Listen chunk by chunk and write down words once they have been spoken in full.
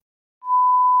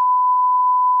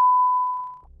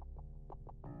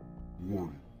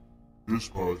Warning. This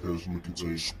podcast may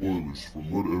contain spoilers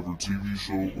from whatever TV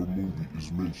show or movie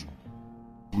is mentioned.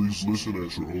 Please listen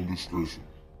at your own discretion.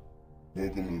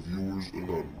 Welcome to Viewers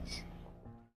Anonymous.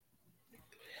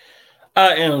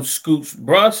 I am Scoops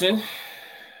Bronson.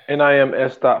 And I am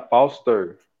S.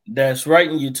 Foster. That's right,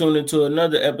 and you tune into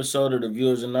another episode of the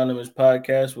Viewers Anonymous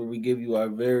podcast where we give you our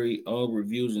very own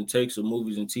reviews and takes of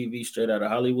movies and TV straight out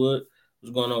of Hollywood.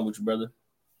 What's going on with you, brother?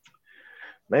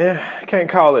 Man, I can't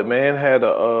call it, man. Had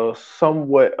a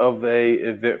somewhat of a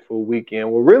eventful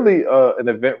weekend. Well, really an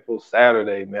eventful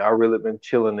Saturday, man. I really been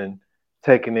chilling and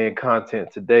taking in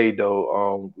content today,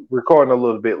 though. Recording a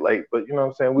little bit late, but you know what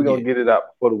I'm saying? We're going to get it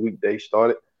out before the weekday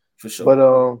started. For sure. But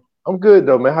I'm good,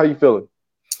 though, man. How you feeling?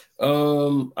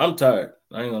 I'm tired.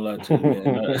 I ain't gonna lie to you,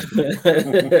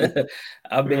 man.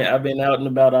 I've been out and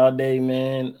about all day,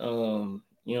 man. You know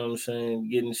what I'm saying,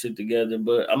 getting shit together.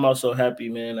 But I'm also happy,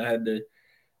 man. I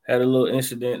had a little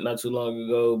incident not too long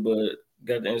ago, but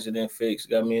got the incident fixed.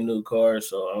 Got me a new car,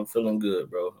 so I'm feeling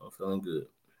good, bro. I'm feeling good.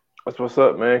 That's what's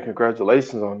up, man.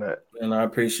 Congratulations on that. And I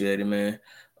appreciate it, man.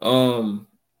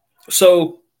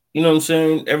 So. You know what I'm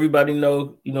saying? Everybody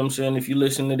know, you know what I'm saying? If you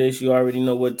listen to this, you already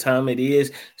know what time it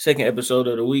is. Second episode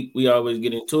of the week. We always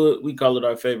get into it. We call it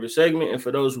our favorite segment. And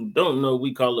for those who don't know,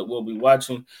 we call it What We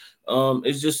Watching.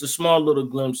 It's just a small little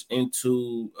glimpse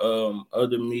into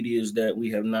other medias that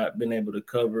we have not been able to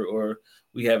cover or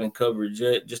we haven't covered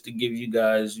yet, just to give you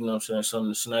guys, you know what I'm saying,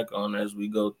 something to snack on as we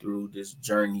go through this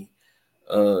journey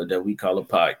that we call a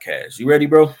podcast. You ready,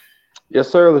 bro? Yes,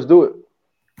 sir. Let's do it.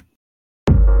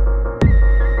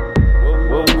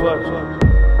 What we watching?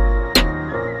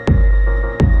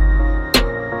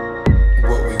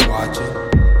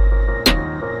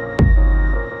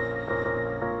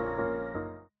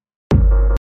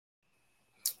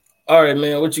 All right,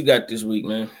 man. What you got this week,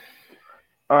 man?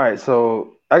 All right,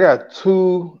 so I got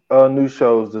two new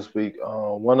shows this week.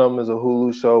 One of them is a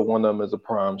Hulu show. One of them is a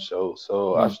Prime show.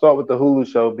 So I start with the Hulu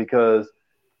show because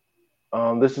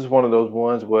this is one of those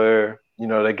ones where you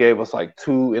know, they gave us like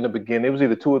two in the beginning. It was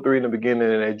either 2 or 3 in the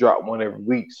beginning, and they dropped one every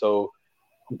week. So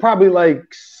I'm probably like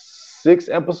 6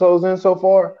 episodes in so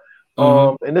far.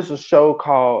 And this is a show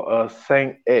called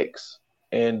Saint X.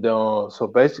 And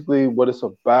so basically what it's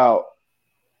about,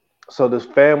 so this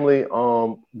family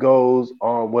goes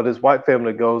on, this white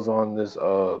family goes on this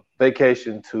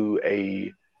vacation to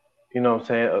a, you know what I'm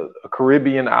saying, a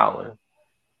Caribbean island.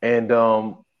 And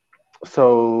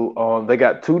so they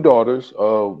got 2 daughters.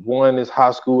 One is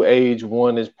high school age.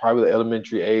 One is probably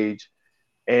elementary age.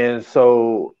 And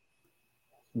so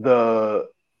the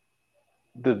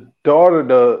daughter,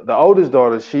 the oldest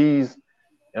daughter, she's, you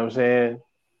know what I'm saying,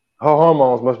 her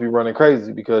hormones must be running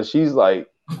crazy because she's like,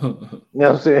 you know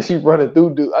what I'm saying, she's running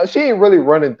through dudes. She ain't really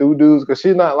running through dudes because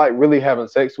she's not like really having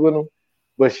sex with them.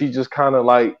 But she just kind of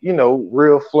like, you know,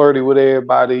 real flirty with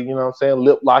everybody. You know what I'm saying?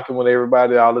 Lip locking with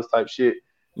everybody, all this type shit.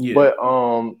 Yeah. But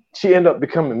she ended up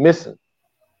becoming missing,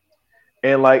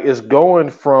 and like it's going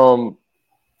from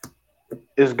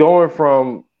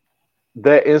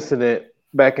that incident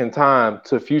back in time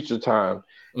to future time,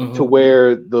 to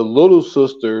where the little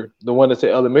sister, the one that's at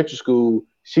elementary school,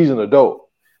 she's an adult.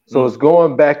 So it's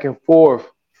going back and forth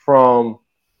from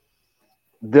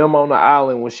them on the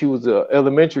island when she was an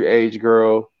elementary age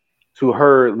girl to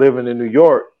her living in New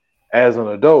York as an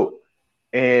adult,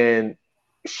 and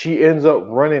she ends up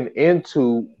running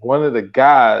into one of the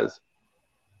guys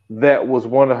that was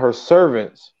one of her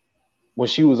servants when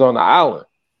she was on the island.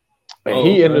 And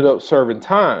he ended up serving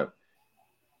time.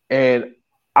 And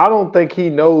I don't think he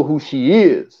know who she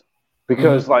is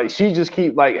because like she just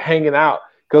keep like hanging out.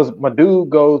 Because my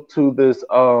dude goes to this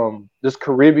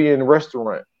Caribbean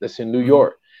restaurant that's in New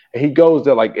York. And he goes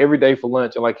there like every day for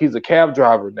lunch. And like he's a cab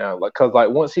driver now. Like, cause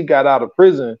like once he got out of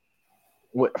prison,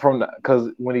 because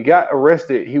when he got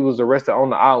arrested, he was arrested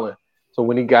on the island. So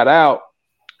when he got out,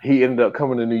 he ended up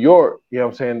coming to New York, you know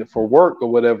what I'm saying, for work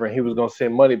or whatever. And he was going to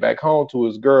send money back home to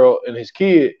his girl and his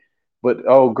kid. But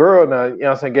old girl now, you know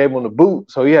what I'm saying, gave him the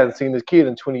boot. So he hadn't seen his kid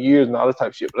in 20 years and all this type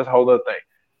of shit. But that's a whole other thing.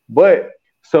 But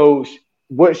so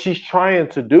what she's trying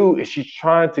to do is she's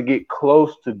trying to get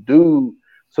close to dude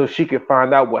so she can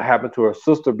find out what happened to her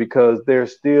sister because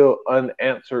there's still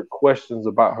unanswered questions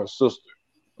about her sister.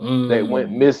 They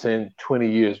went missing 20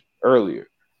 years earlier.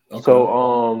 Okay.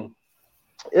 So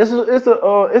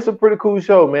it's a pretty cool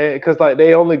show, man, because like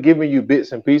they only giving you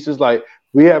bits and pieces. Like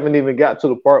we haven't even got to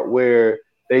the part where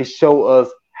they show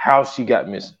us how she got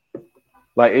missing.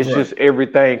 Like it's just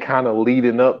everything kind of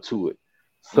leading up to it.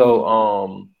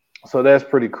 So so that's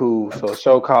pretty cool. So a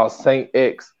show called Saint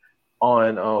X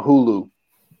on Hulu.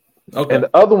 Okay. And the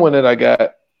other one that I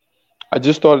got, I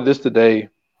just started this today.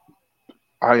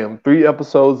 I am 3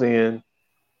 episodes in,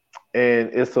 and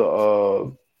it's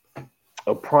a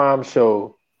Prime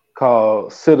show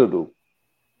called Citadel.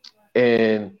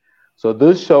 And so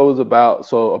this show is about,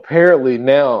 so apparently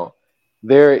now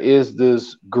there is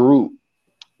this group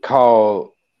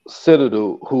called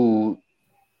Citadel who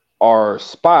are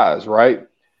spies, right?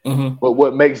 Mm-hmm. But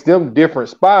what makes them different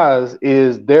spies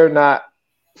is they're not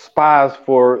spies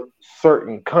for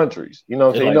certain countries. You know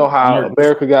what I'm saying? Like you know how nerds.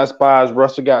 America got spies,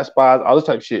 Russia got spies, all this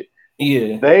type of shit.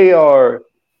 Yeah.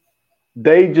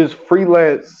 They just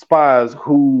freelance spies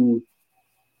who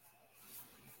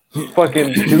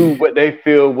fucking do what they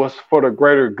feel was for the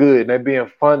greater good, and they're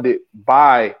being funded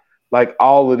by like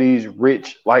all of these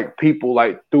rich like people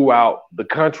like throughout the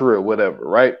country or whatever,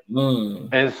 right?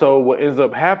 And so what ends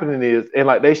up happening is, and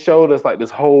like they showed us like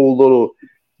this whole little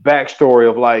backstory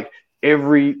of like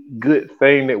every good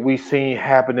thing that we seen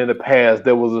happen in the past,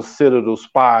 there was a Citadel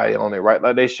spy on it, right?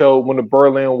 Like they showed when the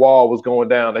Berlin Wall was going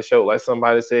down, they showed like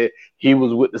somebody said he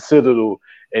was with the Citadel,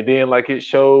 and then like it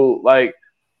showed like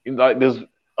this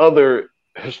other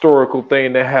historical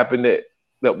thing that happened that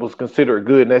was considered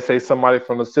good, and they say somebody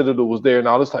from the Citadel was there and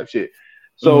all this type of shit.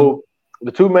 So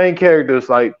the 2 main characters,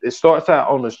 like it starts out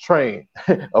on this train,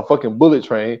 a fucking bullet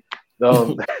train.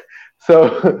 So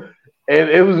and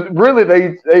it was really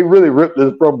they really ripped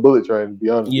this from Bullet Train, to be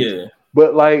honest. Yeah.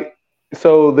 But like,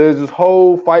 so there's this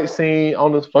whole fight scene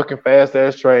on this fucking fast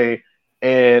ass train,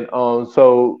 and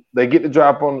so they get to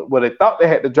drop on. Well, they thought they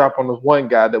had to drop on this one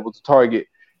guy that was the target.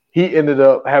 He ended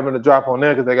up having to drop on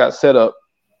them because they got set up,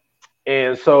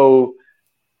 and so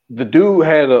the dude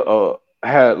had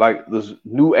like this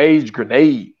new age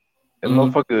grenade, and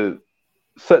motherfucker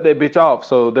set that bitch off.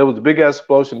 So there was a big ass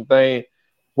explosion thing,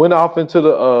 went off into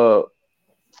the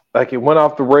like it went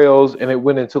off the rails, and it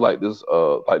went into like this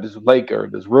lake or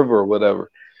this river or whatever.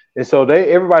 And so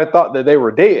everybody thought that they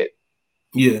were dead.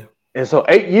 Yeah. And so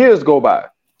 8 years go by.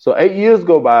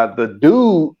 The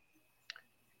dude,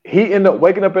 he ended up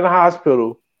waking up in a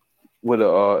hospital with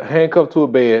a handcuffed to a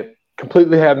bed,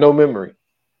 completely have no memory.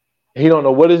 He don't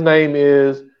know what his name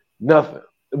is, nothing.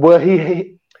 Well,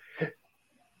 he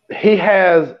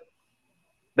has.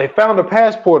 They found a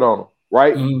passport on him,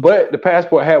 right? But the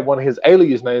passport had one of his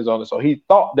alias names on it, so he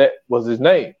thought that was his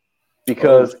name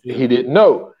because he didn't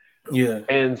know. Yeah.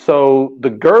 And so the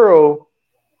girl,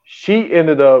 she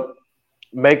ended up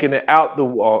making it out the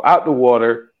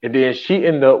water, and then she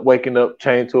ended up waking up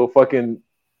chained to a fucking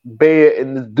bed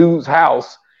in this dude's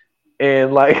house,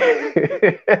 and like,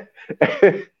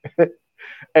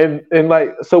 and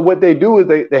like, so what they do is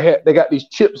they got these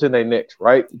chips in their necks,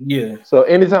 right? Yeah. So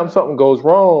anytime something goes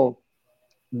wrong,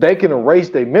 they can erase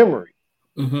their memory.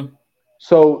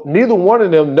 So neither one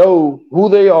of them know who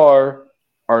they are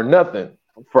or nothing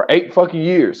for 8 fucking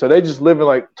years. So they just living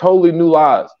like totally new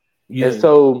lives. Yeah. And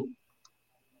so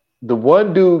the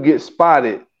one dude gets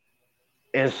spotted,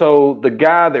 and so the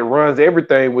guy that runs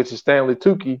everything, which is Stanley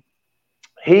Tucci,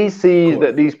 he sees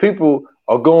that these people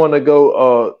are going to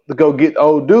go get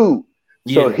old dude.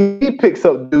 So he picks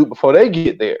up dude before they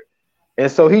get there,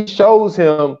 and so he shows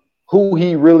him who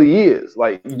he really is.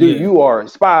 Like, dude, you are a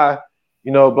spy,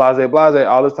 blase,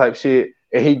 all this type shit.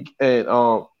 And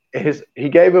he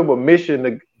gave him a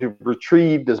mission to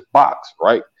retrieve this box,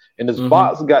 right? And this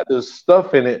box got this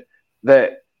stuff in it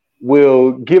that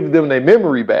will give them their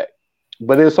memory back.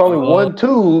 But it's only one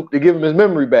tube to give him his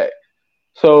memory back.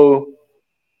 So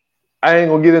I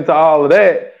ain't gonna get into all of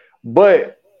that,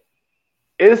 but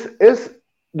it's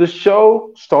the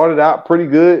show started out pretty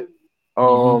good.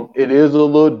 It is a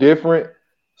little different,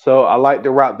 so I like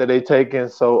the route that they taken.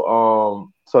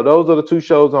 So those are the 2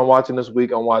 shows I'm watching this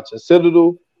week. I'm watching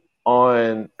Citadel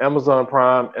on Amazon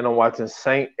Prime, and I'm watching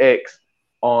Saint X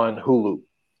on Hulu.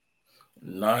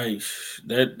 Nice.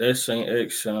 That Saint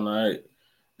X sound alright.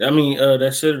 I mean,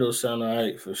 that Citadel sound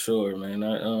alright for sure, man.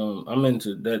 I'm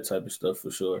into that type of stuff for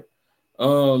sure.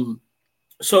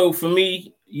 So for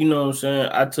me, you know what I'm saying,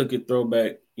 I took it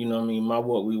throwback, you know what I mean, my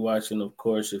what we watching, of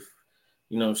course, if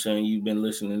you know what I'm saying, you've been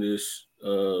listening to this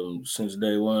since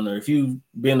day one, or if you've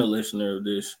been a listener of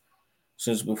this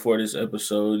since before this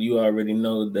episode, you already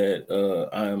know that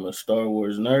I am a Star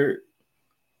Wars nerd.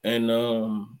 And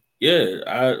my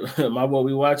what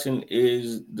we watching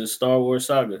is the Star Wars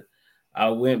saga. I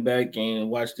went back and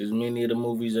watched as many of the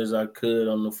movies as I could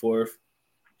on the 4th.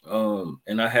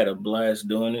 And I had a blast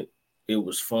doing it. It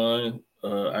was fun.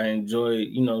 I enjoyed,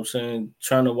 you know what I'm saying,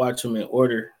 trying to watch them in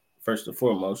order, first and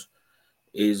foremost,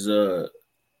 is the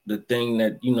thing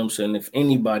that, you know what I'm saying, if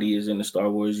anybody is into Star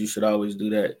Wars, you should always do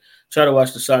that. Try to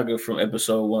watch the saga from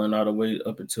episode 1 all the way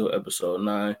up until episode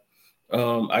 9.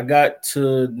 I got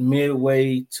to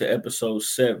midway to episode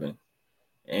 7.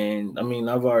 And I mean,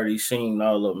 I've already seen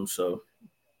all of them, so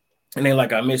it ain't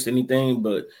like I missed anything.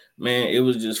 But man, it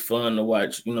was just fun to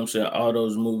watch. You know what I'm saying? All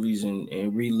those movies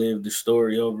and relive the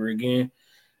story over again.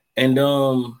 And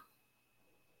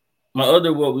my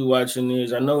other what we watching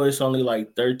is, I know it's only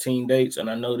like 13 dates, and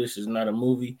I know this is not a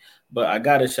movie, but I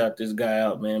gotta shout this guy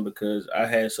out, man, because I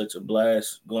had such a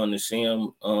blast going to see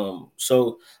him.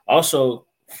 So also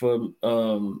for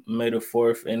May the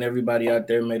 4th, and everybody out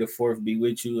there, May the 4th be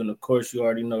with you. And of course, you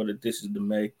already know that this is the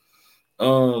May.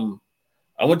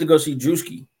 I went to go see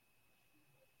Drewski.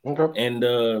 Okay. And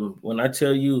when I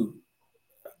tell you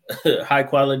high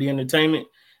quality entertainment,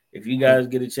 if you guys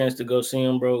get a chance to go see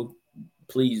him, bro,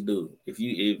 please do.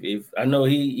 If I know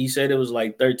he said it was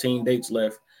like 13 dates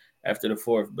left after the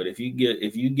 4th, but if you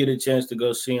get a chance to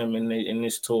go see him in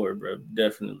this tour, bro,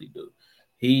 definitely do.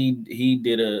 He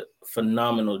did a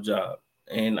phenomenal job,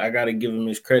 and I got to give him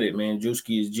his credit, man.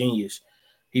 Drewski is genius.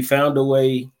 He found a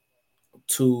way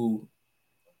to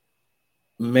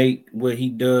make what he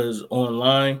does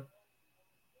online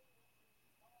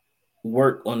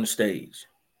work on the stage.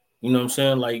 You know what I'm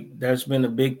saying? Like, that's been a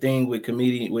big thing with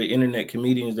internet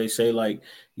comedians. They say, like,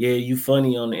 yeah, you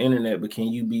funny on the internet, but can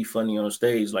you be funny on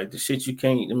stage? Like, the shit you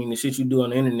do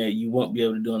on the internet, you won't be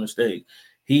able to do on the stage.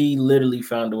 He literally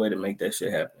found a way to make that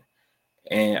shit happen.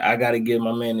 And I gotta give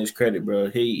my man his credit, bro.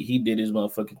 He did his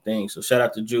motherfucking thing. So shout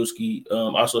out to Drewski.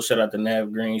 Also shout out to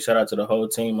Nav Green. Shout out to the whole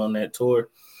team on that tour.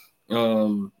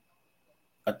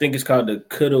 I think it's called the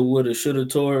Coulda, Woulda, Shoulda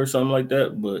tour or something like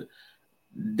that, but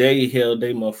they held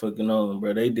they motherfucking own,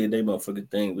 bro. They did their motherfucking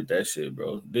thing with that shit,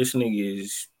 bro. This nigga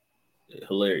is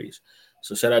hilarious.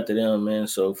 So shout out to them, man.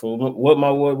 So for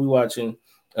what we watching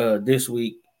this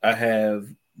week, I have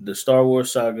the Star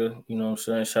Wars saga. You know what I'm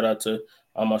saying? Shout out to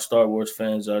all my Star Wars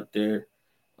fans out there,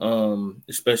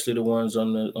 especially the ones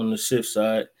on the Sith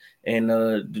side, and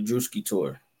the Drewski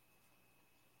tour.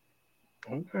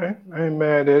 Okay, I ain't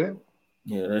mad at it.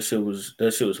 Yeah, that shit was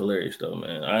hilarious though,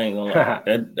 man. I ain't gonna lie.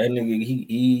 that nigga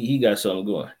he got something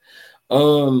going.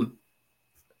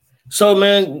 So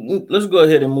man, let's go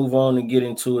ahead and move on and get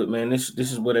into it, man. This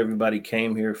is what everybody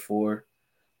came here for.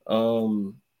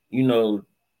 You know,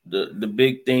 the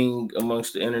big thing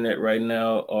amongst the internet right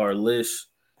now are lists,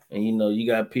 and you know, you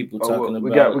got people talking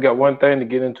about. We got one thing to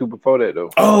get into before that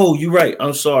though. Oh, you're right.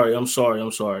 I'm sorry.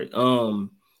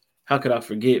 How could I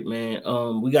forget, man?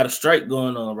 We got a strike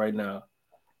going on right now.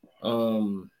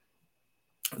 The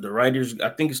writers, I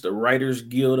think it's the Writers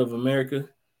Guild of America.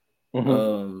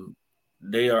 Mm-hmm.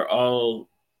 They are all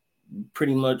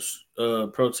pretty much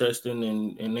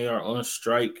protesting, and they are on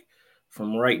strike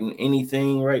from writing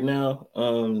anything right now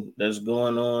that's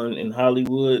going on in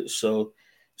Hollywood. So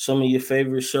some of your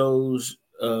favorite shows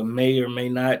may or may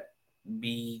not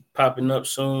be popping up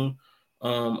soon.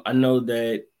 I know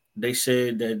that they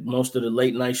said that most of the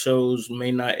late night shows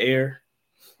may not air.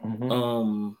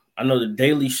 Mm-hmm. I know the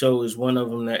Daily Show is one of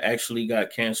them that actually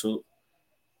got canceled.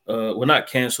 Well, not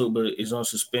canceled, but is on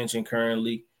suspension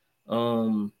currently.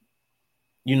 You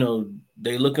know,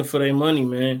 they looking for their money,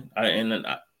 man.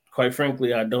 Quite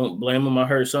frankly, I don't blame them. I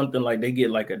heard something like they get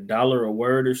like $1 a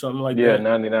word or something like that. Yeah,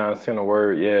 99 cents a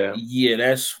word. Yeah. Yeah,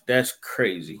 that's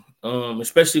crazy.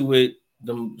 Especially with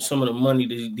some of the money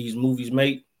these movies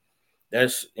make.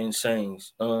 That's insane.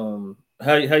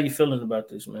 How you feeling about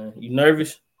this, man? You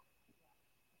nervous?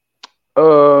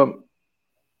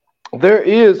 There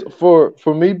is for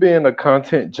me being a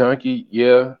content junkie,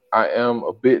 yeah, I am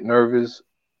a bit nervous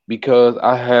because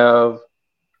I have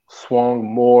swung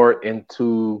more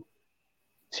into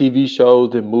TV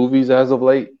shows and movies as of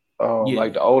late.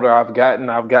 Like the older I've gotten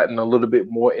a little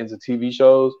bit more into TV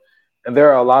shows, and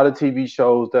there are a lot of TV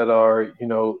shows that are, you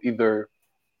know, either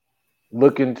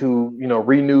looking to, you know,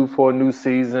 renew for a new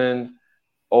season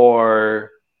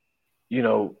or, you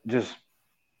know, just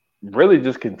really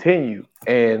just continue.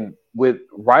 And with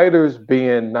writers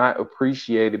being not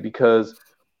appreciated, because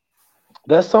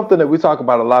that's something that we talk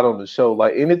about a lot on the show.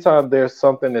 Like anytime there's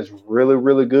something that's really,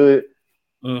 really good,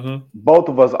 both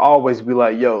of us always be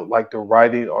like, yo, like the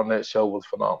writing on that show was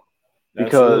phenomenal.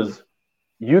 Because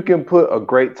you can put a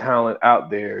great talent out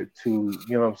there to,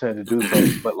 you know what I'm saying, to do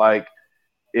something. But like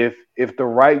if the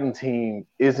writing team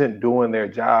isn't doing their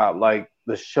job, like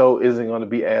the show isn't going to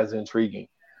be as intriguing.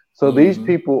 So these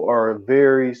people are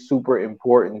very super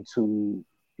important to,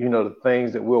 you know, the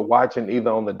things that we're watching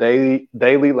either on the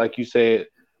daily, like you said,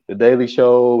 the Daily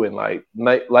Show and like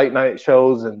late night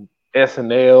shows and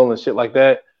SNL and shit like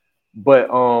that. But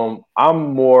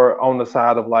I'm more on the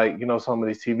side of like, you know, some of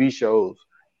these TV shows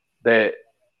that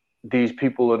these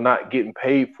people are not getting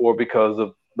paid for because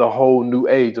of the whole new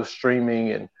age of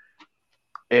streaming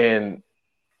and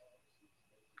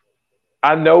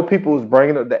I know people was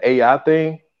bringing up the AI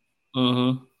thing,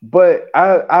 Mm-hmm. but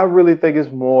I really think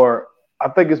it's more. I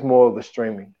think it's more of the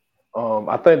streaming.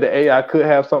 I think the AI could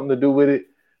have something to do with it,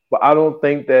 but I don't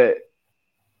think that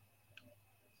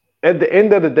at the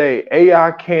end of the day,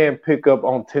 AI can pick up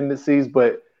on tendencies,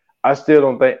 but I still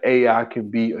don't think AI can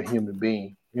be a human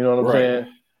being. You know what I'm Right. saying?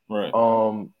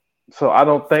 Right. So I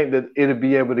don't think that it'll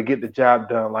be able to get the job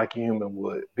done like a human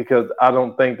would, because I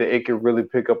don't think that it can really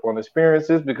pick up on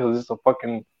experiences because it's a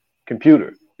fucking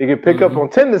computer. It can pick up Mm-hmm. on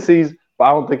tendencies, but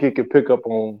I don't think it can pick up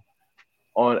on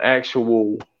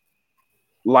actual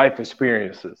life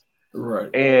experiences.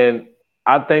 Right. And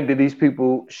I think that these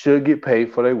people should get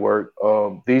paid for their work.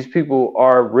 These people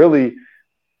are really,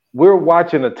 we're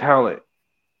watching the talent,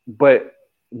 but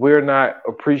we're not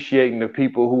appreciating the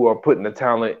people who are putting the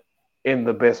talent in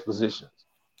the best positions.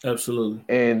 Absolutely.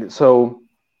 And so,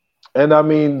 and I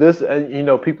mean, this, you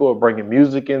know, people are bringing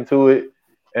music into it.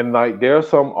 And like, there are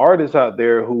some artists out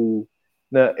there who,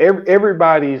 now,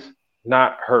 everybody's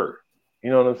not her. You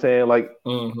know what I'm saying? Like,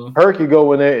 Mm-hmm. her could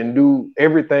go in there and do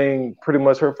everything pretty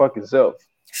much her fucking self. You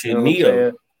Shit, know what I'm Neo.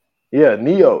 saying? Yeah,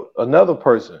 Neo, another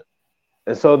person.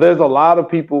 And so there's a lot of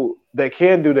people that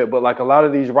can do that, but like a lot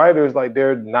of these writers, like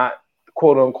they're not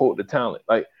quote unquote the talent.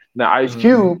 Like now Ice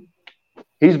Cube,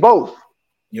 he's both.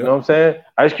 You know what I'm saying?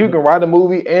 Ice Cube can write a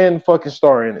movie and fucking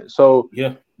star in it. So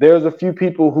Yeah. there's a few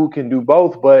people who can do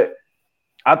both, but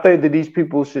I think that these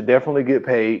people should definitely get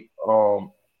paid.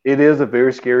 It is a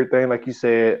very scary thing, like you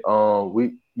said.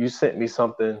 You sent me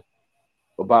something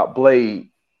about Blade.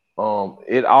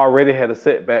 It already had a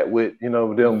setback with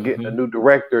them getting a new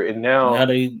director, and Now now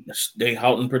they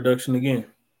halting production again.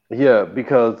 yeah,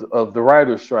 because of the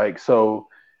writer's strike. So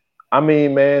I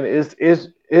mean, man,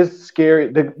 it's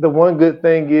scary. The one good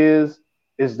thing is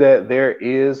that there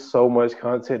is so much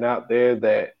content out there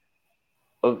that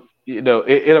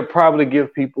it'll probably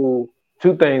give people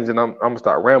two things, and I'm gonna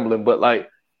start rambling, but like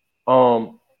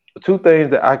two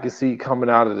things that I can see coming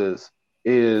out of this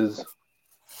is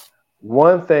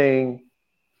one thing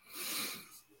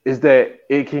is that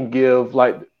it can give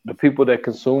like the people that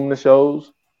consume the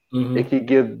shows, it can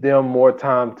give them more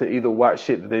time to either watch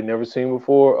shit that they never seen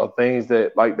before or things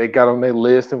that like they got on their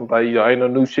list and was like, ain't no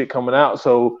new shit coming out.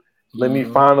 So let me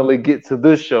finally get to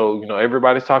this show.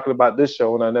 Everybody's talking about this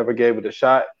show and I never gave it a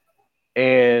shot.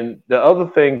 And the other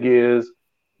thing is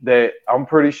that I'm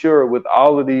pretty sure with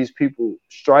all of these people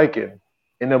striking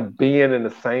and them being in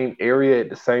the same area at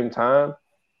the same time,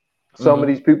 some of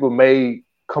these people may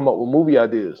come up with movie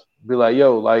ideas. Be like,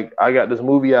 yo, like I got this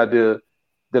movie idea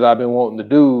that I've been wanting to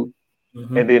do.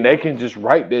 And then they can just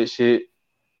write that shit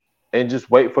and just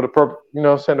wait for the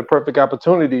the perfect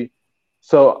opportunity.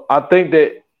 So I think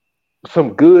that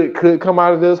some good could come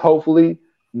out of this. Hopefully,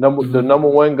 the number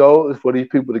one goal is for these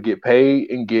people to get paid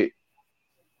and get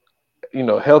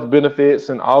health benefits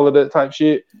and all of that type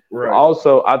shit. Right. But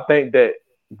also, I think that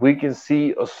we can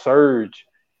see a surge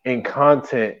in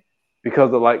content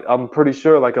because of I'm pretty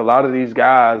sure like a lot of these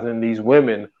guys and these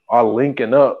women are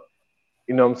linking up.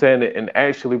 You know what I'm saying? And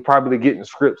actually probably getting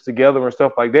scripts together and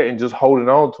stuff like that and just holding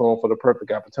on to them for the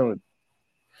perfect opportunity.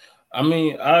 I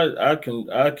mean, I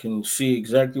can see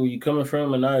exactly where you're coming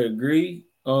from, and I agree.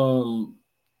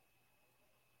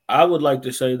 I would like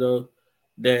to say though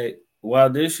that while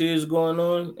this is going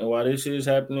on and while this is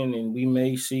happening, and we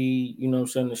may see,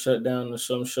 the shutdown of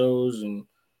some shows and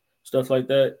stuff like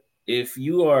that. If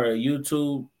you are a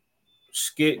YouTube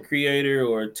skit creator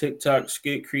or a TikTok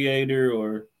skit creator,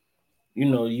 or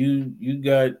you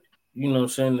got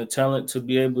the talent to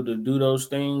be able to do those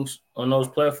things on those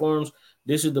platforms,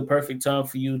 this is the perfect time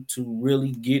for you to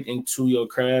really get into your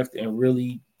craft and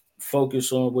really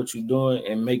focus on what you're doing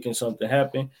and making something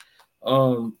happen.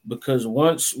 Because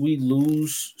once we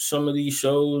lose some of these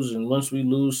shows and once we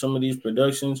lose some of these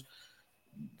productions,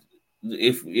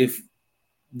 if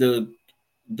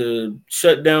the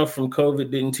shutdown from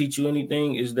COVID didn't teach you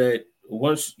anything, is that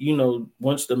once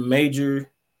the major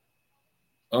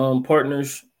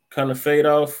partners kind of fade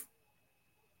off,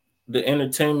 the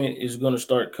entertainment is going to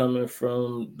start coming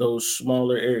from those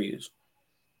smaller areas,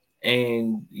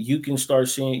 and you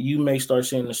may start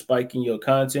seeing a spike in your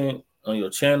content on your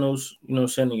channels,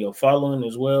 sending your following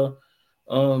as well.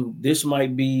 This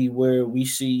might be where we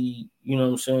see,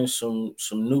 some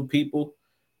new people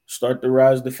start to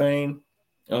rise to fame.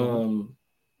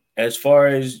 As far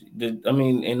as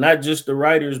and not just the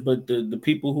writers, but the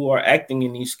people who are acting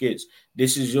in these skits,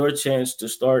 this is your chance to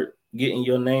start getting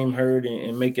your name heard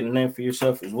and making a name for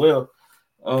yourself as well.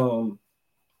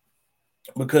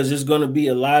 Because it's going to be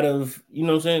a lot of,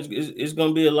 it's going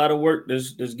to be a lot of work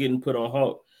that's getting put on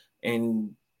halt.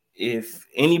 And if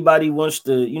anybody wants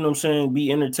to, you know what I'm saying,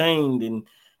 be entertained, and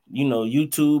you know,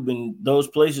 YouTube and those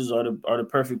places are the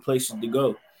perfect places to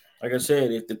go. Like I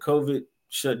said, if the COVID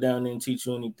shutdown didn't teach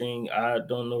you anything, I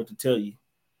don't know what to tell you.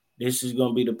 This is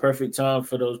gonna be the perfect time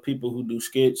for those people who do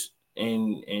skits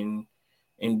and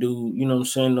do, you know what I'm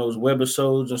saying, those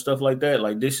webisodes and stuff like that.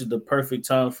 Like, this is the perfect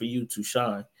time for you to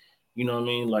shine. You know what I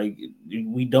mean? Like,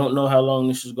 we don't know how long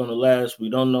this is gonna last. We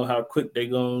don't know how quick they're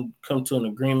gonna come to an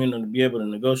agreement or to be able to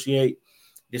negotiate.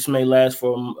 This may last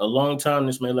for a long time.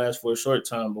 This may last for a short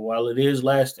time. But while it is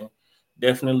lasting,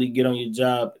 definitely get on your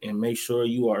job and make sure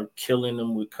you are killing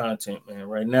them with content, man.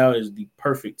 Right now is the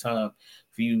perfect time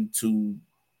for you to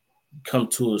come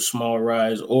to a small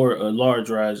rise or a large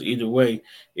rise. Either way,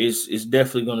 it's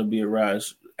definitely going to be a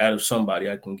rise out of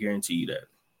somebody. I can guarantee you that.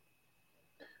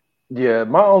 Yeah,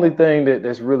 my only thing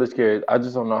that's really scary, I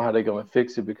just don't know how they're gonna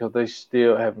fix it because they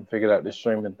still haven't figured out the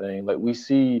streaming thing. Like we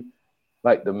see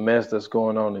like the mess that's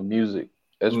going on in music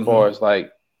as far as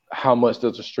like how much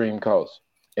does a stream cost?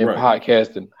 In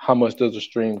podcasting, how much does a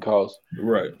stream cost?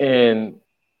 Right. And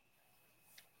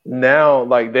now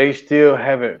like they still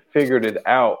haven't figured it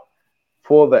out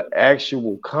for the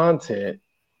actual content.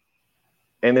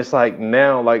 And it's like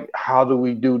now, like, how do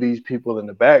we do these people in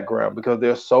the background? Because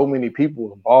there's so many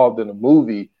people involved in a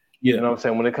movie. Yeah. You know what I'm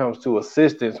saying? When it comes to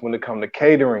assistance, when it comes to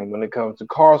catering, when it comes to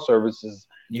car services,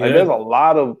 like there's a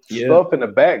lot of stuff in the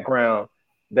background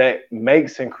that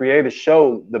makes and create a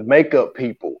show. The makeup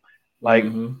people, like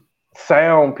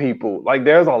sound people, like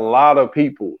there's a lot of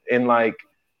people. And like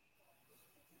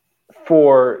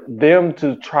for them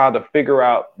to try to figure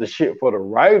out the shit for the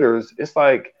writers, it's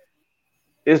like,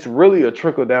 it's really a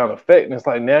trickle down effect. And it's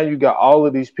like now you got all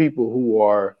of these people who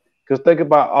are, because think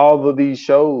about all of these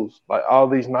shows, like all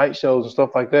these night shows and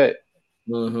stuff like that.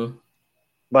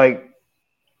 Like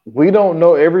we don't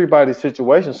know everybody's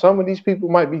situation. Some of these people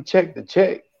might be check to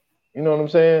check. You know what I'm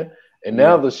saying? And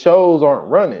now the shows aren't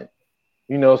running.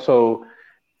 You know, so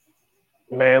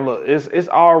man, look, it's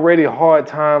already hard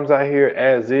times out here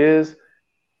as is.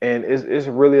 And it's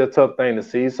really a tough thing to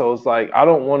see. So it's like I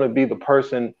don't want to be the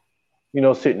person, you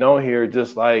know, sitting on here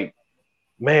just like,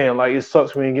 man, like it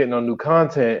sucks when you're getting on new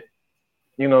content,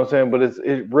 you know what I'm saying? But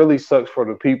it really sucks for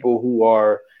the people who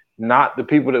are not the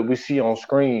people that we see on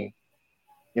screen,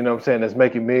 you know what I'm saying, that's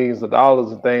making millions of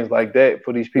dollars and things like that,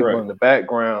 for these people in the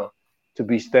background to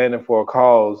be standing for a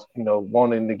cause, you know,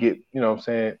 wanting to get, you know what I'm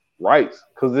saying, rights.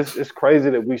 Because it's crazy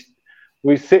that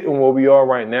we sitting where we are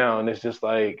right now, and it's just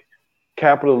like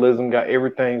capitalism got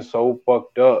everything so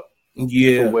fucked up.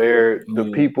 To where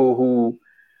the people who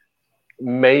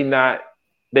may not,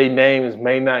 their names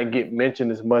may not get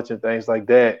mentioned as much and things like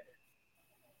that,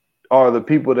 are the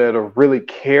people that are really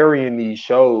carrying these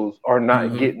shows are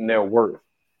not getting their worth.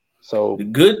 So the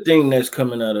good thing that's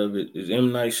coming out of it is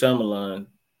M. Night Shyamalan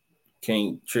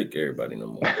can't trick everybody no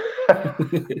more.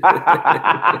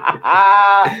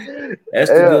 That's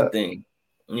the good thing.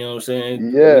 You know what I'm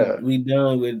saying? Yeah. We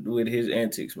done with his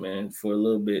antics, man, for a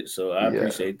little bit. So I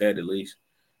appreciate that at least.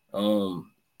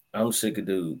 I'm sick of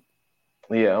dude.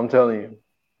 Yeah, I'm telling you.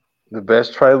 The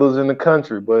best trailers in the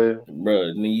country, but bro,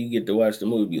 and then you get to watch the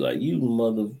movie like, you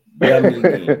mother got me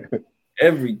again.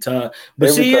 Every time.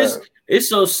 But it's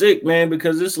so sick, man,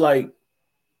 because it's like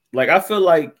I feel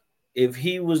like if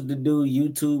he was to do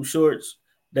YouTube shorts,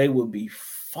 they would be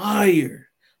fire.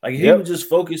 Like if he would just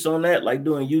focus on that, like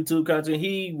doing YouTube content,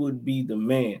 he would be the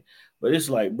man. But it's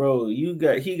like, bro,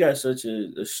 he got such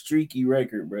a streaky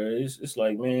record, bro. It's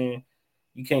like, man,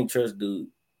 you can't trust dude.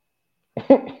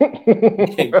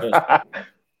 You can't trust him.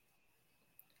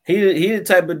 He the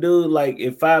type of dude, like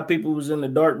if 5 people was in the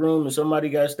dark room and somebody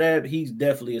got stabbed, he's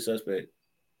definitely a suspect.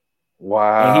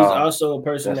 Wow. And he's also a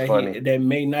person that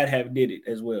may not have did it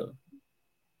as well.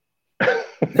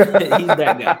 He's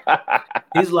that guy.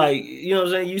 He's like, you know what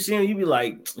I'm saying? You see him, you be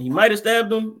like, he might have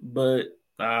stabbed him, but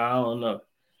I don't know.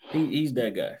 He's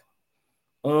that guy.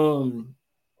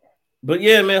 But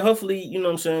yeah, man, hopefully, you know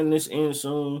what I'm saying, this ends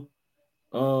soon.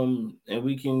 And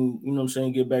we can, you know what I'm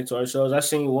saying, get back to our shows. I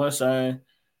seen one sign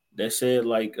that said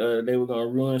like they were gonna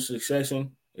ruin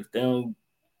Succession if they don't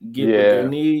get what they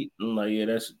need. I'm like, yeah,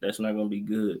 that's not gonna be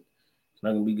good. It's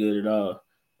not gonna be good at all.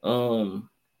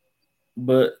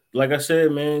 But like I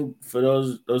said, man, for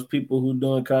those people who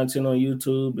doing content on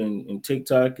YouTube and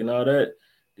TikTok and all that,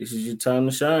 this is your time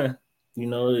to shine. You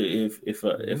know, if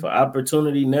an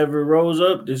opportunity never rose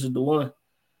up, this is the one.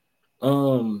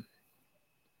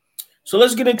 So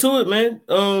let's get into it, man.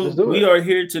 We are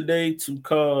here today to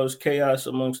cause chaos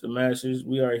amongst the masses.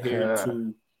 We are here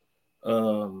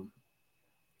to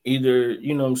either,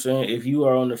 you know what I'm saying, if you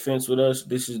are on the fence with us,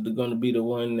 this is going to be the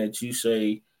one that you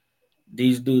say,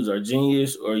 these dudes are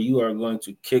genius, or you are going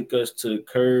to kick us to the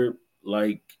curb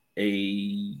like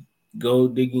a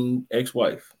gold digging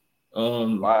ex-wife.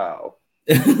 Wow.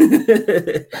 That's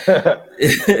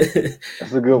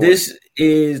a good one. This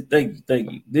is thank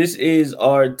you. This is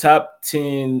our top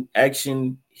 10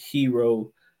 action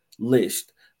hero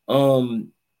list.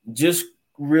 Just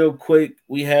real quick,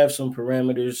 we have some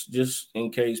parameters just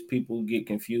in case people get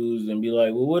confused and be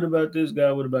like, well, what about this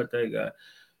guy? What about that guy?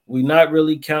 We're not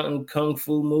really counting kung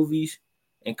fu movies.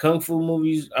 And kung fu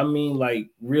movies, I mean like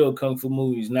real kung fu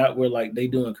movies, not where like they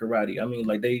doing karate. I mean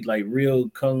like they like real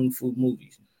kung fu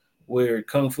movies where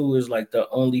kung fu is like the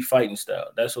only fighting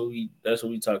style. That's what we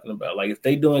talking about. Like if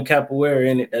they doing capoeira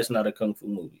in it, that's not a kung fu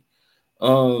movie.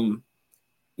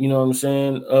 You know what I'm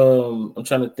saying? I'm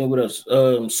trying to think what else.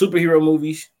 Superhero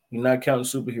movies. You're not counting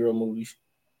superhero movies.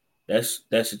 That's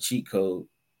a cheat code.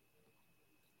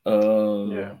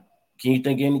 Yeah. Can you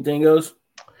think of anything else?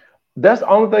 That's the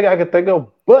only thing I can think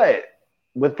of. But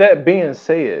with that being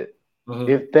said,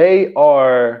 if they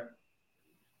are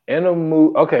in a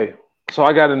movie, okay. So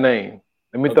I got a name.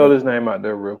 Let me throw this name out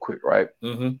there real quick, right?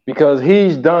 Because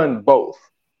he's done both.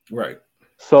 Right.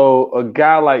 So a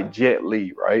guy like Jet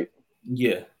Li, right?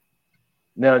 Yeah.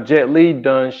 Now Jet Li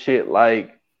done shit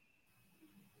like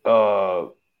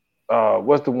what's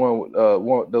the one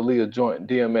the Leah joint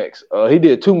DMX? He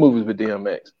did 2 movies with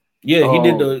DMX. Yeah, he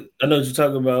did I know what you're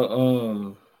talking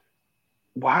about.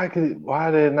 Why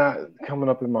are they not coming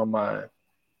up in my mind?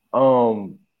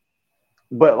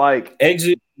 But like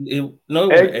Exit.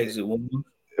 Exit one.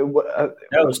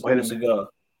 That was Steven Seagal.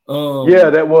 Yeah,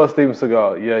 that was Steven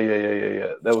Seagal.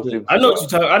 Yeah. That was Steven Seagal. I know what you're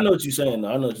talking. I know what you're saying.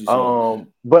 I know what you're saying.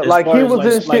 But as like he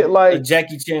was in shit like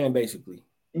Jackie Chan, basically.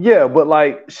 Yeah, but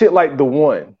like shit like The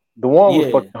One. The One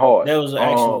was fucking hard. That was an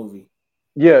action movie.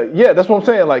 Yeah, that's what I'm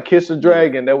saying. Like Kiss the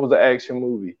Dragon, that was an action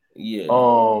movie. Yeah.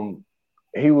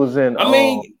 He was in. I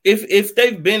mean, if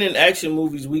they've been in action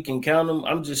movies, we can count them.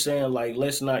 I'm just saying, like,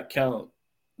 let's not count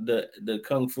the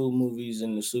kung fu movies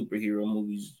and the superhero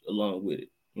movies along with it.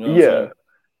 You know what I'm saying?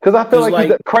 Because I feel like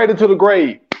he's Cradle to the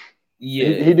Grave.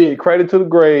 Yeah, he did Cradle to the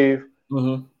Grave.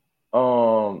 And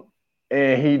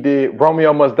he did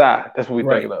Romeo Must Die. That's what we're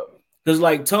thinking of. Because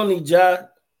like Tony Jaa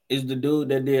is the dude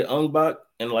that did Ong Bak,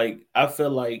 and like I feel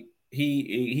like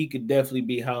he could definitely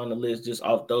be high on the list just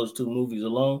off those 2 movies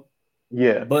alone.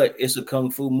 Yeah, but it's a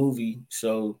kung fu movie,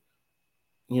 so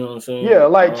you know what I'm saying. Yeah,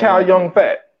 like Chow Yun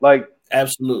Fat, like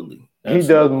absolutely. He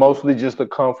does mostly just a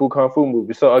kung fu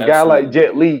movie. So a guy like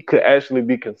Jet Li could actually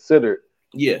be considered,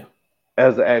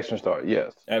 as an action star.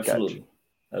 Yes, absolutely,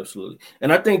 absolutely.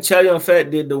 And I think Chow Yun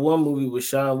Fat did the one movie with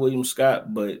Sean William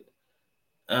Scott, but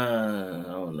I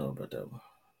don't know about that one.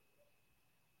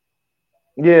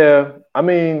 Yeah, I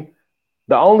mean,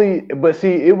 but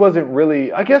see, it wasn't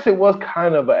really. I guess it was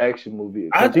kind of an action movie.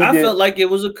 I felt like it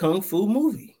was a kung fu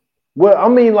movie. Well, I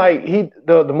mean, like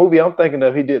the movie I'm thinking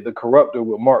of, he did The Corruptor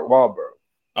with Mark Wahlberg.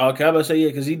 Okay, I'm about to say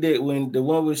because he did when the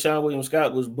one with Sean William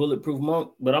Scott was Bulletproof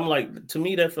Monk, but I'm like, to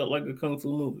me that felt like a kung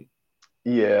fu movie.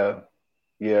 Yeah,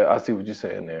 I see what you're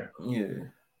saying there. Yeah.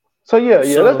 So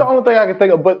that's the only thing I can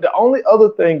think of. But the only other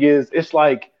thing is, it's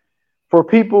like for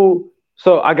people.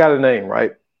 So I got a name,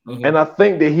 right? And I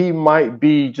think that he might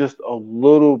be just a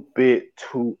little bit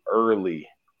too early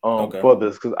for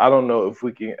this, because I don't know if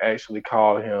we can actually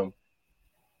call him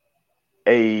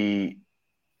a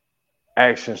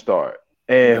action star.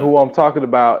 And who I'm talking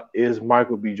about is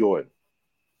Michael B. Jordan.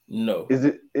 No. Is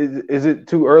it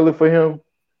too early for him?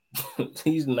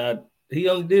 He's not. He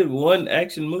only did one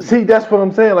action movie. See, that's what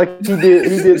I'm saying. Like he did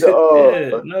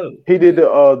the he did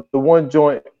the one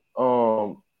joint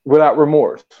Without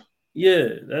Remorse. Yeah,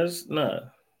 that's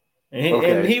not.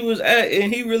 And he was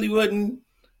and he really wasn't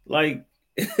like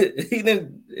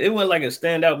it wasn't like a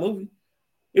standout movie.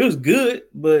 It was good,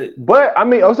 but I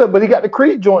mean, but he got the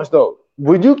Creed joints though.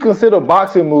 Would you consider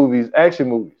boxing movies action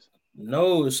movies?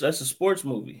 No, that's a sports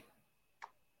movie.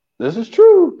 This is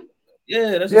true.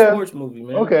 Yeah, that's a sports movie,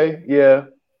 man. Okay, yeah.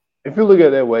 If you look at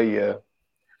it that way, yeah.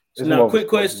 So now, quick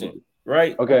question,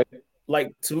 right? Okay.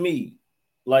 Like to me,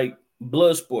 like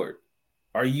Bloodsport.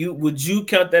 Would you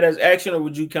count that as action or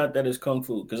would you count that as kung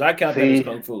fu? Because I count that as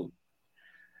kung fu.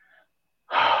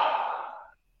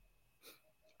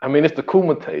 I mean, it's the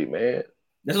Kumite, man.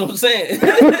 That's what I'm saying.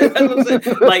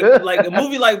 Like a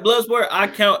movie like Bloodsport, I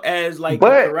count as like a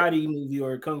karate movie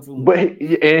or a kung fu movie. But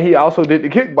he also did the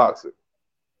Kickboxer.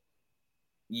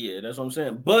 Yeah, that's what I'm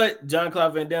saying. But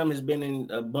Jean-Claude Van Damme has been in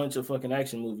a bunch of fucking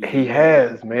action movies. He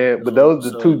has, man. But those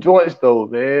are the two joints, though,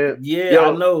 man. Yeah,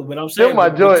 Yo, I know, but I'm saying my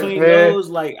joints, between man. those,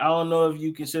 like, I don't know if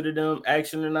you consider them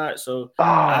action or not. So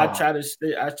I try to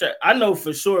stay. I know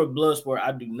for sure Bloodsport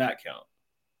I do not count.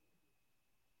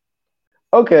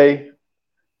 Okay.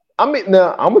 I mean,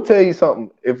 now I'm gonna tell you something.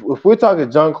 If we're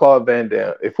talking Jean-Claude Van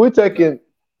Damme, if we're taking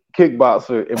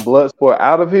Kickboxer and Bloodsport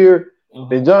out of here,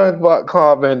 then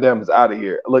Jean-Claude Van Damme is out of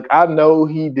here. Look, I know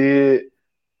he did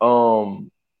what's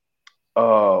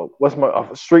my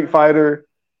Street Fighter,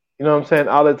 you know what I'm saying,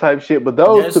 all that type of shit. But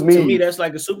those to me, that's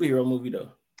like a superhero movie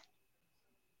though.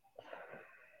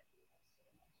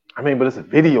 I mean, but it's a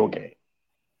video game.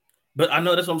 But I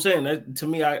know that's what I'm saying. That to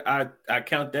me, I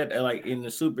count that like in the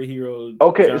superhero.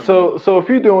 Okay, genre. so if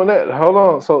you're doing that, hold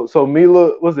on. So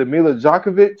Mila, was it Mila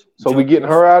Djokovic? So we getting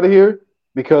her out of here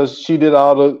because she did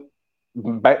all the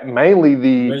mainly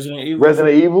the Resident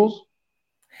Evils.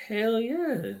 Hell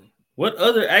yeah! What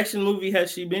other action movie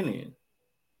has she been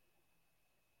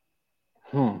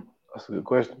in? That's a good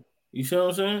question. You see what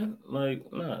I'm saying? Like,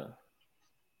 nah.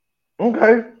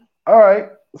 Okay, all right.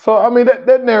 So I mean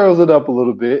that narrows it up a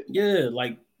little bit. Yeah,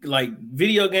 like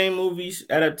video game movies,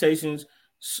 adaptations,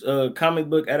 comic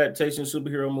book adaptations,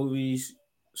 superhero movies,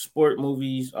 sport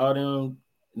movies, all them.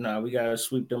 Nah, we gotta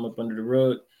sweep them up under the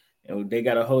rug, and they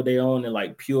gotta hold their own in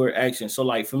like pure action. So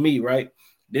like for me, right,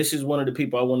 this is one of the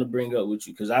people I want to bring up with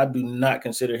you because I do not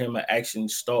consider him an action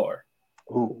star.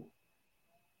 Ooh.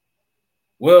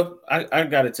 Well, I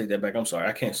gotta take that back. I'm sorry,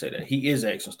 I can't say that he is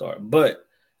an action star, but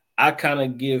I kind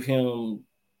of give him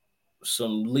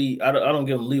some I don't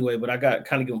give him leeway, but I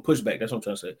kind of give him pushback. That's what I'm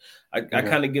trying to say. I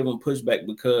kind of give him pushback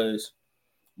because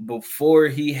before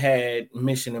he had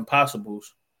Mission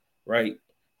Impossibles, right?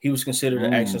 He was considered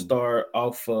an action star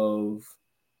off of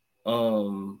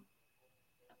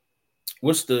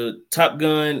what's the Top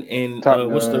Gun and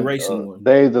what's the racing one?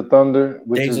 Days of Thunder,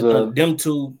 which Days is of Thunder. Them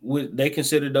two, they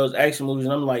considered those action movies,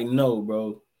 and I'm like, no,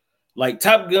 bro. Like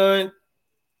Top Gun,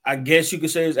 I guess you could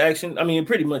say is action. I mean, it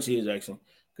pretty much is action.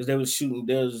 Because they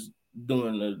was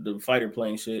doing the fighter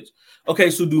plane shit. Okay,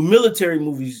 so do military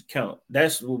movies count?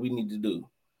 That's what we need to do.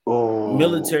 Oh.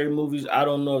 Military movies, I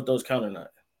don't know if those count or not.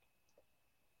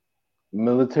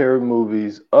 Military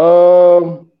movies,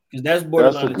 because that's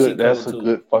borderline. That's a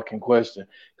good fucking question.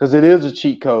 Because it is a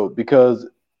cheat code. Because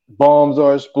bombs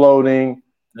are exploding.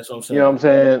 That's what I'm saying. You know what I'm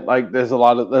saying? Like there's a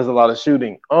lot of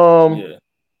shooting. Yeah.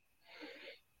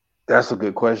 That's a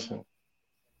good question.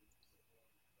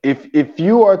 If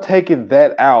you are taking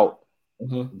that out,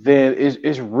 then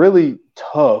it's really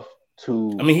tough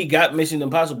to. I mean, he got Mission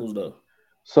Impossibles though.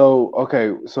 So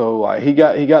okay, so like he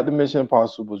got the Mission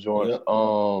Impossible joints.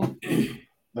 Yep.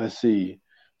 Let's see.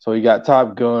 So he got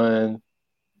Top Gun.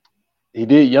 He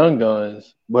did Young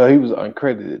Guns, but he was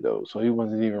uncredited though, so he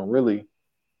wasn't even really.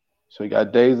 So he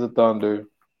got Days of Thunder.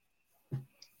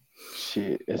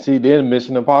 Shit. And see, then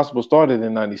Mission Impossible started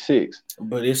in 96.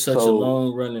 But it's such a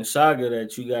long running saga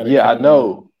that you got to. Yeah, I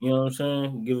know. You know what I'm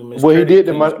saying? Give him his he did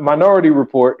the Minority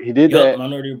Report. He did that.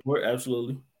 Minority Report,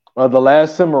 absolutely. The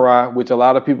Last Samurai, which a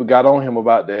lot of people got on him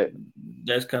about that.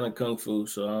 That's kind of kung fu,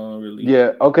 so I don't really.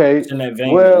 Yeah, okay. It's in that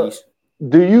vein, well,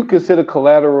 do you consider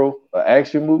Collateral an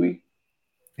action movie?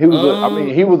 He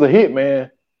was he was a hit,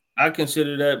 man. I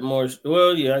consider that more.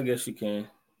 Well, yeah, I guess you can.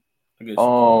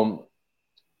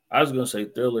 I was gonna say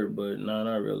thriller, but no,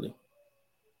 not really.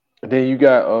 Then you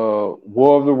got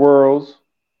War of the Worlds.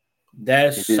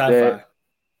 That's sci-fi.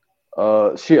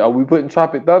 Shit, are we putting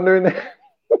Tropic Thunder in there?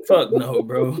 Fuck no,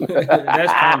 bro.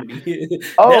 That's comedy.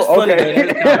 That's funny,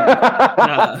 okay.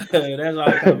 That's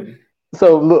all comedy.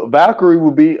 So look, Valkyrie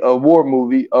would be a war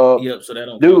movie. Yep. So that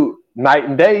don't. Dude, Night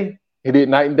and Day. He did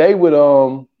Night and Day with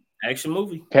action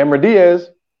movie. Cameron Diaz.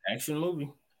 Action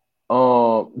movie.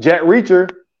 Jack Reacher.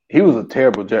 He was a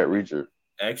terrible Jack Reacher.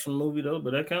 Action movie though,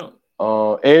 but that count.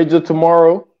 Edge of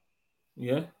Tomorrow.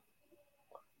 Yeah.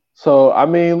 So I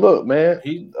mean, look, man.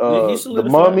 The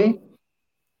Mummy.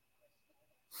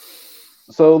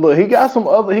 So look, he got some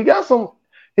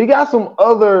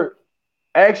other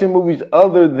action movies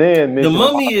other than The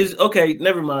Mummy is okay.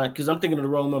 Never mind, because I'm thinking of the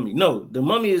wrong Mummy. No, The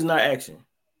Mummy is not action.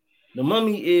 The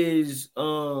Mummy is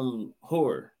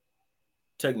horror,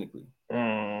 technically.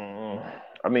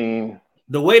 I mean,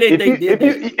 the way that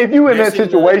if you in that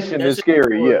situation, it's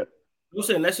scary. Yeah, I'm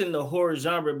saying that's in the horror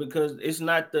genre because it's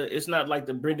not like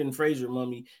the Brendan Fraser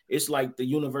Mummy. It's like the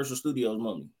Universal Studios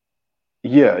Mummy.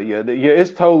 Yeah.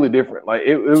 It's totally different. Like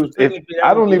it was.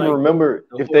 I don't even remember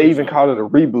if they even called it a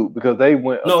reboot because they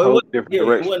went a totally different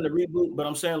direction. It wasn't a reboot, but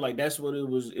I'm saying like that's what it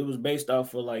was. It was based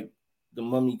off of like the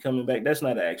Mummy coming back. That's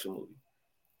not an action movie.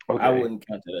 Okay. I wouldn't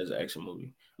count that as an action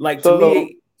movie. Like So- to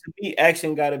me,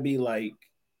 action got to be like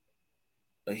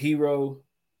a hero,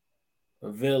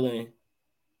 a villain,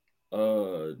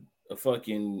 a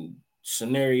fucking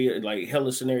scenario, like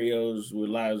hella scenarios where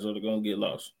lives are gonna get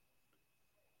lost.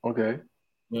 Okay.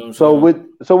 You know what I'm So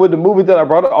saying? with the movie that I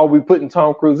brought up, are we putting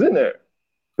Tom Cruise in there?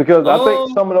 Because I think Um,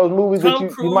 some of those movies that Tom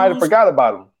you might have Cruise- forgot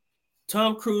about them.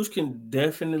 Tom Cruise can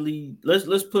definitely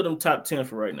let's put him top 10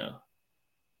 for right now.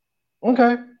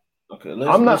 Okay. Okay,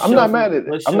 I'm not mad at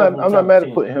it. I'm not mad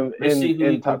at putting him Let's see who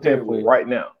he in top 10 compared for with. right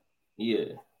now.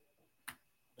 Yeah.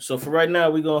 So for right now,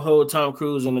 we're gonna hold Tom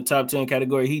Cruise in the top 10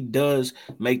 category. He does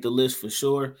make the list for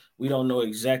sure. We don't know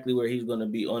exactly where he's gonna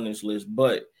be on this list,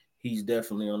 but he's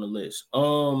definitely on the list.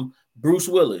 Bruce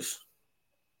Willis.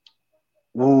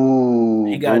 Ooh,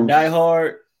 He got Bruce. Die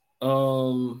Hard.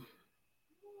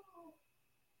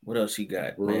 What else he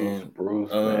got, man? Bruce.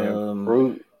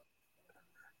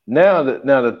 Now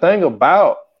the thing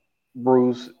about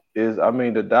Bruce is, I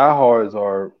mean, the diehards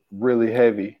are really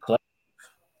heavy.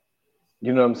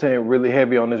 You know what I'm saying? Really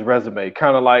heavy on his resume.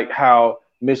 Kind of like how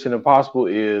Mission Impossible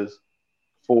is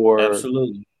for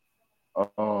Absolutely.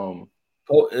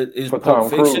 Is for Pulp Tom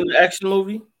Fiction Cruise. an action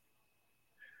movie?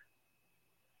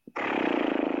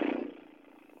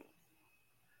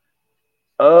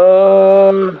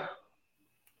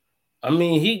 I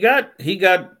mean, he got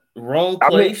Wrong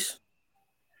Place,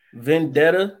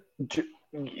 Vendetta.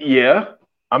 Yeah.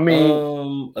 I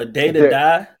mean, A Day to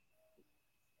Die.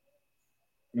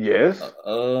 Yes.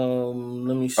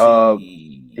 Let me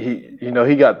see.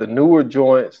 He got the newer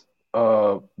joints.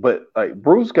 But like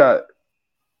Bruce got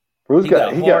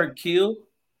Hard Kill.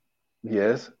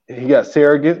 Yes, he got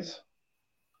Surrogates.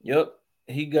 Yep.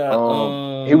 He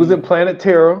got he was in Planet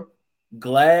Terror.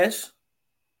 Glass.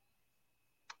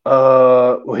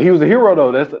 Well, he was a hero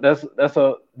though. That's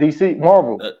a DC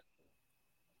Marvel.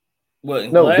 What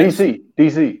in No, Glass?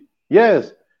 DC.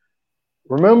 Yes.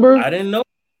 Remember? I didn't know.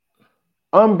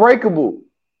 Unbreakable.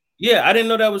 Yeah, I didn't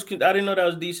know that was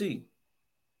DC.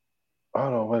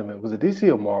 Hold on, wait a minute. Was it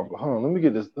DC or Marvel? Hold on, let me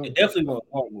get this. It definitely was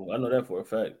Marvel. I know that for a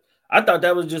fact. I thought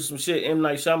that was just some shit M.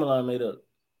 Night Shyamalan made up.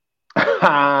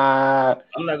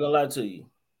 I'm not gonna lie to you.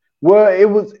 Well, it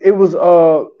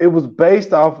was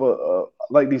based off of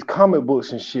like these comic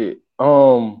books and shit.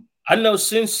 I know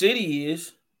Sin City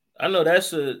is. I know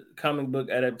that's a comic book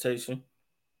adaptation.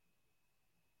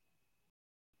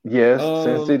 Yes,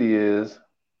 Sin City is.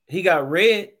 He got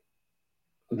Red.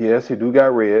 Yes, he do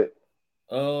got Red.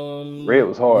 Red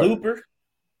was hard. Looper.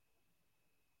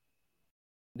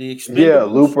 The Expendables. Yeah,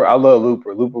 Looper. I love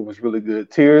Looper. Looper was really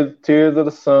good. Tears of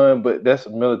the Sun, but that's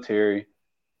military.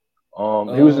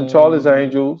 He was in Charlie's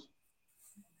Angels.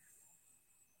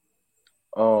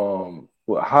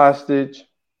 With Hostage.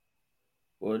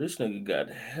 Boy, this nigga got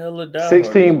hella down.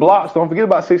 16 Blocks. Don't forget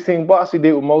about 16 Blocks he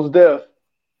did with Mos Def.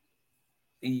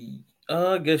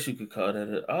 I guess you could call that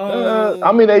it.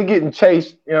 I mean, they getting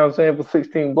chased, you know what I'm saying, for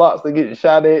 16 blocks. They getting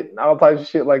shot at and all types of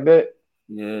shit like that.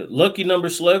 Yeah. Lucky Number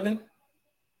 11.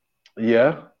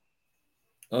 Yeah.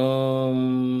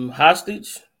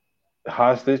 Hostage.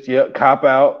 Yep. Cop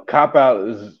Out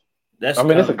is.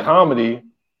 It's a comedy.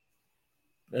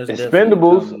 That's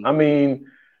Expendables. Comedy. I mean,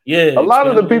 yeah. A lot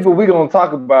of the people we're gonna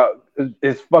talk about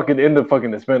is fucking in the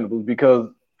fucking Expendables because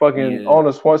fucking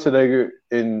Arnold Schwarzenegger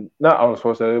and not Arnold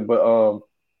Schwarzenegger, but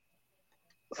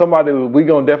somebody we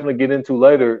gonna definitely get into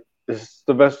later is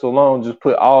Sylvester Stallone. Just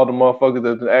put all the motherfuckers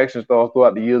that's been action stars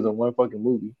throughout the years in one fucking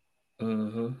movie.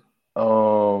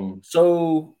 Mm-hmm.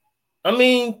 So I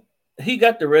mean, he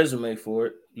got the resume for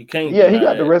it. You can't. Yeah, he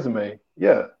got the resume.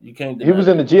 Yeah, you can't. He was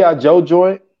in the G.I. Joe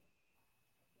joint.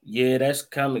 Yeah, that's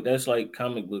comic. That's like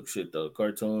comic book shit though.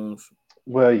 Cartoons.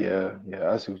 Well, yeah,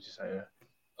 I see what you're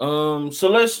saying. So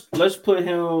let's put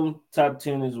him top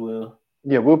 10 as well.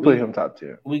 Yeah, we'll put him top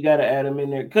 10. We gotta add him in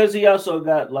there because he also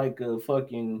got like a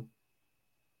fucking.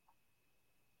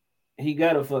 He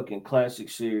got a fucking classic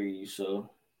series,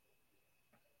 so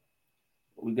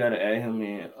we gotta add him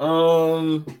in.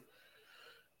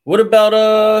 What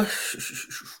about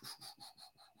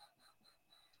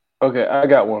Okay, I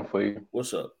got one for you.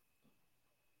 What's up?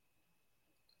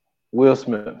 Will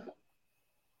Smith.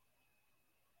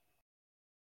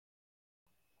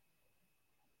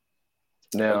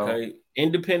 Now, okay,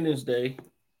 Independence Day,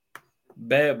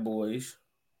 Bad Boys,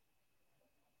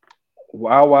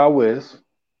 Wild Wild West.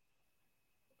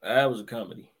 That was a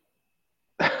comedy.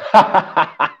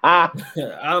 I'm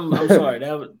sorry,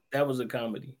 that was a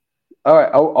comedy. All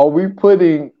right, are we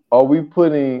putting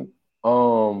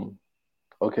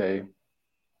okay.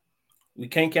 We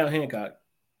can't count Hancock.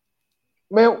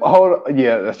 Man, hold on.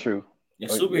 Yeah, that's true. A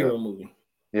superhero movie.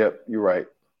 Yep, you're right.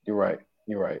 You're right.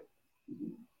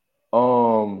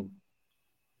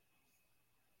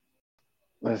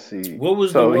 Let's see. What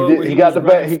was so the one where he was got the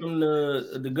running back. from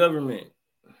the government?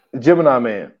 Gemini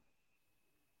Man.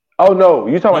 Oh no,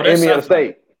 you talking No, about that's Enemy of the sci-fi.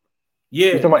 State? Yeah,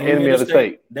 You talking about Enemy of the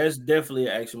State? That's definitely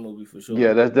an action movie for sure.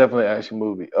 Yeah, that's definitely an action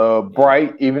movie.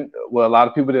 Bright, even a lot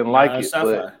of people didn't like it, sci-fi.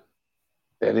 but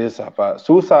that is sci-fi.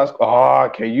 Suicide Squad. Oh, I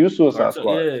can't use Suicide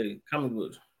Squad. Yeah, comic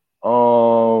books.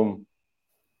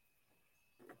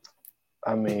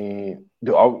 I mean,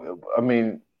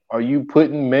 are you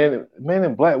putting Man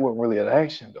in Black wasn't really an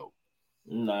action though?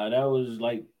 Nah, that was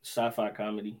like sci-fi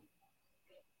comedy.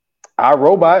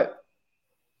 iRobot.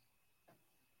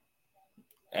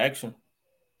 Action.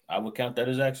 I would count that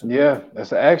as action. Yeah,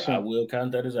 that's an action. I will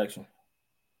count that as action.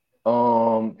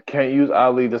 Can't use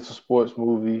Ali. That's a sports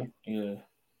movie. Yeah.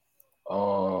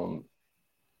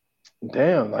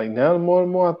 Damn. Like now, the more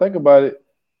and more I think about it,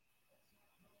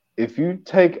 if you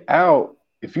take out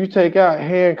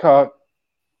Hancock,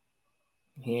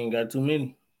 he ain't got too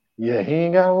many. Yeah, he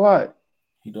ain't got a lot.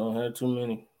 He don't have too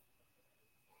many.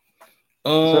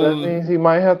 So that means he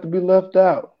might have to be left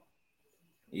out.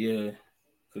 Yeah,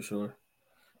 for sure.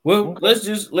 Well, okay.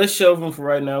 let's shelve him for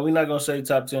right now. We're not gonna say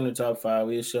top 10 or top 5.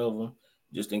 We'll shelve him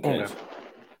just in case. Okay.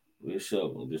 We'll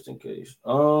shelve him just in case.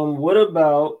 What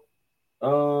about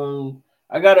I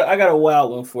got a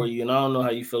wild one for you, and I don't know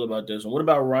how you feel about this one. What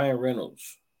about Ryan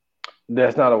Reynolds?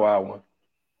 That's not a wild one.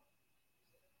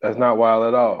 That's not wild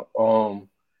at all.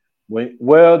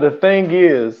 The thing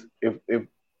is, if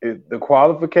the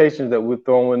qualifications that we're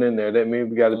throwing in there, that means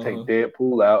we got to take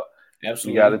Deadpool out.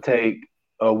 Absolutely. We got to take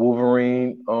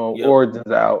Wolverine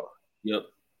Origins out. Yep.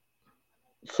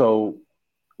 So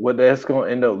what that's going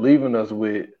to end up leaving us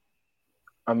with,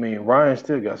 I mean, Ryan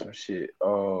still got some shit.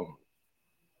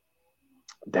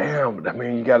 Damn, I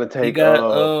mean, you got to take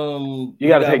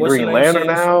take Green Lantern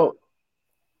out.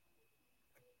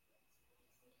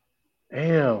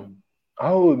 Damn.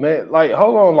 Oh man, like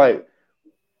hold on, like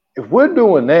if we're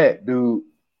doing that, dude,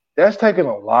 that's taking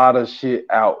a lot of shit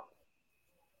out.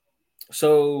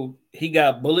 So he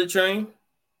got Bullet Train.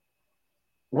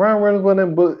 Ryan Reynolds wasn't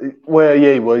in Bullet. Well,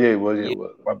 yeah, he was.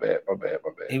 My bad.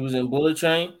 He was in Bullet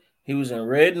Train. He was in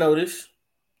Red Notice.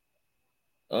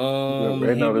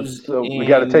 Red Notice. So we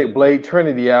got to take Blade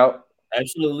Trinity out.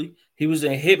 Absolutely. He was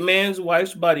in Hitman's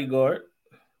Wife's Bodyguard.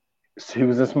 He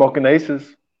was in Smoking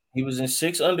Aces. He was in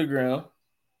 6 Underground.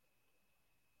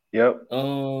 Yep.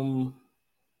 Don't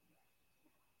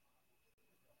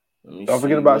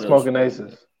forget about Smoking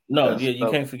Aces. No, you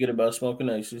can't forget about Smoking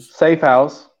Aces. Safe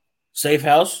House,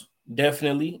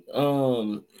 definitely.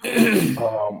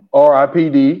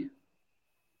 R.I.P.D.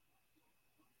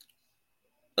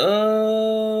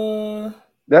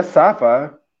 That's sci-fi.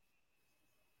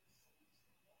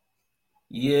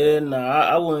 Yeah,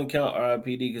 I wouldn't count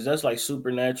R.I.P.D. because that's like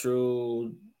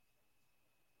supernatural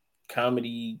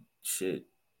comedy shit.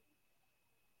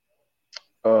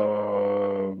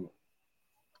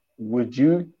 Would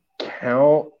you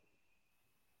count?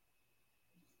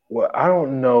 Well, I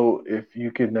don't know if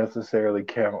you could necessarily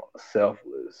count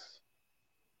Selfless.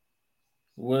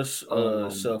 What's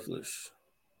Selfless?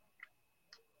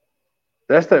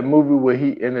 That's that movie where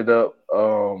he ended up.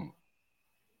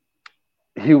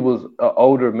 He was an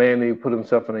older man and he put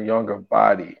himself in a younger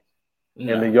body,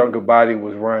 and the younger body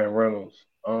was Ryan Reynolds.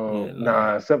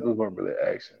 Selfless wasn't really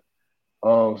action.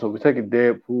 So we're taking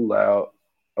Deadpool out.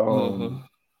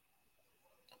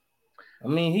 I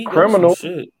mean, he Criminal. got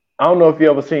some shit. I don't know if you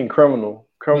ever seen Criminal.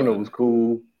 Criminal was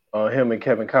cool. Him and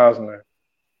Kevin Costner.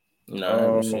 No, I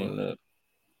haven't seen that.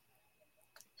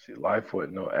 See, Life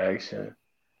with no action.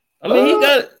 I mean,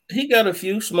 he got a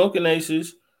few Smoking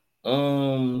Aces.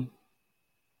 I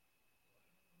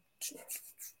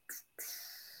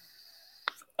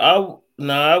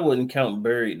wouldn't count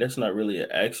Buried. That's not really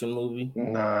an action movie.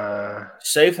 Nah.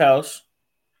 Safe House.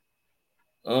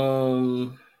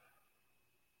 The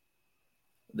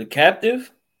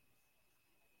Captive.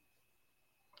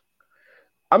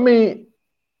 I mean,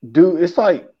 dude, it's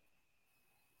like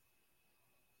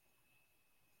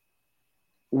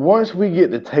once we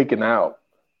get to Taken Out,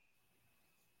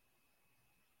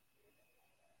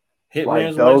 Hitman's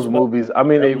like those movies. I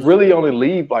mean, they really only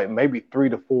leave like maybe 3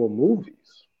 to 4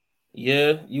 movies.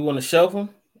 Yeah, you want to shelf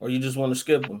them or you just want to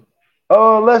skip them?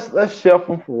 Let's shelf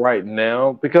them for right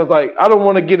now because like I don't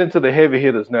want to get into the heavy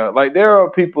hitters now. Like there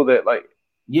are people that like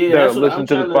that's listen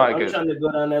to the podcast. I'm trying to go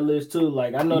down that list too.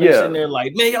 Like I know they're sitting there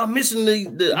like, man, y'all missing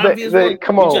the obvious one.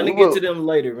 Come on, trying to get to them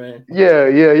later, man. Yeah,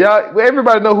 y'all.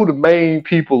 Everybody know who the main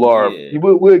people are. Yeah.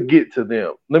 We'll get to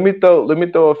them. Let me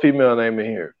throw a female name in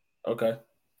here. Okay.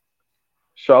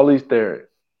 Charlize Theron.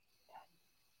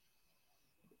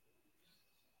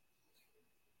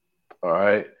 All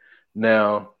right.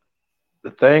 Now,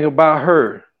 the thing about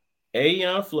her,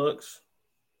 Aeon Flux.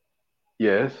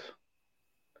 yes,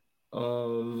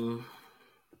 Um,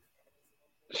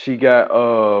 she got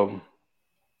oh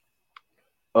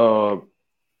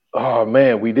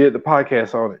man, we did the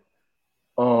podcast on it.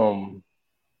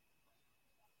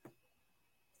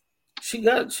 she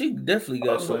definitely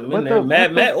got something in what there. the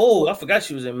Mad what the Max. Oh, I forgot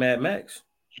she was in Mad Max.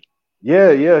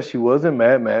 yeah, she was in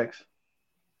Mad Max.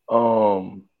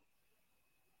 Why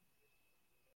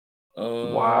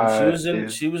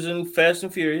is She was in Fast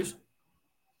and Furious.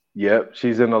 Yep,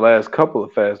 she's in the last couple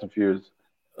of Fast and Furious.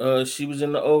 She was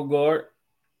in the Old Guard.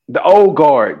 The Old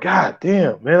Guard. God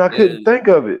damn, man, I couldn't think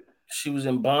of it. She was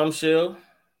in Bombshell.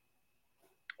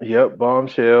 Yep,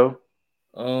 Bombshell.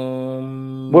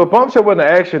 Well, Bombshell wasn't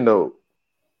action though.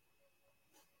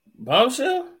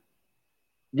 Bombshell?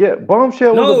 Yeah,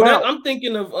 Bombshell was about. I'm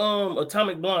thinking of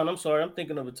Atomic Blonde. I'm sorry, I'm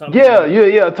thinking of Atomic. Blonde.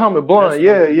 Yeah, Atomic Blonde.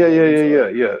 Yeah.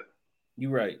 You're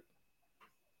right.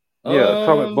 Yeah,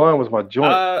 Atomic Blonde was my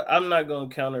joint. I'm not gonna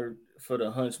counter for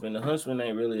The Huntsman. The Huntsman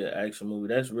ain't really an action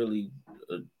movie. That's really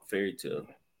a fairy tale.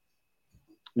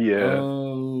 Yeah.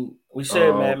 We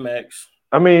said Mad Max.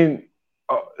 I mean,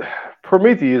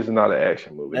 Prometheus is not an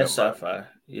action movie. That's sci-fi.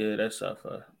 Yeah, that's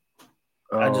sci-fi.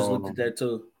 I just looked at that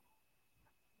too.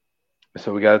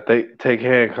 So we got to take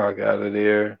Hancock out of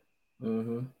there.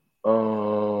 Mm-hmm.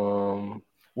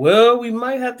 Well, we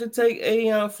might have to take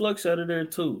Aeon Flux out of there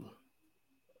too.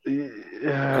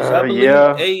 Because I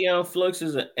believe Aeon Flux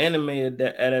is an anime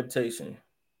adaptation.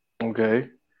 Okay.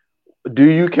 Do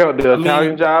you count the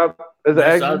Italian Job as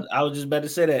action? I was just about to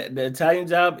say that. The Italian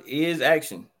Job is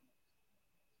action.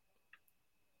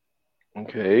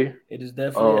 Okay. It is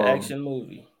definitely an action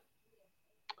movie.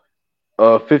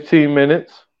 15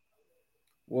 Minutes.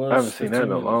 I haven't seen that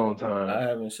in a long time. I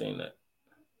haven't seen that.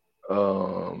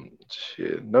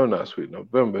 Shit. No, Not Sweet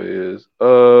November is.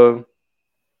 Do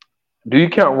you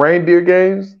count Reindeer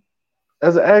Games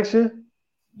as an action?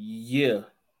 Yeah.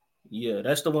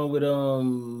 That's the one with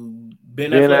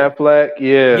Ben Affleck.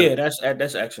 Yeah,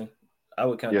 that's action. I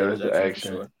would count that as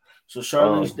action for sure. So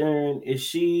Charlize Theron, is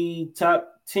she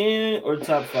top 10 or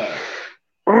top 5?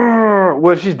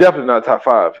 Well, she's definitely not top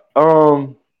 5.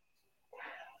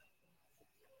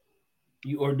 Do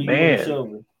you want to show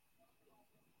me?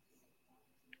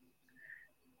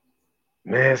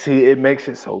 Man, see, it makes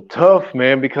it so tough,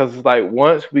 man, because it's like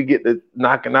once we get to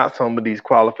knocking out some of these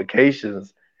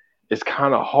qualifications, it's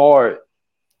kind of hard.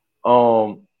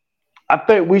 I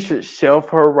think we should shelf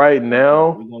her right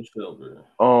now. We're gonna shelf her.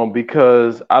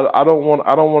 Because I don't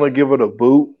want to give her the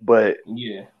boot, but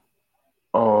yeah.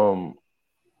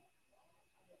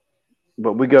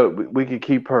 But we could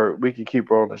keep her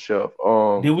on the shelf.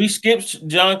 Did we skip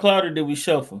John Cloud or did we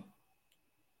shelf him?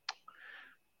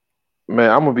 Man,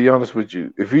 I'm gonna be honest with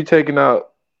you. If you're taking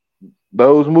out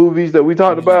those movies that we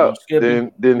talked about,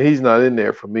 then he's not in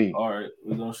there for me. All right,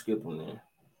 we're gonna skip him then.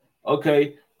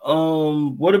 Okay.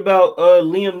 What about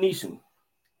Liam Neeson?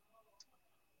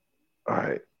 All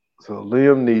right. So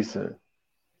Liam Neeson.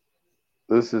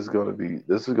 This is gonna be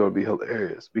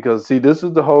hilarious because see, this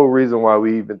is the whole reason why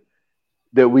we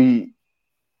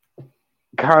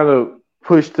kind of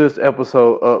pushed this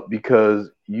episode up because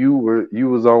you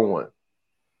was on one.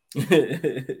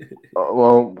 Because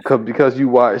you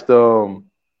watched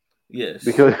yes,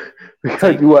 because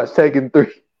you watched Taken 3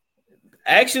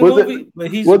 action movie.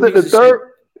 But was it the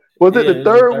third? Was it the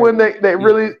third one that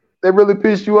really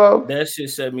pissed you off? That shit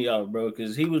set me off, bro,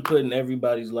 because he was putting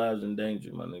everybody's lives in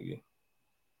danger, my nigga.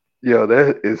 Yo,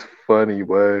 that is funny,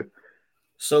 boy.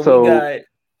 So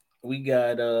we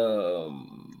got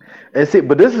and see,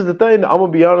 but this is the thing. I'm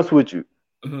gonna be honest with you.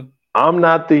 Mm-hmm. I'm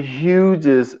not the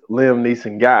hugest Liam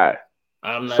Neeson guy.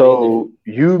 I'm not so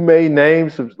either. You may name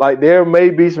some, like there may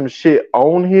be some shit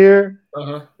on here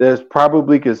that's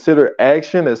probably considered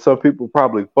action that some people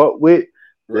probably fuck with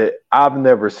that I've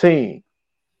never seen.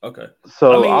 Okay.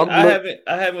 So I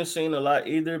haven't seen a lot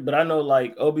either, but I know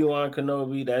like Obi-Wan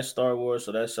Kenobi, that's Star Wars,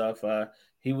 so that's sci-fi.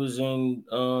 He was in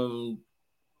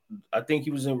I think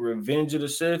he was in Revenge of the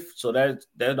Sith, so that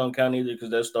don't count either because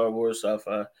that's Star Wars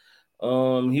sci-fi.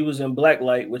 He was in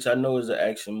Blacklight, which I know is an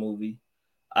action movie.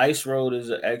 Ice Road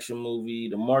is an action movie.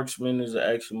 The Marksman is an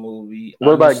action movie.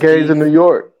 What about Gangs in New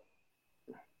York?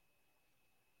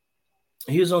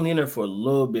 He was only in there for a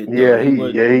little bit.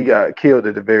 He got killed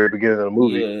at the very beginning of the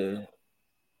movie.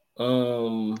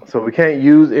 Yeah. So we can't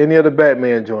use any of the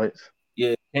Batman joints.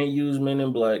 Yeah, can't use Men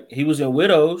in Black. He was in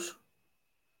Widows,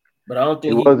 but I don't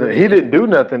think he wasn't. He didn't do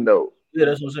nothing though. Yeah,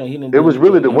 that's what I'm saying. He didn't. It was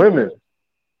really the women.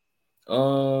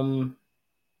 I'm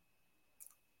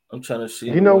trying to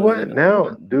see. You know what? Now,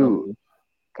 dude,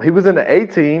 He was in the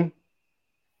A-Team.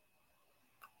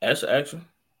 That's action.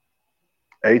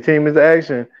 A-Team is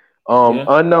action. Yeah.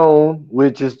 Unknown,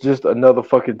 which is just another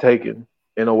fucking Taken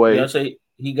in a way. Yeah, I say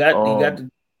he got the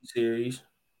series.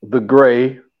 The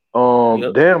Gray.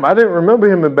 Yep. Damn, I didn't remember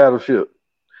him in Battleship.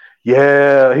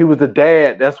 Yeah, he was the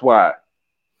dad. That's why.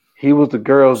 He was the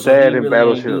girl's dad in really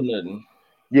Battleship. Ain't do nothing.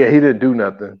 Yeah, he didn't do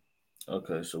nothing.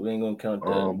 Okay, so we ain't gonna count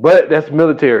that. But that's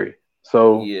military.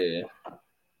 So yeah.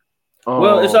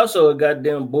 Well, it's also a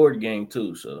goddamn board game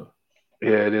too. So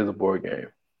yeah, it is a board game.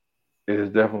 It is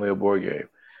definitely a board game.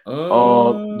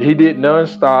 He did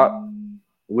Nonstop,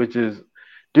 which is,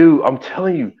 dude, I'm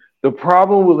telling you, the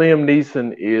problem with Liam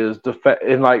Neeson is the fact,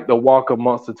 and like the Walk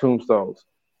Amongst the Tombstones.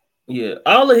 Yeah,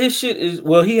 all of his shit is,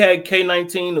 well, he had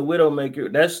K-19, the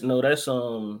Widowmaker. That's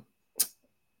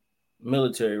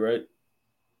military, right?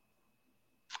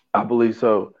 I believe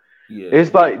so. Yeah,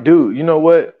 it's like, dude, you know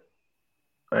what?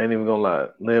 I ain't even gonna lie.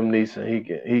 Liam Neeson,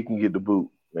 he can get the boot,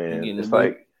 man. It's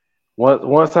like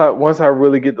once I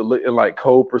really get to look in like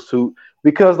Cold Pursuit,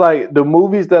 because like the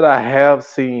movies that I have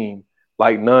seen,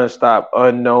 like Nonstop,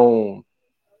 Unknown,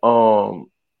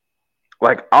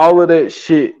 like all of that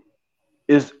shit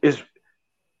is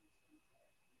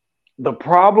the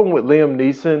problem with Liam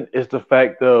Neeson is the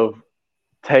fact of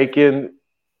Taken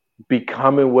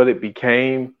becoming what it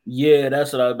became. Yeah,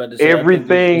 that's what I was about to say.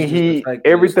 Everything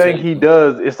he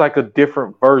does, it's like a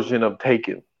different version of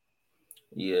Taken.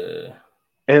 Yeah.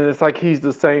 And it's like he's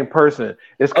the same person.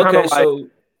 It's kind of like, so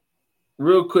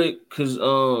real quick, because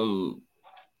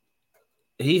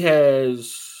he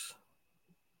has,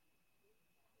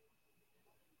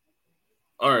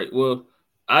 all right, well,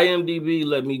 IMDb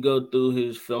let me go through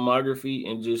his filmography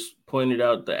and just pointed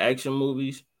out the action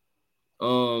movies.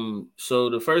 So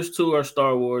the first two are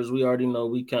Star Wars. We already know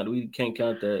we can't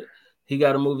count that. He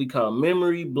got a movie called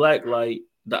Memory, Blacklight,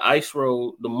 The Ice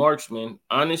Road, The Marksman,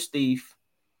 Honest Thief.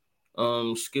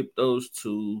 Skip those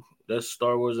two. That's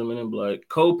Star Wars and Men in Black.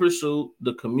 Cold Pursuit,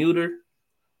 The Commuter,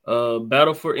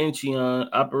 Battle for Incheon,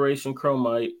 Operation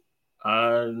Chromite.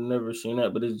 I've never seen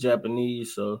that, but it's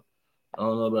Japanese, so I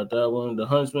don't know about that one. The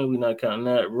Huntsman, we're not counting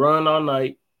that. Run All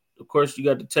Night. Of course, you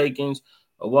got the Takens.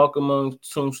 A Walk Among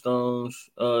Tombstones.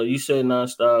 You said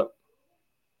Nonstop.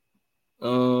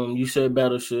 You said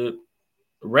Battleship.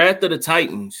 Wrath of the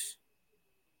Titans.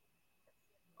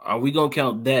 Are we gonna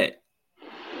count that?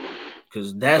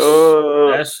 Because that's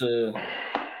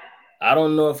I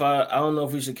don't know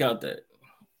if we should count that.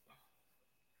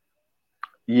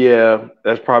 Yeah,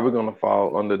 that's probably gonna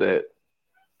fall under that.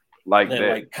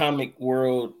 Like comic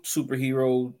world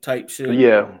superhero type shit.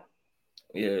 Yeah.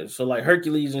 Yeah. So like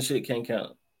Hercules and shit can't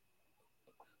count.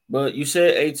 But you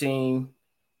said 18.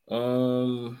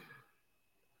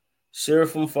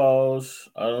 Seraphim Falls.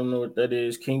 I don't know what that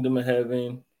is. Kingdom of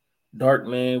Heaven.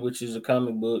 Darkman, which is a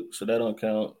comic book, so that don't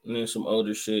count. And then some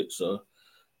older shit. So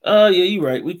yeah, you're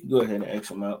right. We could go ahead and X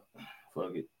them out.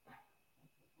 Fuck it.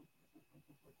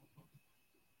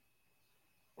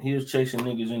 He was chasing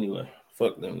niggas anyway.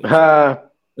 Fuck them.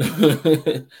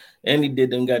 And he did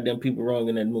them goddamn people wrong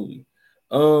in that movie.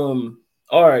 All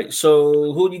right.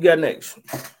 So who do you got next?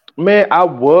 Man, I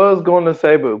was going to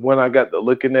say, but when I got to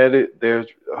looking at it,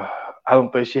 I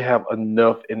don't think she have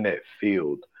enough in that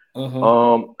field.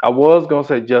 Uh-huh. I was going to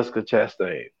say Jessica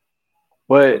Chastain,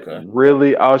 but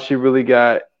really all she really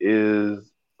got is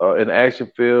an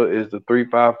action field is the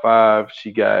 355.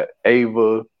 She got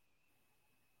Ava.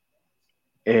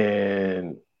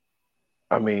 And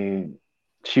I mean,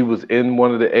 she was in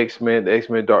one of the X-Men. The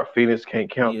X-Men Dark Phoenix, can't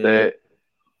count that.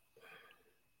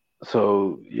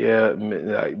 So yeah,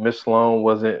 like Miss Sloan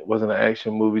wasn't an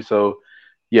action movie. So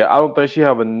yeah, I don't think she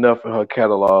have enough in her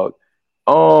catalog.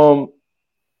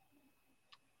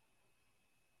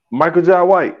 Michael Jai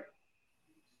White.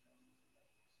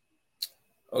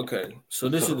 Okay, so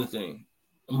this is the thing.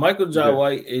 Michael Jai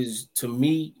White is, to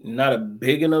me, not a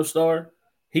big enough star.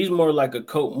 He's more like a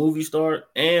cult movie star,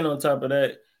 and on top of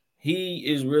that, he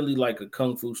is really like a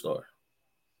kung fu star.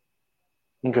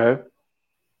 Okay.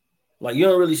 Like, you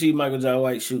don't really see Michael Jai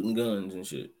White shooting guns and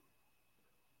shit.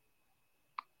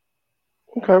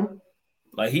 Okay.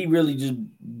 Like, he really just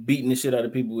beating the shit out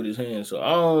of people with his hands. So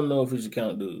I don't know if he's a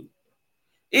count dude.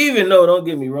 Even though, don't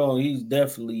get me wrong, he's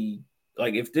definitely,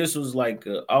 like, if this was like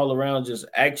all around just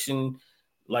action,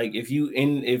 like if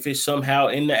it's somehow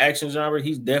in the action genre,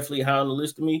 he's definitely high on the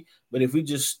list to me. But if we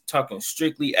just talking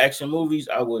strictly action movies,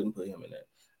 I wouldn't put him in that.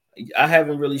 I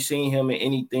haven't really seen him in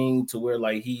anything to where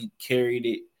like he carried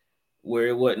it, where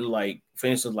it wasn't like, for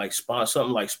instance, like Spawn,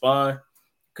 something like Spawn,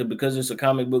 because it's a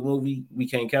comic book movie, we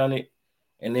can't count it.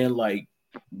 And then like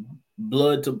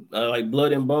Blood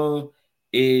and Bone,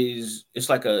 it's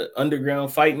like a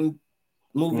underground fighting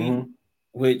movie,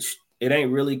 which it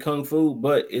ain't really kung fu,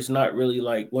 but it's not really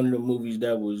like one of the movies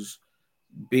that was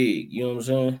big. You know what I'm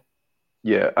saying?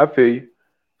 Yeah, I feel you.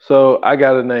 So I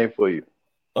got a name for you.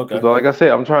 Okay. Because like I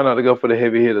said, I'm trying not to go for the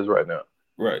heavy hitters right now.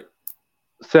 Right.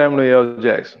 Samuel L.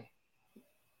 Jackson.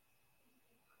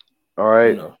 All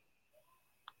right. No.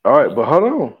 All right, but hold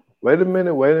on. Wait a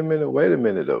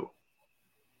minute though.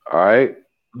 All right.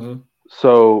 Mm-hmm.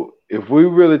 So if we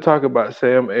really talk about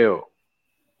Sam L,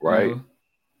 right?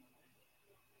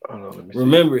 Hold on, let me see.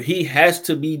 Remember, he has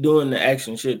to be doing the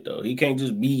action shit though. He can't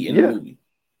just be in the movie.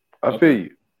 I feel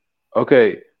you.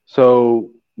 Okay,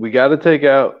 so we got to take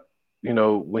out,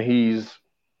 when he's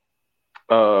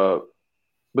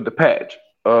with the patch.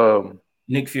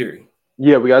 Nick Fury.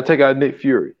 Yeah, we got to take out Nick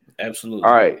Fury. Absolutely.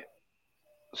 All right.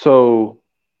 So,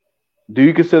 do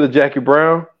you consider Jackie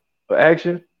Brown for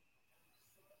action?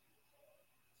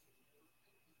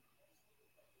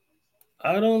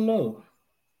 I don't know.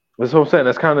 That's what I'm saying.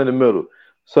 That's kind of in the middle.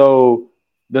 So,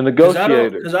 the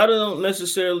Negotiator. Because I don't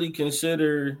necessarily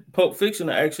consider Pulp Fiction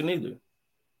an action either.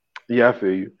 Yeah, I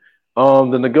feel you.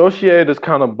 The Negotiator is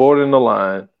kind of bordering the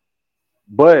line,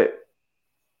 but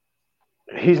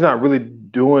he's not really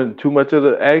doing too much of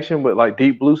the action. But like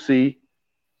Deep Blue Sea,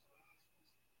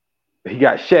 he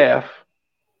got Shaft.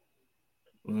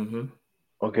 Mm-hmm.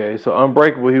 Okay, so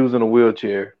Unbreakable, he was in a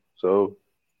wheelchair, so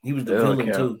he was the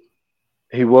villain too.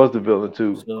 He was the villain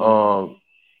too. So,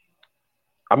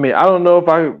 I mean, I don't know if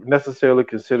I necessarily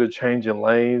consider Changing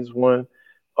Lanes one.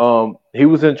 He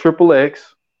was in Triple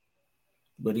X,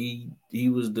 but he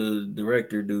was the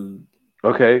director dude.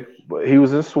 Okay, but he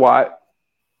was in SWAT.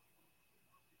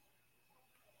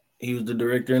 He was the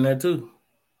director in that too.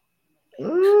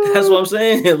 That's what I'm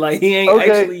saying. Like he ain't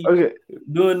actually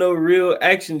doing no real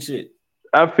action shit.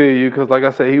 I feel you because, like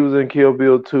I said, he was in Kill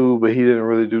Bill 2, but he didn't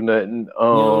really do nothing. You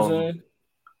know what I'm saying?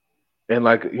 And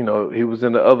he was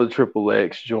in the other Triple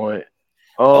X joint.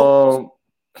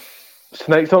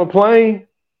 Snakes on a Plane.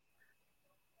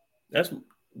 That's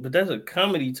a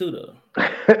comedy too, though.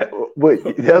 But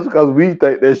that's because we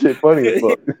think that shit funny as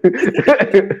fuck.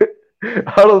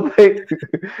 I don't think.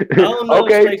 I don't know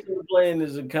if Snakes on a Plane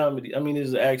is a comedy. I mean,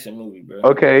 it's an action movie, bro.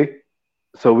 Okay.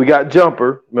 So we got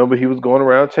Jumper. Remember, he was going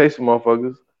around chasing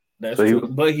motherfuckers. That's true.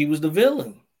 But he was the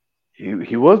villain.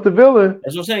 He was the villain.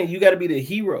 That's what I'm saying. You got to be the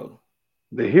hero.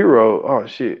 The hero? Oh,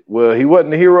 shit. Well, he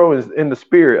wasn't the hero in the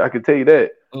spirit. I can tell you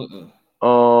that.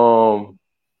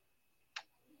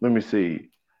 Let me see.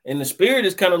 In the spirit,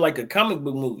 it's kind of like a comic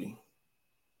book movie.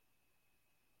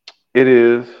 It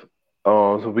is.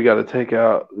 So we got to take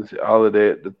out all of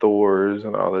that, the Thors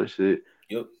and all that shit.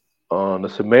 Yep. The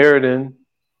Samaritan.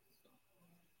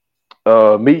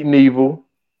 Meeting Evil.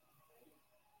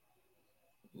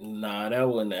 Nah, that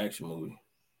wasn't an action movie.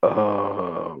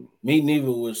 Meeting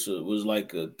Evil was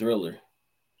like a thriller.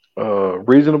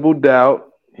 Reasonable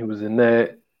Doubt. He was in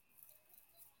that.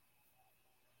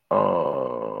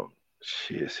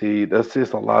 Shit. See, that's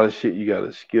just a lot of shit you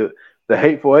gotta skip. The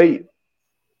Hateful Eight.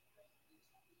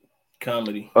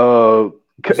 Comedy.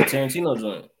 It's a Tarantino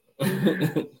joint.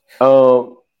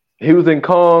 He was in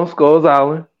Kong Skull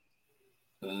Island.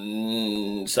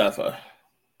 Sci-fi.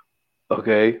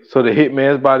 Okay, so the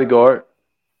Hitman's Bodyguard.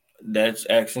 That's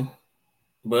action,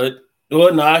 but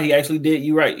he actually did.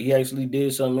 You're right. He actually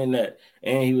did something in that,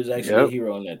 and he was actually a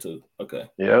hero in that too. Okay.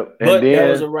 Yep. But that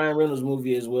was a Ryan Reynolds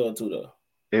movie as well too, though.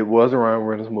 It was a Ryan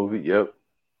Reynolds movie. Yep.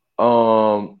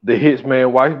 The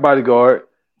Hitman Wife's Bodyguard.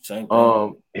 Same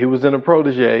thing. He was in a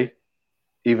Protege,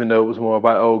 even though it was more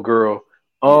about old girl.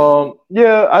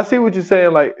 Yeah, I see what you're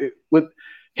saying. Like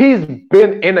he's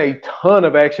been in a ton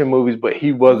of action movies, but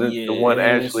he wasn't the one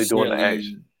actually doing the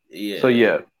action. Yeah. So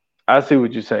yeah, I see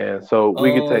what you're saying. So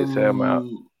we can take Sam out.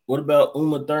 What about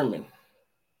Uma Thurman?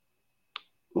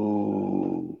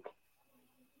 Ooh.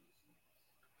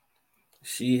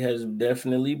 She has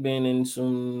definitely been in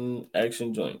some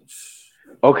action joints.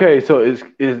 Okay, so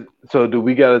so do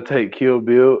we gotta take Kill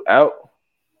Bill out?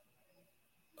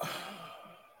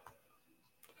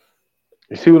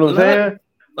 You see what I'm saying?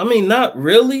 I mean, not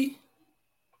really.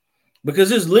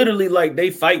 Because it's literally like they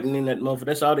fighting in that motherfucker.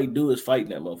 That's all they do is fight in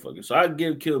that motherfucker. So I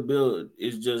give Kill Bill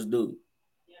is just dude.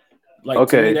 Like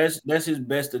to me, that's his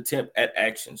best attempt at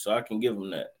action. So I can give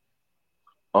him that.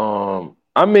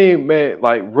 I mean, man,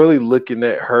 like really looking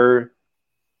at her.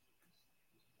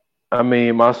 I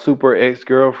mean, my super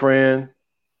ex-girlfriend.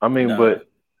 I mean,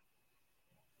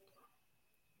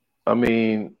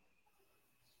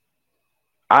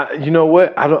 you know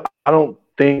what? I don't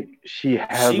think she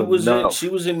has enough. She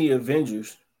was in the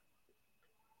Avengers.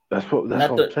 That's what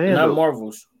I'm saying. Not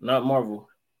Marvel.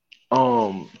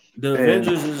 The and-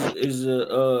 Avengers is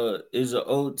a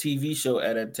old TV show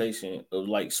adaptation of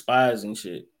like spies and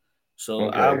shit. So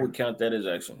I Okay. would count that as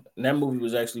action. And that movie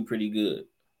was actually pretty good.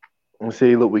 let's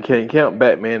see. Look, we can't count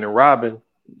Batman and Robin.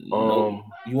 No,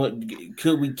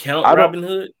 could we count I don't- Robin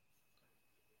Hood?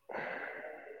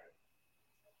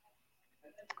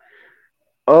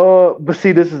 But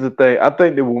see, this is the thing. I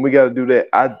think that when we got to do that,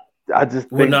 I just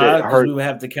think that her. We would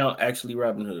have to count actually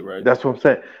Robin Hood, right? That's what I'm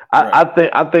saying. Right.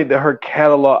 I think that her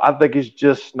catalog. I think it's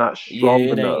just not strong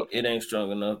enough. It ain't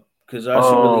strong enough because all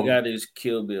she really got is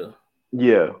Kill Bill.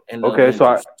 Yeah. And Okay. So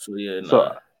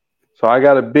I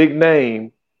got a big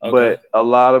name, Okay. but a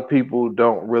lot of people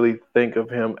don't really think of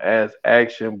him as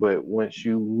action. But once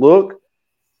you look,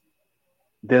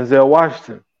 Denzel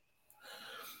Washington.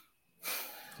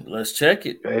 Let's check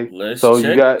it. Okay. Let's so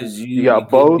check. you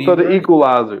got both of the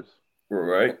equalizers.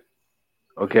 Right.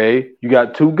 Okay. You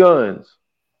got two guns.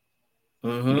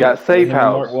 Mm-hmm. You got Safe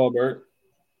House. Mark Wahlberg.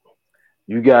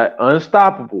 You got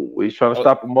Unstoppable, where he's trying to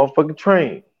stop a motherfucking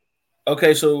train.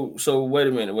 Okay, so wait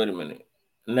a minute.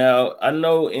 Now I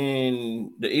know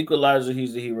in the Equalizer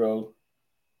he's the hero.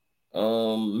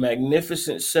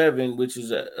 Magnificent Seven, which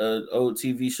is a old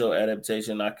TV show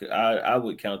adaptation, I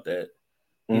would count that.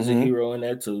 He's a hero in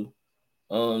that too.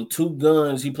 Two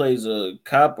Guns, he plays a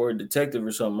cop or a detective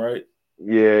or something, right?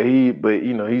 Yeah,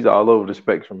 he's all over the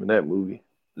spectrum in that movie.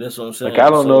 That's what I'm saying. Like I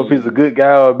don't know if he's a good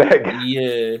guy or a bad guy.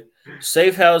 Yeah.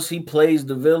 Safe House, he plays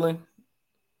the villain.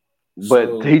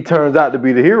 But he turns out to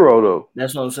be the hero though.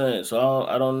 That's what I'm saying. So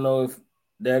I don't know if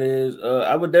that is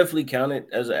I would definitely count it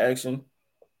as an action.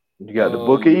 You got the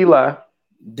Book of Eli.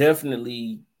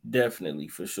 Definitely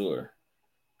for sure.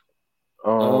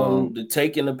 The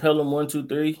Taking the Pelham 1, 2,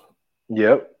 3.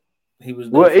 Yep. He was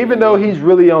even though he's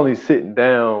really only sitting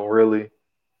down, really.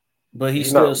 But he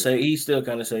still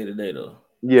kind of say today though.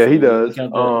 Yeah, so he does.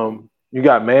 You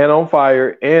got Man on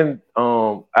Fire and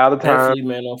Out of Time. Definitely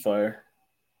Man on Fire.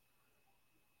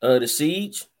 The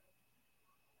Siege.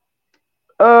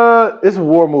 It's a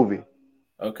war movie.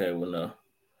 Okay, well no.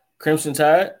 Crimson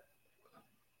Tide.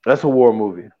 That's a war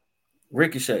movie.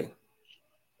 Ricochet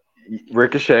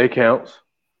counts.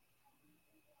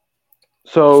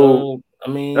 So I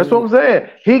mean, that's what I'm saying.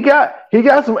 He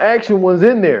got some action ones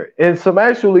in there and some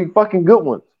actually fucking good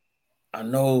ones. I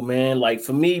know, man. Like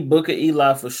for me, Book of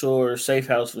Eli for sure, Safe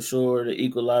House for sure,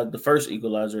 the first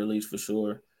Equalizer at least for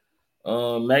sure.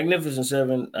 Magnificent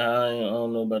Seven, I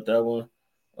don't know about that one.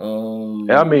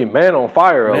 I mean, Man on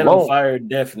Fire Man alone. on Fire,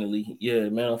 definitely. Yeah,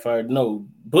 Man on Fire. No,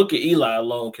 Book of Eli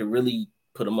alone can really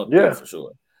put him up there for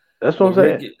sure. That's what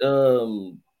I'm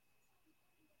saying.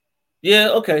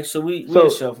 Yeah, okay. So we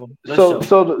shuffle. So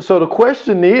the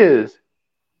question is,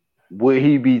 would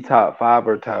he be top 5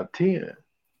 or top 10?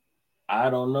 I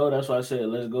don't know. That's why I said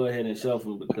let's go ahead and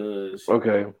shuffle because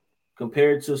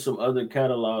compared to some other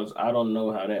catalogs, I don't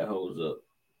know how that holds up.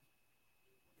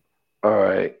 All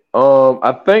right.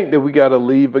 I think that we got to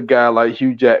leave a guy like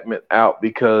Hugh Jackman out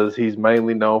because he's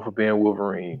mainly known for being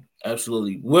Wolverine.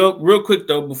 Absolutely. Well, real quick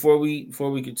though, before we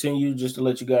continue, just to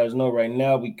let you guys know, right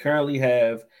now we currently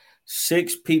have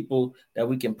 6 people that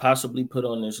we can possibly put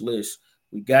on this list.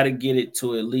 We got to get it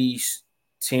to at least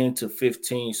 10 to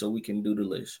 15 so we can do the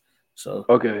list. So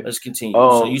let's continue.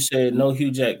 So you said no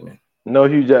Hugh Jackman. No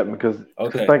Hugh Jackman because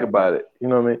think about it. You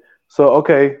know what I mean? So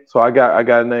so I got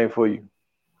a name for you.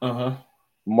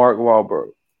 Mark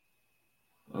Wahlberg.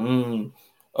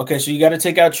 Okay, so you got to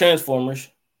take out Transformers.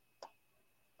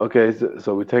 Okay,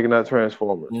 so we're taking out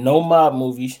Transformers. No mob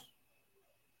movies.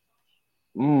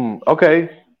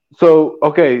 Okay. So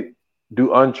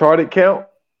do Uncharted count?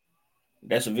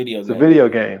 That's a video game. It's a video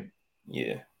game.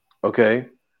 Yeah. Okay.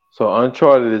 So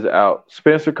Uncharted is out.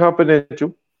 Spencer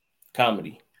Confidential.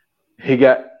 Comedy.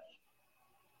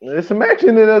 There's some action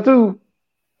in there too.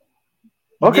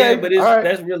 Okay. Yeah, but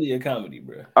that's really a comedy,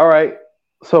 bro. All right.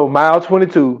 So Mile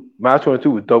 22. Mile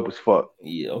 22 was dope as fuck.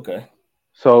 Yeah, okay.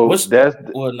 So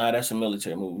that's a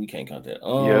military movie. We can't count that.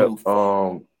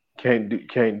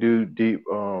 Can't do deep.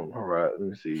 All right, let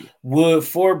me see. Would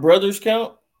Four Brothers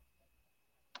count?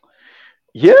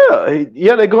 Yeah,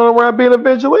 they're going around being a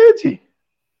vigilante.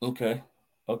 Okay.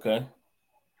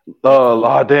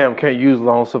 Damn, can't use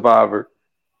Lone Survivor.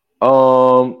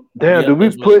 Do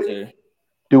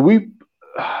we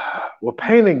well,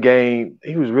 Pain and Gain,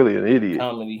 he was really an idiot.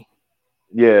 Comedy.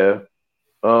 Yeah.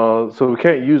 So we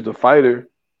can't use The Fighter.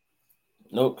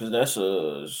 Nope, because that's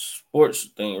a sports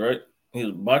thing, right? He's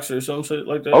a boxer or some shit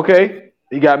like that. Okay.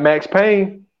 You got Max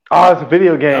Payne. Oh, it's a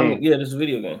video game. Yeah, it's a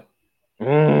video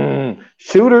game.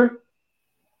 Shooter.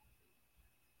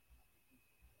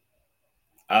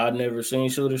 I've never seen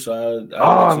Shooter, so you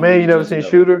never seen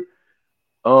Shooter?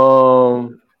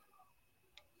 Damn.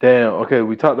 Okay,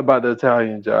 we talked about the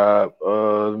Italian Job.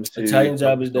 Let me see. Italian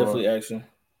Job is definitely action.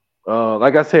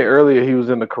 Like I said earlier, he was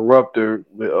in the Corruptor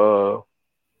with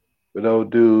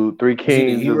old dude. Three Is he the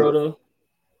Kings. hero though?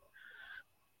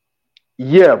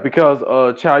 Yeah,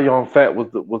 because Chow Yun Fat was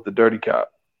the dirty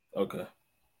cop. Okay.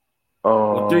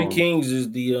 Well, Three Kings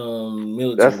is the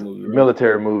military movie, right?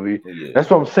 Military movie. Yeah.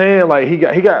 That's what I'm saying. Like he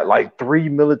got like 3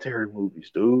 military movies,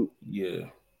 dude. Yeah.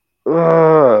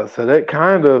 So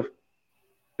that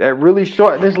really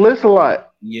shortened this list a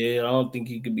lot. Yeah, I don't think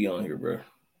he could be on here, bro.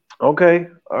 Okay,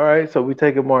 all right. So we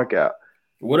take a mark out.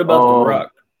 What about The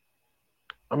Rock?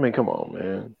 I mean, come on,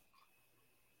 man.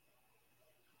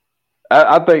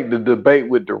 I think the debate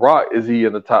with The Rock is he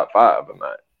in the top 5 or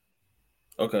not.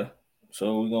 Okay.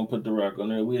 So we're gonna put The Rock on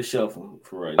there. We'll shuffle him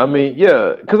for right now. I mean,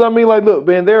 yeah, because I mean, like, look,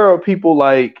 man, there are people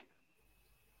like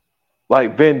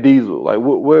Vin Diesel. Like,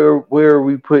 where are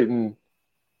we putting?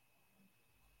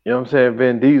 You know what I'm saying,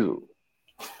 Vin Diesel?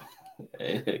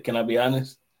 Can I be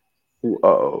honest?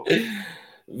 Uh-oh.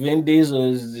 Vin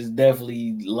Diesel is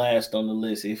definitely last on the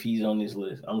list if he's on this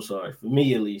list. I'm sorry, for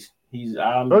me at least.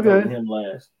 I'm voting him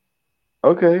last.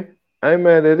 Okay, I ain't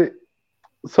mad at it.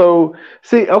 So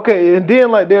see, okay, and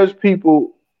then like there's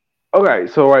people. Okay,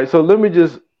 so let me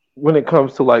just when it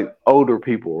comes to like older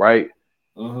people, right?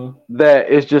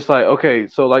 That it's just like okay,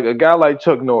 so like a guy like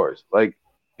Chuck Norris, like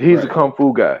he's a kung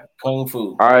fu guy. Kung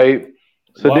fu. All right.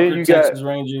 So Walker, then you Texas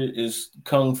Ranger is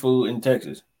kung fu in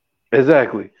Texas.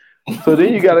 Exactly. So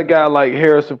then you got a guy like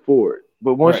Harrison Ford,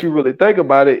 but once you really think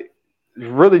about it, it's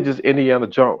really just Indiana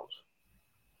Jones.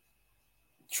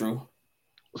 True.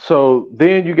 So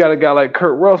then you got a guy like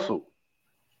Kurt Russell.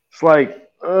 It's like,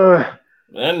 that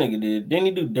nigga didn't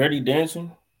he do Dirty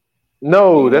Dancing?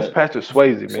 No, that's Patrick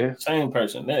Swayze, man. Same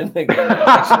person. That nigga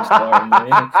action star,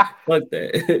 man. Fuck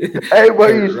that. Hey,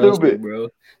 boy, you stupid, bro.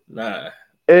 Nah.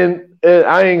 And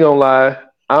I ain't gonna lie,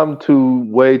 I'm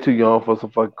way too young for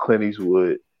some fucking Clint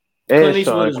Eastwood. And Clint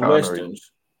Eastwood is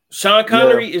westerns. Sean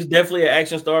Connery is definitely an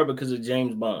action star because of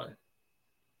James Bond.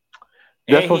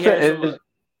 That's what I'm saying.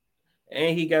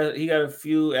 And he got a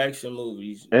few action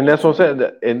movies. And that's what I'm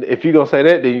saying. And if you're gonna say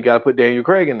that, then you gotta put Daniel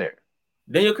Craig in there.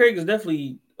 Daniel Craig is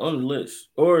definitely on the list.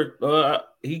 Or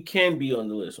he can be on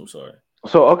the list, I'm sorry.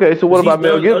 So okay, so what about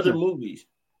Mel Gibson? Other movies.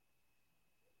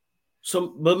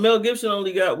 But Mel Gibson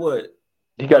only got what?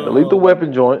 He got the Lethal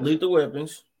Weapon joint. Lethal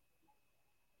Weapons.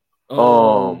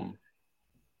 Let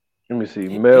me see.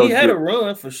 He had a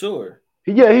run for sure.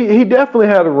 Yeah, he definitely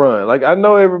had a run. Like I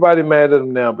know everybody mad at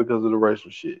him now because of the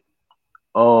racial shit.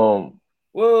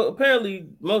 Well, apparently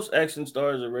most action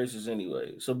stars are racist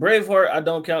anyway. So Braveheart, I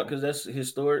don't count because that's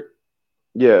historic.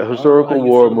 Yeah, historical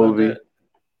war movie.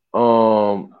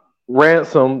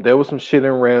 Ransom, there was some shit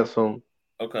in Ransom.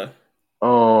 Okay.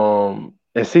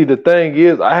 And see, the thing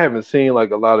is, I haven't seen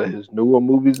like a lot of his newer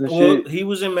movies and shit. He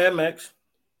was in Mad Max.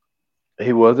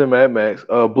 He was in Mad Max.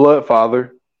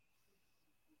 Bloodfather.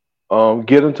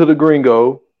 Get Him to the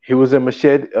Gringo. He was in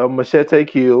Machete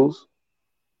Kills.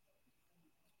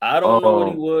 I don't know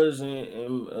what he was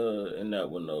in that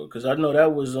one though, because I know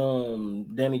that was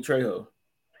Danny Trejo.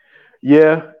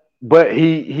 Yeah, but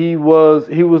he was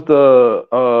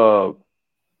the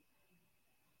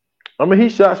I mean, he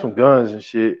shot some guns and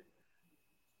shit.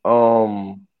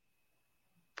 But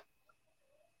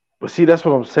see, that's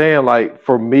what I'm saying. Like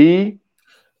for me,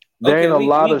 there ain't a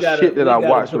lot of shit that I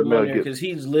watched with Mel Gibson because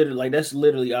he's literally like that's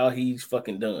literally all he's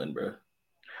fucking done, bro.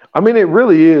 I mean, it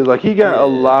really is. Like he got a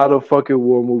lot of fucking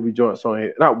war movie joints on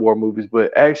here. Not war movies,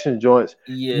 but action joints.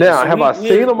 Yeah. Now, have I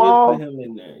seen them all? Put him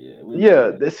in there.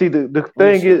 Yeah. See, the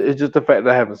thing is just the fact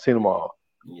that I haven't seen them all.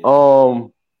 Yeah.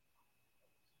 All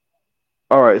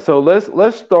right, so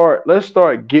let's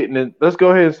start getting in. Let's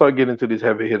go ahead and start getting into these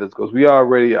heavy hitters because we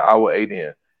already an hour 8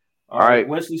 in. All right,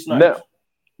 Wesley Snipes.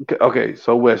 Okay,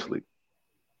 so Wesley.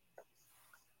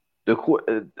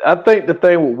 I think the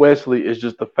thing with Wesley is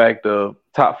just the fact of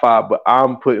top 5, but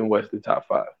I'm putting Wesley top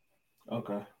 5.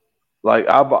 Okay. Like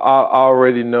I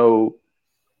already know.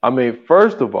 I mean,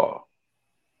 first of all,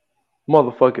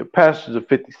 motherfucking Passengers of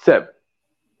 57.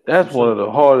 That's one of the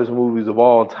hardest movies of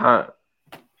all time.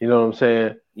 You know what I'm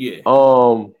saying? Yeah.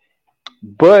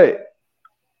 But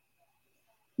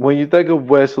when you think of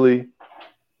Wesley,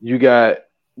 you got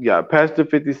Passenger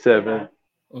 57.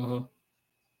 Mm-hmm.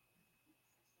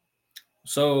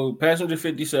 So Passenger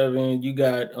 57, you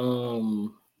got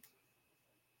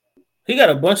he got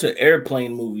a bunch of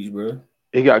airplane movies, bro.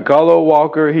 He got Gallo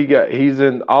Walker. He's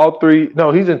in all 3.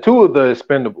 No, he's in 2 of the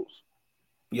Expendables.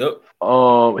 Yep.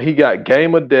 He got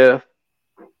Game of Death.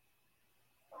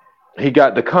 He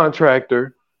got The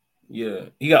Contractor. Yeah.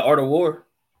 He got Art of War.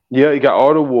 Yeah, he got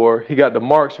Art of War. He got The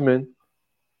Marksman.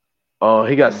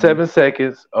 He got 7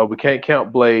 Seconds. We Can't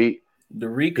Count Blade. The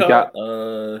Recall.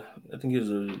 I think it's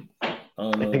a.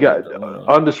 He got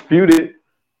Undisputed.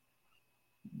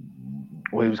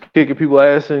 When he was kicking people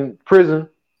ass in prison.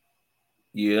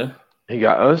 Yeah. He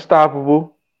got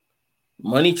Unstoppable.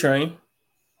 Money Train.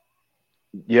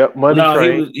 Yep, Money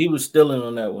Train. He was stealing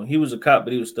on that one. He was a cop,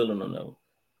 but he was stealing on that one.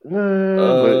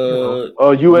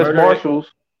 But U.S. Marshals.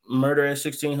 Murder at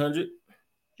 1600.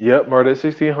 Yep, Murder at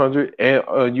 1600,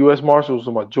 and U.S. Marshals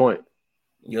on my joint.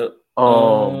 Yep.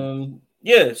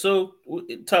 Yeah. So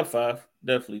top 5,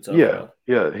 definitely top 5.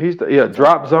 Yeah. He's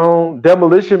Drop Zone,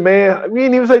 Demolition Man. We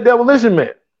didn't even say Demolition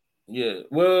Man. Yeah.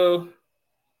 Well,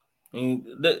 I mean,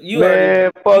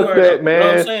 fuck that, man. You know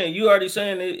what I'm saying? You already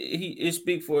saying it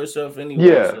speak for itself anyway.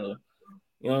 Yeah. So,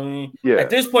 you know what I mean? Yeah. At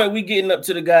this point, we getting up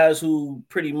to the guys who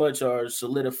pretty much are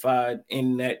solidified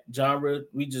in that genre.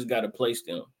 We just got to place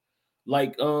them.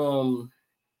 Like Arnold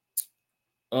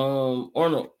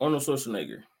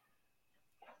Schwarzenegger.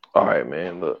 All right,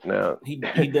 man. Look now. He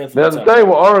definitely. Now the thing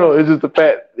with Arnold is just the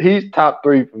fact he's top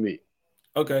 3 for me.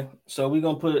 Okay, so we're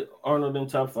gonna put Arnold in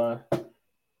top 5.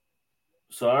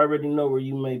 So I already know where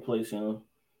you may place him.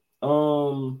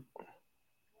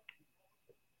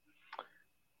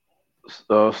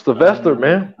 Sylvester,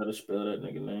 man. How to spell that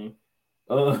nigga name?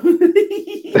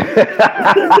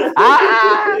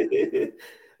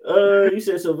 You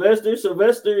said Sylvester.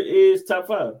 Sylvester is top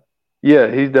 5.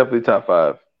 Yeah, he's definitely top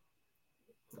 5.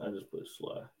 I just put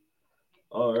Sly.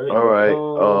 All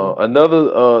right.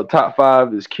 Another top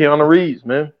 5 is Keanu Reeves,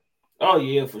 man. Oh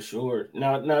yeah, for sure.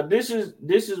 Now this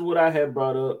is what I had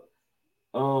brought up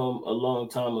a long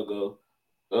time ago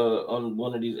on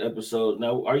one of these episodes.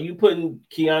 Now, are you putting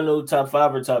Keanu top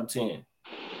 5 or top 10?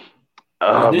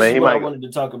 This is what I wanted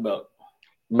to talk about.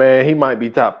 Man, he might be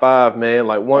top 5, man.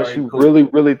 Like once you really,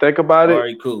 really think about it. All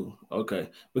right, cool. Okay.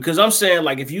 Because I'm saying,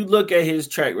 like, if you look at his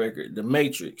track record, The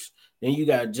Matrix, then you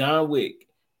got John Wick,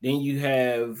 then you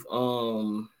have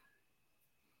hold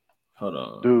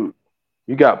on. Dude,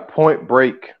 you got Point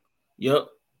Break. Yep.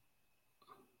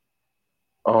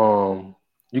 You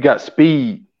got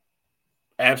Speed.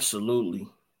 Absolutely.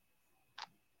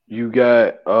 You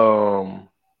got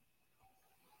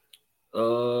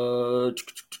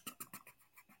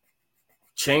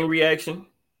Chain Reaction.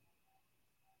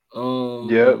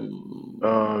 Yep.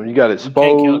 You got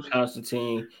Exposed.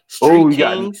 Constantine. Street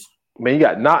Kings. You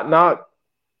got Knock Knock.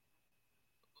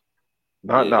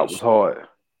 Knock Knock was hard.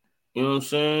 You know what I'm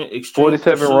saying? Extreme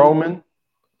 47 Pursuit. Roman.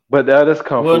 But that's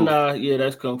Kung Fu. Well, nah, yeah,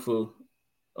 that's Kung Fu.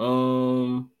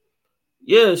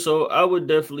 Yeah, so I would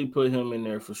definitely put him in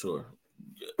there for sure.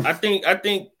 I think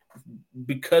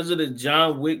because of the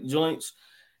John Wick joints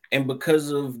and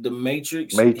because of the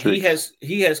Matrix.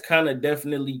 he has kind of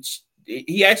definitely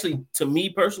he actually, to me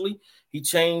personally, he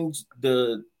changed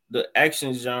the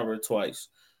action genre twice.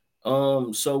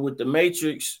 So with the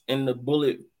Matrix and the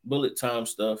bullet time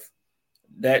stuff,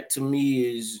 that to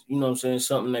me is, you know what I'm saying,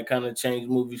 something that kind of changed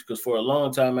movies, because for a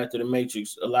long time after the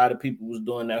Matrix, a lot of people was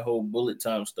doing that whole bullet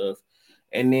time stuff.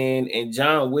 And then in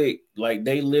John Wick, like,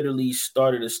 they literally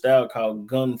started a style called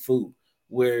gun fu,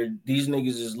 where these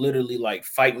niggas is literally like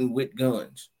fighting with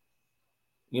guns.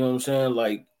 You know what I'm saying?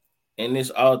 Like, and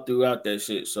it's all throughout that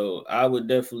shit. So I would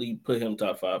definitely put him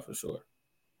top 5 for sure.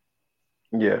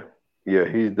 Yeah,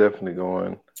 he's definitely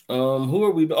going. Who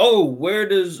are we? Oh, where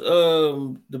does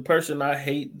the person I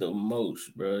hate the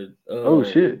most, bro? Oh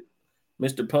shit,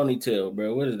 Mr. Ponytail,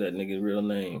 bro. What is that nigga's real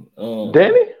name?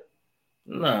 Danny?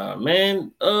 Nah,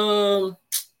 man.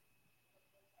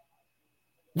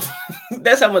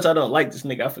 That's how much I don't like this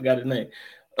nigga. I forgot his name.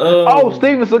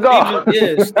 Steven Seagal.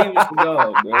 Steven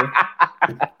Seagal, bro.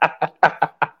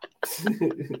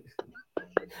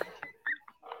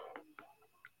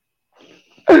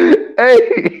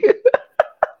 Hey.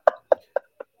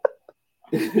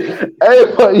 Hey,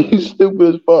 man, you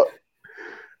stupid as fuck.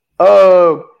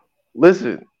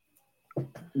 Listen,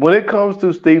 when it comes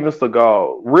to Steven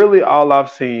Seagal, really all I've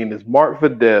seen is Marked for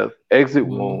Death, Exit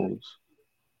Wounds.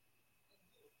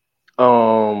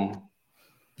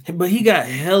 But he got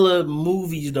hella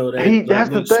movies though. That's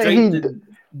the thing.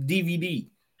 DVD.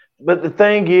 But the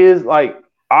thing is, like,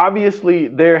 obviously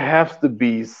there has to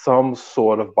be some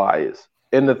sort of bias.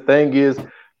 And the thing is,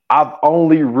 I've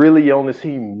only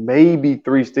seen maybe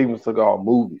 3 Steven Seagal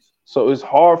movies. So it's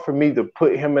hard for me to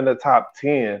put him in the top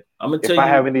 10 if I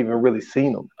haven't even really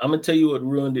seen him. I'm going to tell you what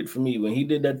ruined it for me. When he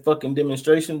did that fucking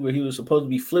demonstration where he was supposed to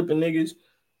be flipping niggas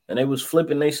and they was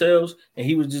flipping themselves and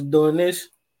he was just doing this.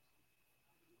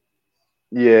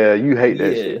 Yeah, you hate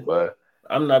that shit, but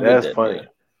I'm not. That's funny. Man.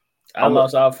 I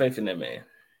lost all faith in that man.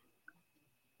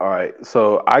 All right.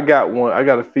 So I got one. I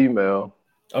got a female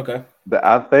Okay. that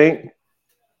I think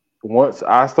once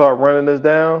I start running this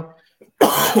down,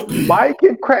 might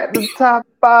can crack the top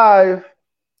 5.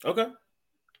 Okay.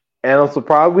 And I'm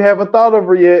surprised we haven't thought of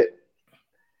her yet.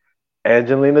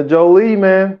 Angelina Jolie,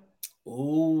 man.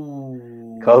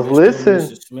 Ooh. Because Mr. listen, and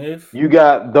Mrs. Smith. you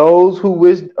got those who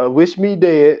wish me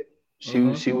dead. She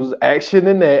was action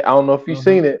in that. I don't know if you've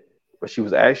seen it, but she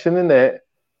was action in that.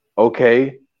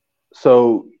 Okay.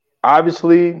 So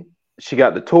obviously she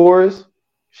got the Taurus,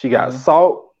 she got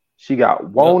Salt, she got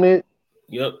Wanted.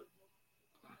 Yep.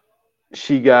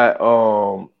 She got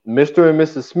Mr. and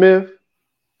Mrs. Smith.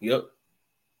 Yep.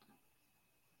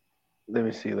 Let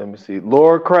me see.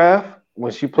 Laura Craft,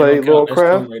 when she played Laura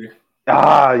Craft.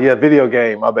 Yeah, video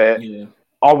game, my bad. Yeah.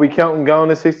 Are we counting Gone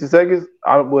in 60 Seconds?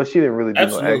 Well, she didn't really do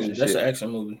no action shit. That's an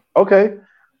action movie. Okay.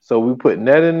 So we putting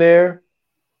that in there.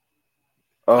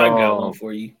 I got one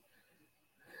for you.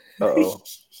 Uh-oh.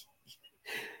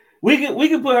 we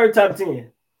can put her top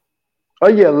 10. Oh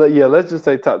yeah, let's just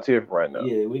say top 10 for right now.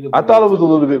 Yeah, we can. I thought it was a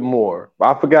little bit more.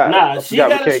 I forgot. Nah, she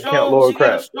got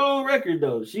a strong record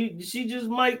though. She just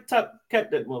might cap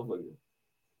that motherfucker.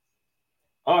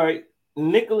 All right,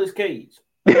 Nicolas Cage.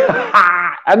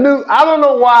 I don't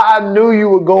know why I knew you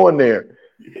were going there.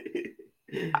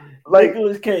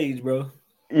 Nicolas Cage, bro.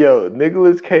 Yo,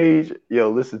 Nicolas Cage. Yo,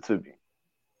 listen to me.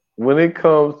 When it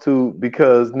comes to,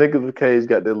 because Nicolas Cage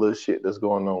got that little shit that's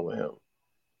going on with him.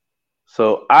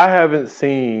 So I haven't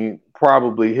seen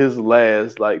probably his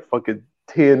last like fucking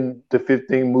 10 to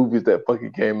 15 movies that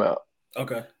fucking came out.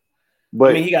 Okay.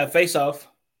 But I mean, he got Face Off.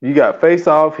 You got Face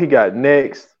Off. He got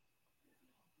Next.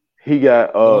 He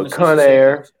got Con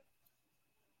Air.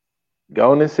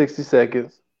 Gone in 60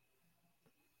 Seconds.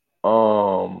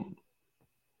 Cause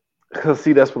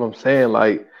see, that's what I'm saying.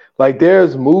 Like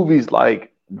there's movies like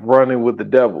Running with the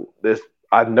Devil.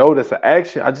 I know that's an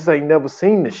action. I just ain't never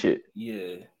seen the shit.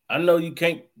 Yeah. I know you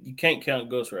can't count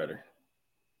Ghost Rider.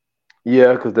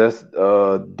 Yeah, because that's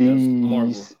Marvel.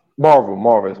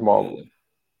 It's Marvel.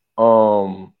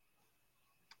 Yeah.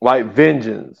 Like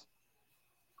Vengeance,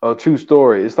 a true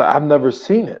story. It's like I've never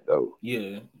seen it though.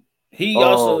 Yeah. He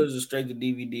also is a straight to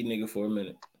DVD nigga for a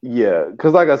minute. Yeah,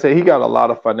 because like I said, he got a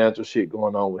lot of financial shit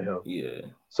going on with him. Yeah.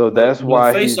 So that's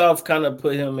why Face Off kind of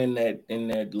put him in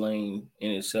that lane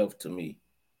in itself to me.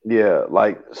 Yeah,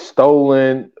 like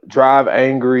Stolen, Drive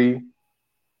Angry.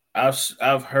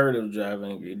 I've heard of Drive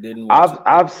Angry.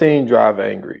 I've seen Drive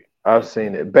Angry. I've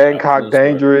seen it. Bangkok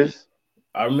Dangerous.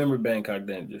 I remember Bangkok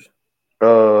Dangerous.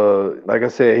 Like I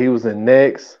said, he was in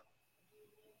Next.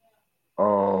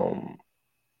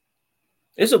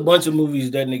 It's a bunch of movies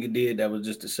that nigga did that was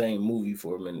just the same movie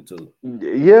for a minute too.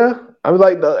 Yeah, I mean,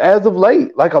 like as of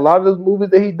late, like a lot of those movies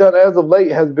that he done as of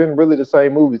late has been really the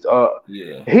same movies.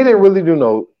 Yeah, he didn't really do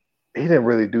no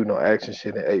action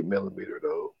shit in 8mm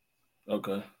though.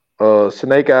 Okay.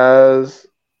 Snake Eyes,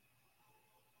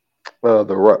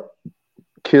 the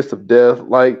Kiss of Death,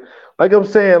 like I'm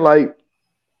saying, like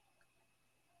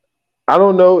I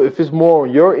don't know if it's more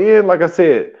on your end. Like I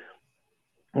said,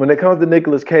 when it comes to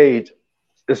Nicolas Cage,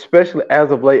 especially as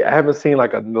of late, I haven't seen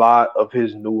like a lot of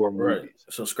his newer movies. Right.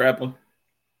 So scrap him.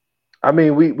 I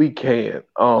mean, we can.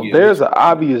 There's an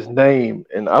obvious name,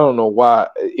 and I don't know why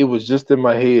it was just in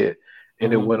my head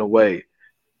and it went away.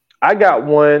 I got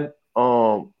one.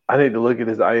 I need to look at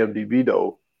his IMDb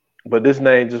though, but this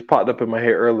name just popped up in my head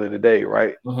earlier today,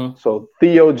 right? So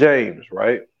Theo James,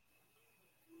 right?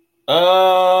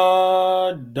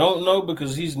 Don't know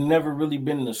because he's never really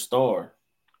been the star.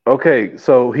 Okay,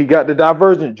 so he got the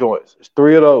Divergent joints. It's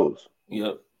 3 of those.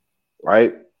 Yep.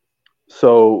 Right?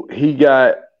 So he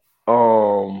got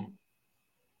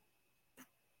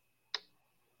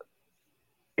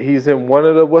he's in one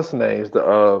of the what's the names?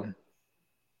 The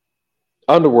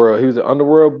Underworld. He was in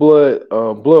Underworld Blood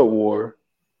War.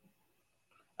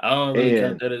 I don't really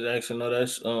count that as action. No,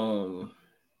 that's kind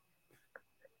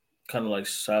of like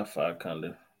sci-fi kind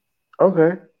of.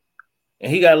 Okay.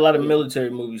 And he got a lot of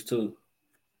military movies too.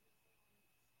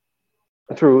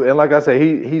 True, and like I said,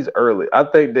 he's early. I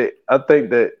think that.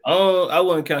 I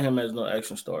wouldn't count him as no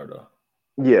action star though.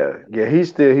 Yeah, he's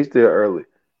still early.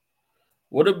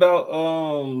 What about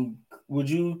would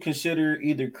you consider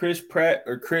either Chris Pratt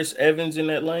or Chris Evans in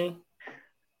that lane?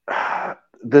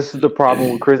 This is the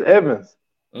problem with Chris Evans.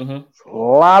 A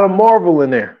lot of Marvel in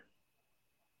there.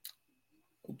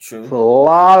 True. It's a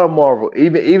lot of Marvel,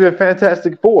 even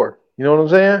Fantastic Four. You know what I'm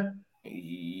saying?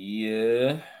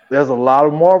 Yeah. There's a lot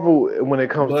of Marvel when it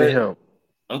comes to him.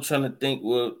 I'm trying to think.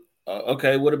 Well,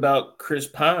 okay. What about Chris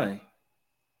Pine?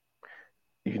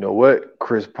 You know what?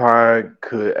 Chris Pine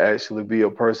could actually be a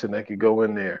person that could go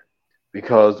in there.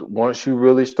 because once you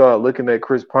really start looking at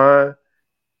Chris Pine,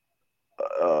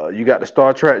 you got the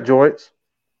Star Trek joints,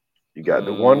 you got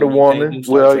the Wonder You can't Woman. do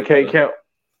Star Well, you Trek, can't though. count.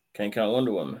 Can't count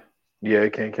Wonder Woman. Yeah,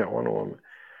 you can't count Wonder Woman.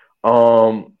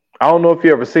 I don't know if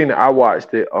you ever seen it. I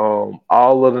watched it.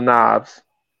 All of the Knives.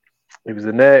 He was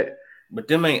in that. But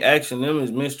them ain't action. Them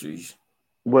is mysteries.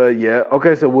 Well, yeah.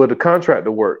 Okay, so will the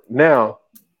contractor work? Now,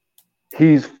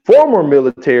 he's former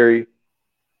military,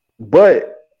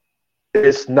 but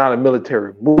it's not a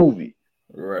military movie.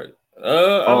 Right.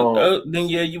 Then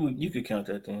yeah, you could count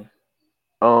that then.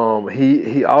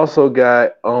 He also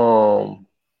got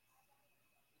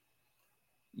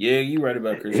Yeah, you right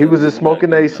about Chris. he was in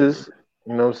Smoking Aces.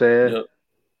 You know what I'm saying?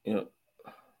 Yep.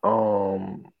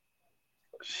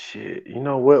 Shit. You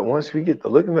know what? Once we get to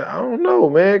looking at, I don't know,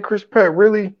 man. Chris Pratt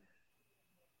really.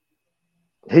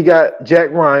 He got Jack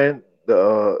Ryan.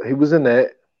 He was in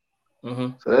that. Mm-hmm.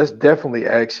 So that's definitely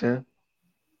action.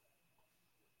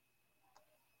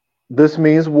 This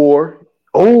Means War.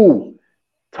 Oh,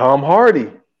 Tom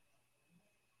Hardy.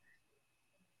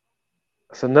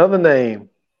 That's another name.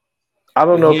 I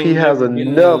don't know if he has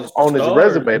enough on his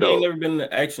resume, though. He ain't never been an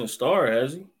action star,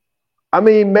 has he? I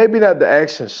mean, maybe not the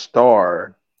action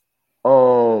star.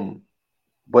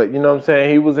 But you know what I'm saying?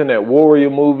 He was in that Warrior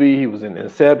movie. He was in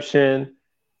Inception.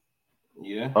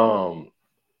 Yeah.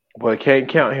 But can't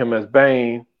count him as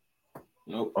Bane.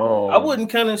 Nope. I wouldn't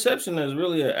count Inception as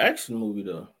really an action movie,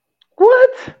 though.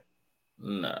 What?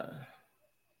 Nah.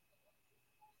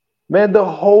 Man, the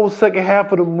whole second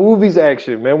half of the movie's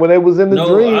action, man, when they was in the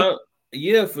dream.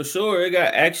 Yeah, for sure. It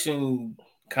got action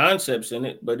concepts in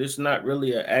it, but it's not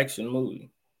really an action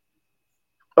movie.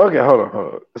 Okay, hold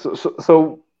on.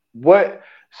 So what?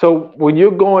 So when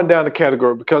you're going down the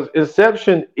category, because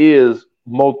Inception is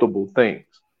multiple things.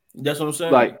 That's what I'm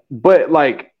saying.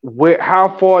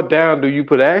 How far down do you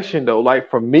put action though? Like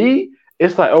for me,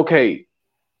 it's like, okay,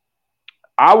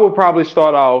 I will probably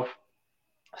start off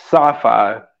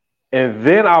sci-fi and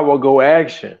then I will go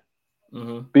action.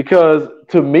 Mm-hmm. Because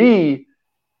to me,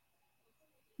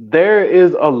 there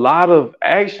is a lot of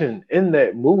action in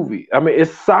that movie. I mean,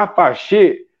 it's sci-fi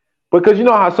shit. Because you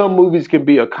know how some movies can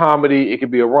be a comedy, it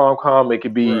could be a rom-com, it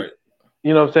could be, right.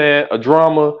 You know what I'm saying, a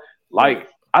drama. Like,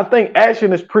 I think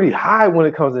action is pretty high when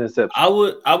it comes to Inception. I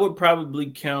would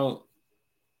probably count,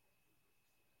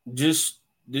 this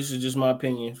is just my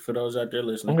opinion for those out there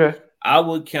listening. Okay. I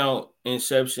would count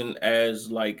Inception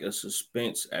as like a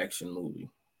suspense action movie.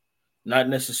 Not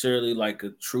necessarily like a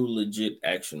true legit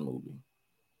action movie.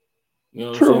 You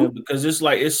know what I'm saying? Because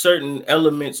it's certain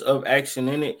elements of action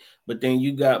in it, but then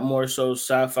you got more so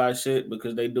sci-fi shit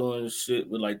because they doing shit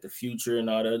with like the future and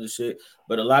all the other shit.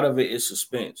 But a lot of it is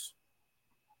suspense.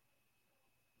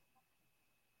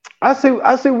 I see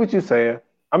what you're saying.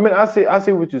 I mean, I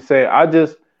see what you're saying.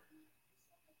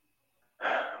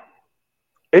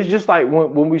 It's just like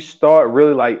when we start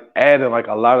really like adding like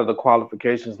a lot of the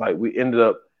qualifications, like we ended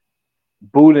up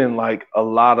booting like a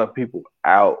lot of people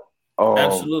out.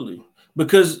 Absolutely.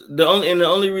 Because the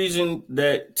only reason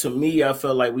that to me I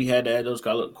felt like we had to add those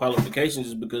qualifications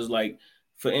is because, like,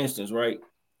 for instance, right,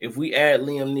 if we add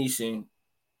Liam Neeson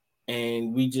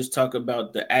and we just talk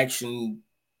about the action,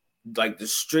 like the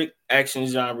strict action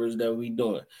genres that we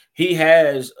doing, he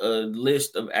has a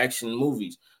list of action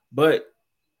movies, but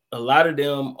a lot of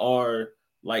them are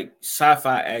like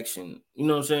sci-fi action, you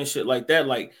know what I'm saying, shit like that.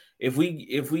 Like if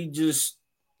we just,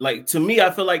 like, to me,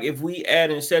 I feel like if we add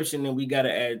Inception, then we got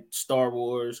to add Star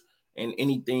Wars and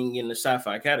anything in the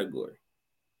sci-fi category.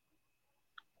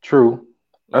 True.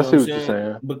 I see what you're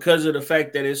saying. Because of the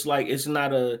fact that it's like, it's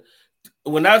not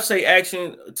when I say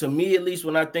action, to me, at least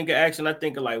when I think of action, I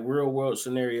think of like real world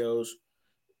scenarios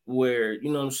where,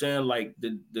 you know what I'm saying, like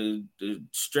the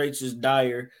straits is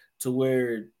dire to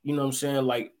where, you know what I'm saying,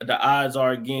 like the odds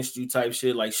are against you type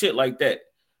shit like that.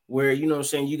 Where, you know what I'm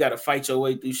saying, you got to fight your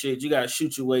way through shit. You got to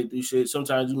shoot your way through shit.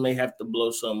 Sometimes you may have to blow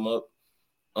something up.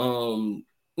 You know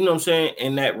what I'm saying,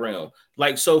 in that realm.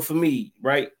 Like, so for me,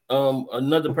 right,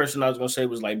 another person I was going to say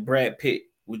was like Brad Pitt.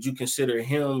 Would you consider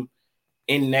him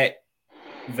in that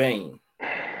vein?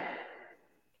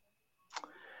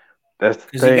 That's the thing.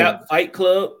 Because he got Fight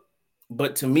Club,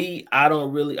 but to me, I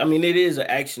don't really, I mean, it is an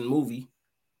action movie,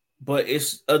 but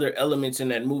it's other elements in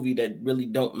that movie that really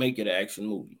don't make it an action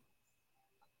movie.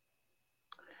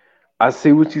 I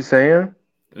see what you're saying.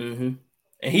 Mm-hmm.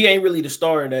 And he ain't really the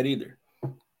star of that either.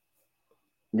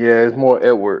 Yeah, it's more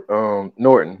Edward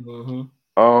Norton.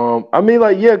 Mm-hmm. I mean,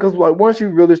 like, yeah, because like once you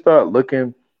really start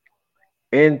looking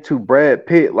into Brad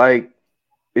Pitt, like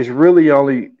it's really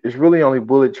only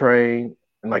Bullet Train,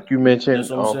 and like you mentioned,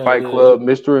 Fight Club,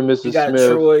 Mr. and Mrs. He got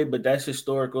Smith. Troy, but that's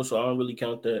historical, so I don't really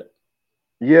count that.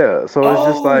 Yeah, so it's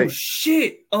just like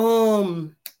shit.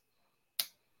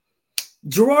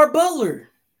 Gerard Butler.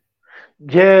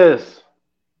 yes,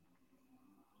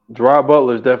 Gerard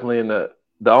Butler is definitely in that.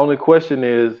 The only question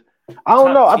is, I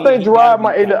don't know. Top I 10. think He gotta Gerard be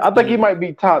might. End top up, I think he 10. might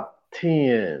be top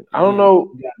 10. I don't Yeah,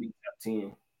 know. he gotta be top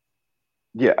 10.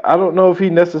 Yeah, I don't know if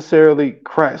he necessarily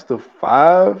cracks the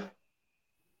 5.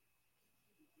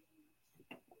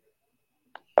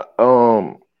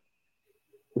 Um,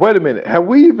 Wait a minute. Have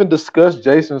we even discussed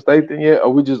Jason Statham yet, or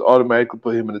we just automatically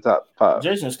put him in the top 5?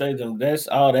 Jason Statham, that's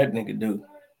all that nigga do.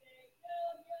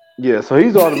 Yeah, so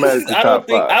he's automatically I don't top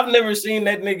think 5. I've never seen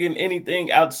that nigga in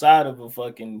anything outside of a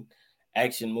fucking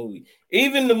action movie.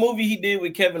 Even the movie he did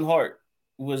with Kevin Hart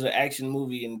was an action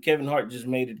movie, and Kevin Hart just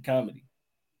made it comedy.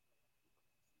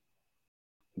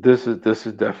 This is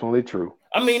definitely true.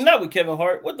 I mean, not with Kevin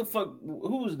Hart. What the fuck?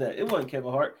 Who was that? It wasn't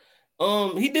Kevin Hart.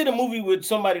 He did a movie with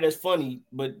somebody that's funny,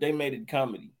 but they made it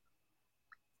comedy.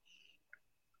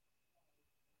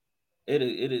 It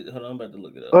is. Hold on, I'm about to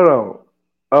look it up. Hold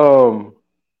on.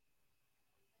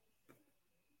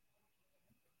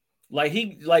 Like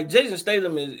Jason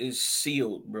Statham is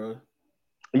sealed, bro.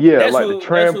 Yeah, That's like who. the That's who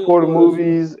it Transporter was.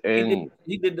 movies, and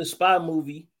He did the Spy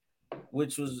movie,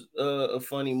 which was a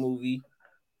funny movie.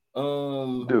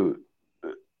 dude,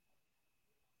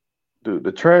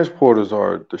 the Transporters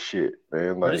are the shit,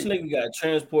 man. But this Like nigga got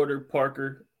Transporter,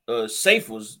 Parker. Safe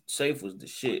was the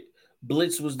shit.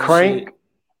 Blitz was the Crank, shit.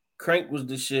 Crank was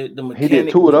the shit. The he did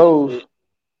Mechanic 2 of was the those. shit.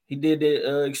 He did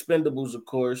the Expendables, of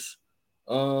course.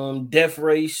 Death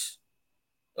Race.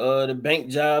 The Bank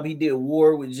Job. He did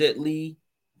War with Jet Li.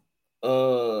 He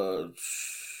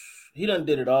done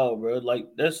did it all, bro. Like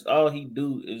that's all he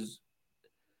do is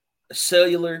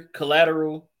Cellular,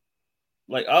 Collateral.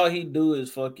 Like all he do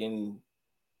is fucking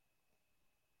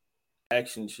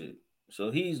action shit. So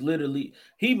he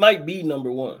might be number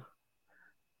 1.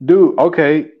 Dude,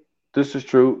 okay, this is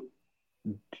true.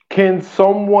 Can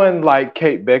someone like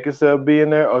Kate Beckinsale be in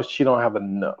there, or she don't have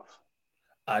enough?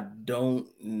 I don't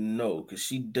know because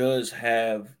she does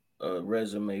have a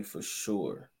resume for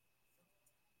sure.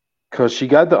 Because she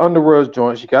got the Underworld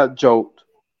joint, she got Joked.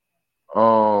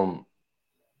 I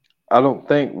don't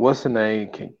think what's her name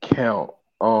can count.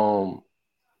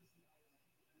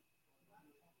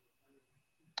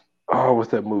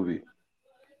 What's that movie?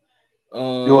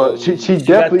 Well, she She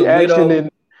got definitely the action Widow.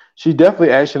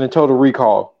 in Total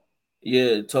Recall.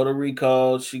 Yeah, Total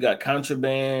Recall. She got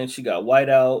Contraband. She got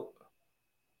Whiteout.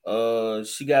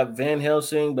 She got Van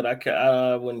Helsing, but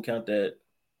I wouldn't count that.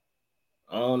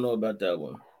 I don't know about that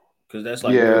one because that's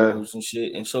like Yeah. werewolves and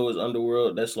shit, and so is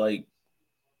Underworld. That's like,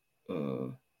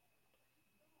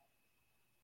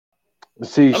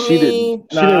 See, I she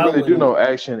didn't I really do wouldn't. no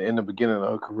action in the beginning of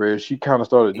her career. She kind of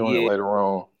started doing it later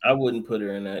on. I wouldn't put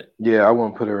her in that. Yeah, I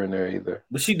wouldn't put her in there either.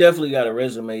 But she definitely got a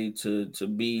resume to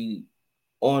be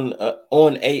on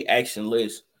a action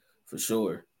list for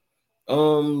sure.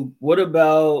 What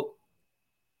about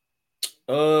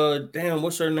damn,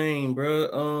 what's her name,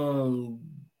 bro?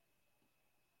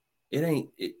 It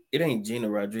ain't Gina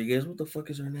Rodriguez. What the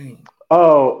fuck is her name?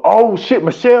 Oh shit,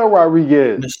 Michelle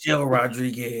Rodriguez. Michelle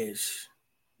Rodriguez.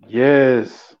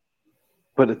 Yes.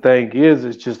 But the thing is,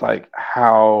 it's just like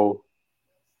how.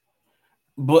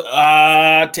 But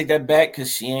I take that back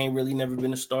because she ain't really never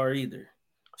been a star either.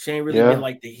 She ain't really been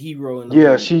like the hero in the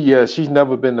movie. She's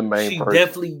never been the main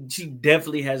person. She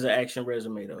definitely has an action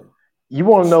resume though. You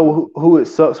want to know who it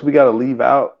sucks we got to leave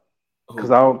out? Because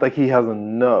I don't think he has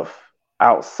enough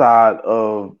outside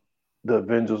of the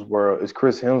Avengers world. It's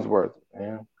Chris Hemsworth,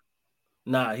 man.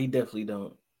 Nah, he definitely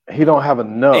don't. He don't have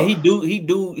enough. And he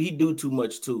do too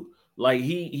much too. Like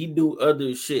he do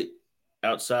other shit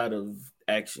outside of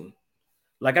action.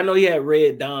 Like I know he had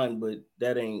Red Dawn, but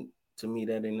that ain't to me.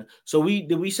 That ain't. So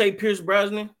did we say Pierce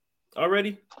Brosnan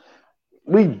already?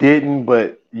 We didn't,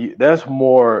 but that's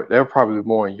more. They're probably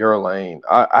more in your lane.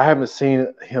 I haven't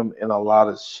seen him in a lot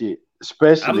of shit,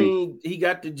 especially. I mean, he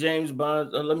got the James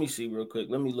Bond. Let me see real quick.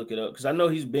 Let me look it up because I know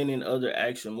he's been in other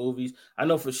action movies. I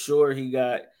know for sure he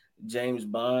got James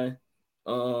Bond.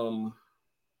 I'm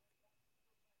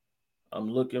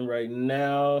looking right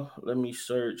now. Let me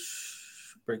search.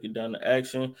 Break it down to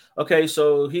action. Okay,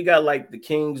 so he got like the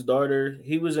King's Daughter.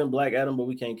 He was in Black Adam, but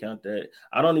we can't count that.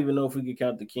 I don't even know if we could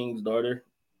count the King's Daughter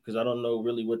because I don't know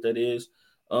really what that is.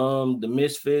 The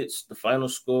Misfits, The Final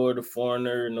Score, The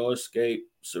Foreigner, No Escape,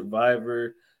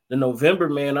 Survivor, The November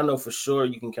Man. I know for sure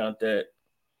you can count that.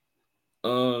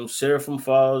 Seraphim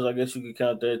Falls, I guess you could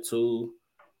count that too.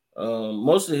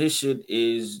 Most of his shit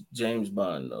is James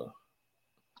Bond though.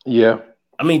 Yeah.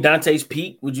 I mean, Dante's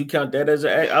Peak. Would you count that as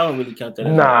I don't really count that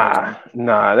as an action.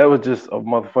 Nah. That was just a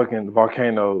motherfucking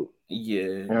volcano. Yeah.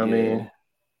 You know what I mean?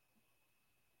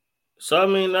 So I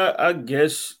mean, I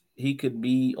guess he could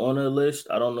be on a list.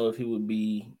 I don't know if he would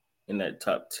be in that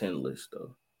top 10 list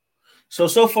though.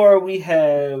 So far we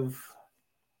have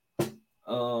 1,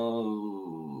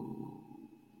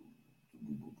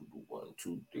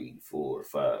 2, 3, 4,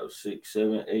 5, 6,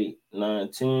 7, 8,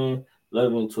 9, 10,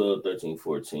 11, 12, 13,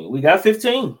 14. We got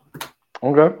 15.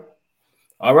 Okay.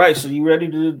 All right, so you ready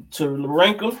to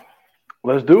rank them?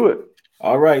 Let's do it.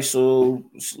 All right, so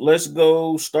let's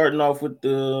go. Starting off with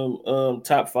the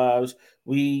top fives.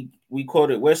 We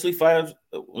quoted Wesley Snipes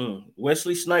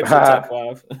at top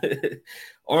 5,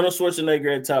 Arnold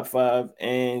Schwarzenegger at top 5,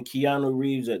 and Keanu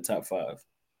Reeves at top 5.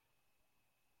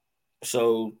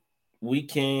 So we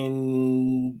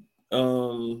can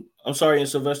and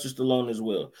Sylvester Stallone as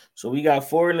well. So we got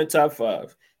 4 in the top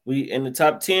 5. We in the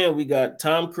top 10, we got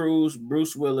Tom Cruise,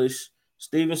 Bruce Willis,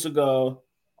 Steven Seagal,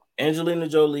 Angelina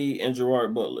Jolie, and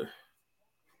Gerard Butler.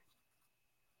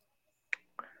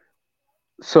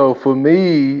 So for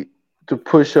me to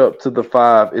push up to the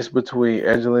 5, it's between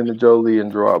Angelina Jolie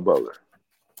and Gerard Butler.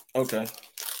 Okay.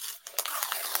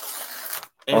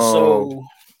 And so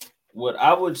what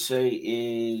I would say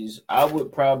is I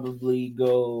would probably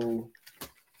go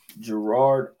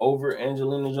Gerard over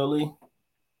Angelina Jolie.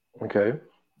 Okay.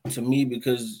 To me,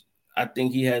 because I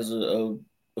think he has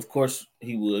of course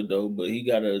he would though, but he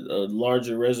got a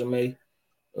larger resume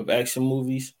of action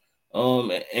movies.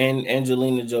 And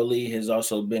Angelina Jolie has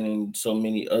also been in so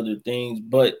many other things,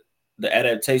 but the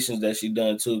adaptations that she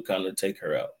done too kind of take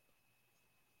her out.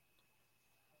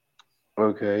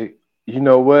 Okay. You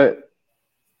know what?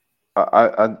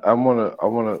 I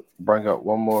wanna bring up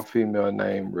one more female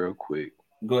name real quick.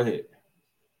 Go ahead.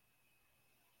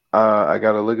 I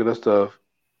gotta look at her stuff,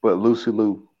 but Lucy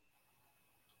Liu.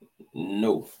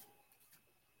 No.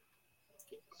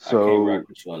 So I can't rock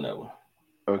with you on that one.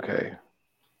 Okay.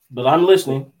 But I'm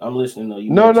listening.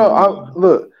 Though.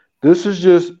 Look, this is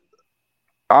just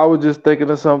I was just thinking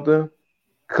of something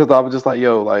because I was just like,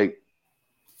 yo, like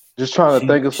just trying to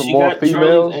think of some more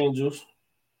females. Charlie's Angels.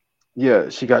 Yeah,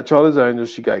 she got Charlie's Angels.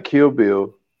 She got Kill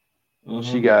Bill. Mm-hmm.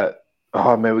 She got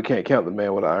we can't count the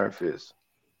Man with an Iron Fist.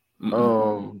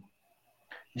 Mm-hmm.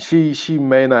 She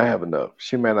may not have enough.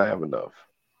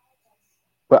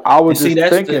 But I was just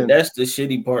thinking that's the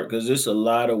shitty part because there's a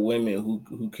lot of women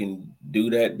who can do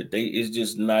that, but it's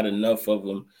just not enough of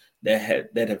them that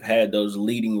have had those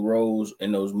leading roles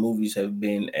and those movies have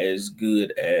been as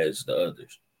good as the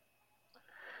others.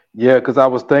 Yeah, because I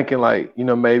was thinking like,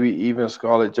 maybe even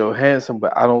Scarlett Johansson,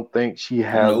 but I don't think she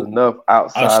has enough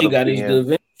outside all she of got being, is the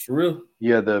Avengers, for real.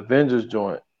 Yeah, the Avengers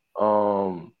joint.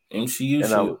 MCU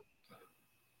shit.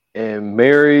 And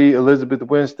Mary Elizabeth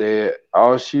Winstead,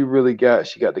 all she really got,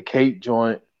 she got the Kate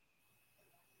joint.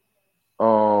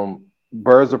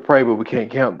 Birds of Prey, but we can't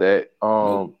count that.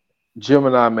 Nope.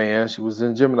 Gemini Man, she was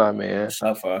in Gemini Man.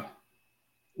 Sci-fi.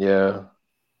 Yeah.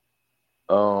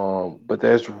 But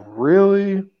that's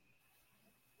really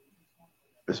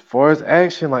as far as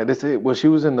action, like that's it. Well, she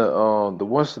was in the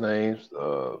what's the names?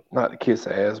 Not the Kiss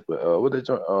Ass, but what they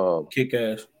joint? Kick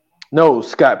Ass. No,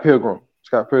 Scott Pilgrim.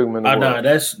 Scott Pilgrim in the World. Nah,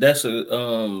 that's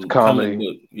a comedy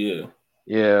book. Yeah.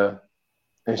 Yeah.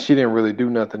 And she didn't really do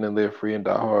nothing in Live Free and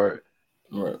Die Hard.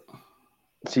 Right.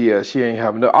 So yeah, she ain't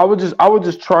having no. I was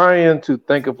just trying to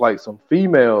think of like some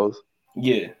females.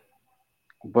 Yeah.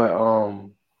 But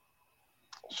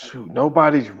shoot,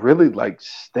 nobody's really like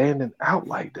standing out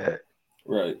like that.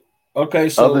 Right. Okay,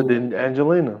 so other than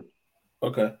Angelina.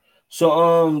 Okay.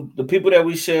 So the people that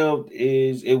we shelved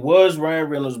it was Ryan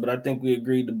Reynolds, but I think we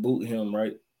agreed to boot him,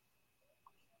 right?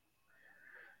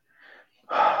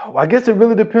 Well, I guess it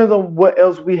really depends on what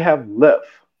else we have left.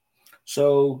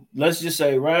 So let's just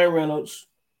say Ryan Reynolds,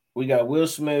 we got Will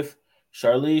Smith,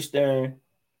 Charlize Theron,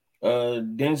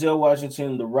 Denzel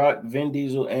Washington, The Rock, Vin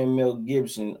Diesel, and Mel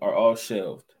Gibson are all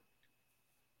shelved.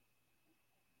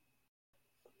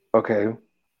 Okay.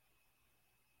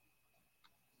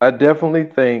 I definitely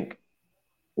think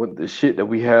with the shit that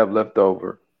we have left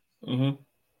over,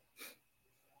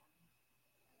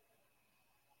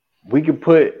 we could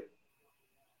put.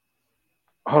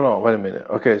 Hold on, wait a minute.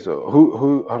 Okay, so who?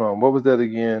 Hold on, what was that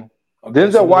again? Okay,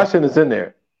 Denzel Washington is in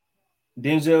there.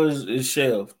 Denzel is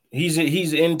shelved. He's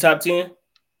in top 10.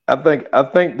 I think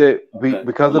that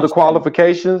because of the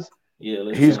qualifications,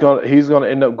 he's gonna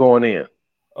end up going in.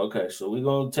 Okay, so we're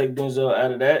gonna take Denzel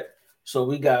out of that. So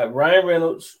we got Ryan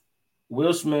Reynolds,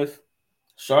 Will Smith,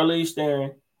 Charlize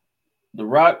Theron, The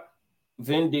Rock,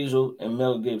 Vin Diesel, and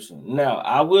Mel Gibson. Now,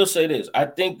 I will say this. I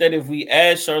think that if we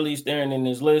add Charlize Theron in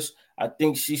this list, I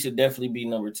think she should definitely be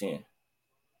number 10.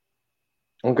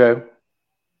 Okay.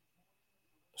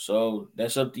 So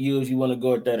that's up to you if you want to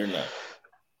go at that or not.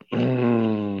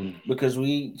 Because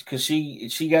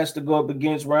she has to go up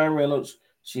against Ryan Reynolds.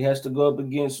 She has to go up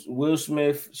against Will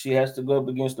Smith. She has to go up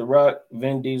against The Rock,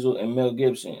 Vin Diesel, and Mel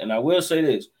Gibson. And I will say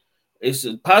this. It's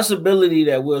a possibility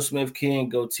that Will Smith can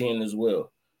go 10 as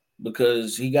well.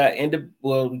 Because he got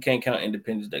we can't count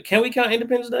Independence Day. Can we count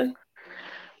Independence Day?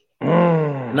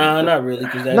 Nah, not really.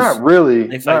 Because not really.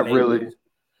 Not really. Aliens.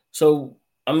 So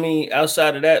I mean,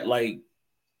 outside of that, like,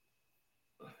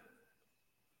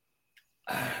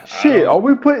 shit, are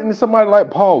we putting somebody like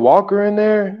Paul Walker in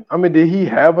there? I mean, did he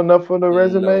have enough for the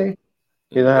resume? No.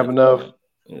 He didn't have enough. Not.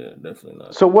 Yeah, definitely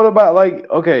not. So what about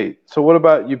so what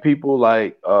about you people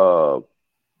like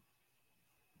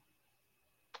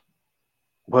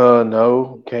well,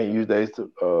 no, can't use days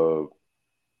to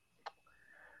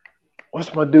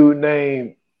what's my dude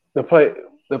name? They play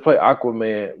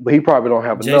Aquaman, but he probably don't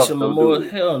have enough. Jason Momoa,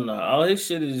 hell no. All his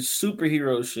shit is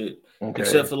superhero shit. Okay.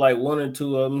 Except for like one or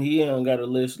two of them. He ain't got a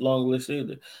long list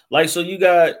either. Like, so you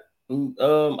got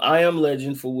I Am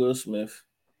Legend for Will Smith.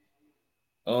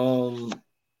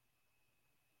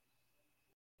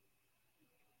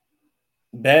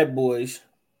 Bad Boys.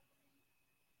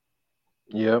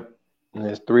 Yep. And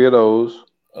there's 3 of those.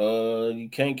 You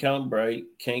can't count Bright,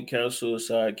 can't count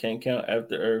Suicide, can't count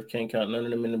After Earth, can't count none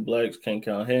of them in the Blacks, can't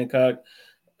count Hancock.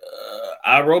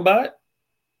 iRobot.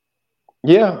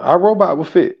 Yeah, iRobot will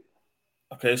fit.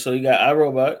 Okay, so you got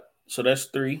iRobot, so that's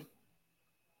 3.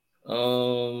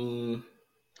 And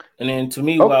then to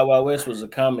me, Wild Wild West was a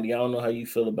comedy. I don't know how you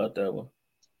feel about that one.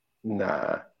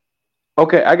 Nah.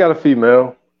 Okay, I got a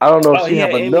female. I don't know if she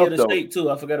have enough of the State too.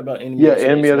 I forgot about Enemy. Yeah,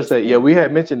 Enemy of the State. Yeah, we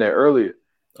had mentioned that earlier.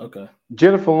 Okay.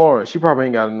 Jennifer Lawrence, she probably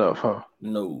ain't got enough, huh?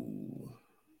 No.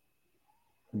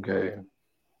 Okay.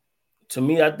 To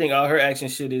me, I think all her action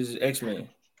shit is X-Men.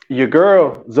 Your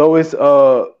girl, Zoe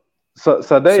Saldana.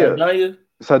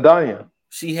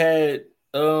 She had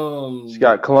she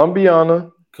got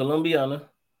Colombiana.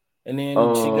 And then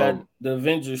she got the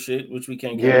Avengers shit, which we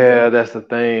can't get. Yeah, that's the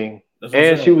thing.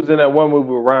 And she was in that one movie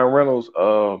with Ryan Reynolds.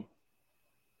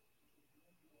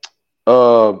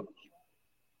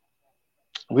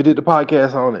 We did the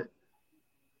podcast on it.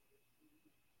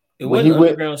 It wasn't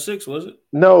Underground 6, was it?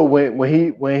 No, when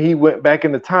he went back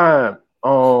in the time.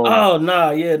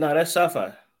 That's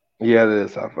sci-fi. Yeah, that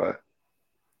is sci-fi.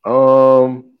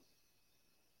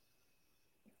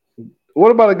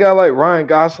 What about a guy like Ryan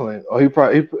Gosling? Oh, he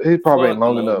probably ain't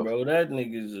long enough. Bro, that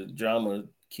nigga's a drama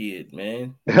kid,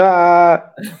 man.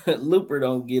 Looper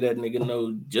don't get that nigga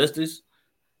no justice.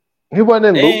 He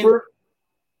wasn't in Looper.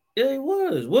 Yeah, he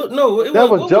was. What? No, that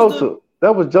was Joseph.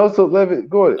 That was Joseph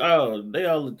Levitt-Gordon. Oh, they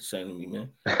all look the same to me, man.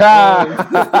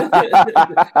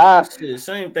 Shit,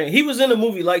 same thing. He was in a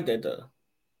movie like that though.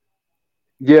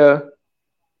 Yeah.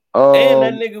 And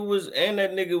that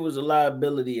nigga was a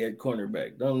liability at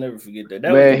cornerback. Don't never forget that.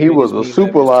 Man, he was a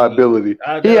super liability.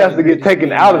 He has to get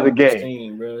taken out of the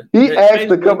game. Bro. He asked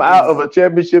to come out of a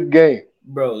championship game.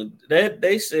 Bro,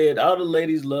 they said all the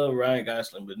ladies love Ryan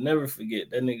Gosling, but never forget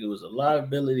that nigga was a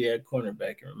liability at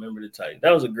cornerback and remember the Titans.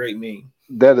 That was a great meme.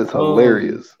 That is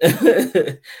hilarious.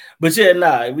 But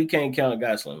yeah, we can't count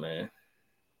Gosling, man.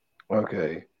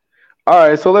 Okay. All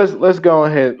right, so let's go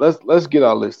ahead. Let's get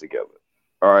our list together.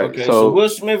 All right. Okay, so Will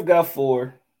Smith got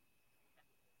 4.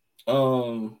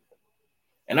 To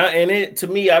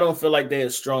me, I don't feel like they're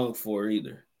a strong 4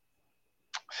 either.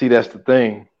 See, that's the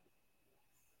thing.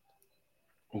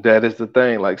 That is the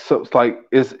thing. Like, so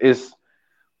it's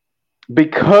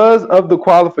because of the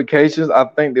qualifications. I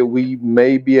think that we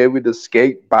may be able to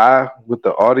skate by with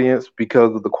the audience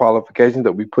because of the qualifications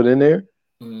that we put in there.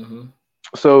 Mm-hmm.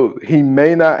 So he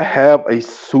may not have a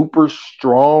super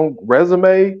strong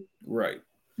resume, right?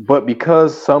 But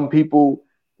because some people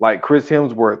like Chris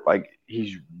Hemsworth, like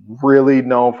he's really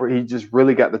known for, he just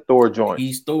really got the Thor joint.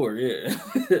 He's Thor, yeah.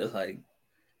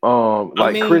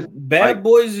 Chris, Bad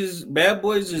Boys is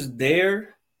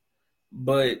there,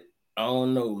 but I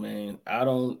don't know, man. I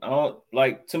don't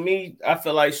like. To me, I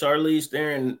feel like Charlize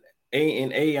Theron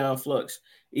and Aeon Flux,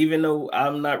 even though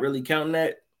I'm not really counting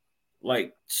that,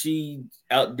 like she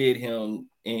outdid him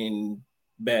in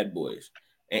Bad Boys,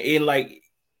 and like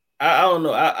I don't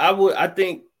know. I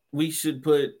think we should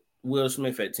put Will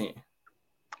Smith at 10.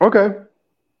 Okay.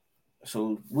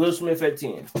 So Will Smith at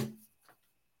 10.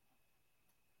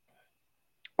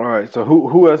 All right. So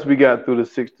who else we got through the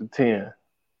 6 to 10?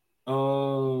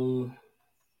 Charlize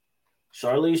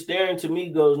Theron to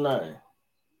me goes 9.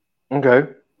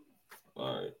 Okay.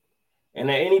 All right.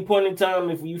 And at any point in time,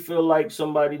 if you feel like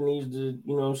somebody needs to,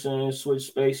 you know what I'm saying, switch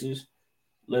spaces,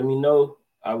 let me know.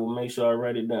 I will make sure I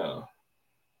write it down.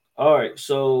 All right.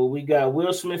 So we got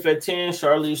Will Smith at 10,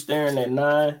 Charlize Theron at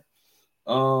 9.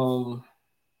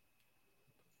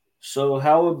 So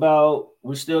how about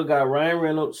we still got Ryan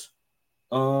Reynolds?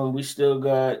 We still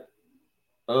got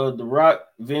The Rock,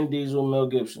 Vin Diesel, Mel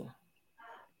Gibson.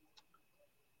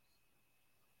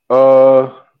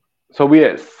 So we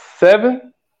at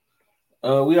 7?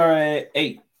 We are at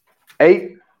 8.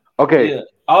 8? Okay. Yeah.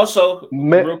 Also,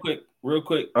 real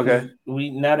quick. Okay.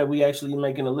 Now that we actually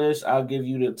making a list, I'll give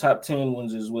you the top 10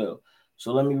 ones as well.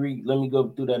 So let me go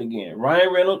through that again.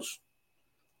 Ryan Reynolds,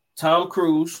 Tom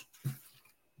Cruise,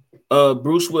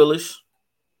 Bruce Willis,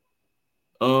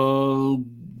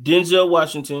 Denzel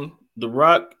Washington, The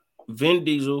Rock, Vin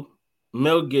Diesel,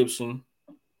 Mel Gibson,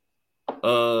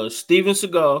 Steven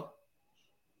Seagal,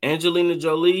 Angelina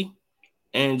Jolie,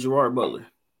 and Gerard Butler.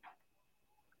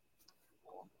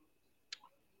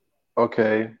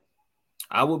 Okay.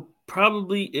 I would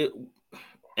probably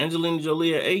Angelina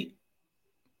Jolie at 8.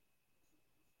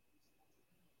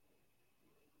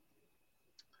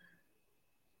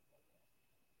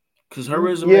 Because her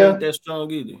resume ain't that strong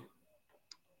either.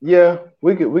 Yeah,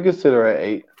 we could sit her at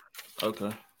 8.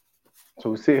 Okay.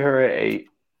 So we sit her at 8.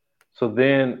 So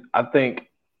then I think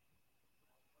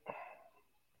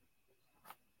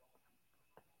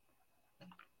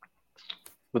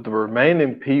with the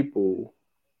remaining people,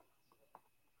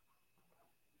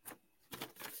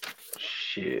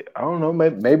 shit, I don't know,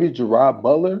 maybe Gerard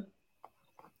Butler.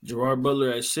 Gerard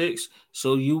Butler at 6.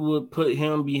 So you would put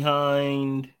him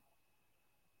behind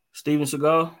Steven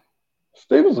Seagal?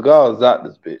 Steven Seagal is out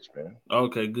this bitch, man.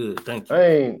 Okay, good. Thank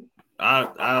you.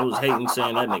 I was hating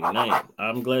saying that nigga name.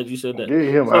 I'm glad you said that. Get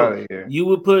him out of here. You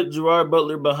would put Gerard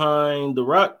Butler behind The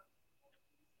Rock?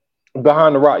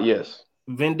 Behind The Rock, yes.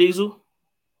 Vin Diesel?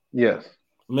 Yes.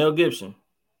 Mel Gibson?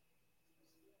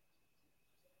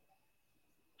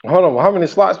 Hold on. How many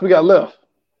slots we got left?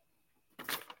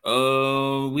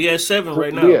 We at 7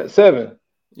 right now. We at 7.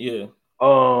 Yeah.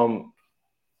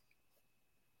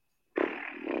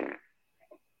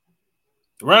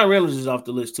 Ryan Reynolds is off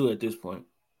the list too at this point.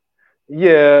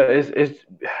 Yeah,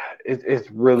 it's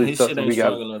really his something shit ain't we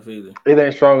got. Strong enough either. It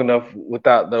ain't strong enough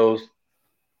without those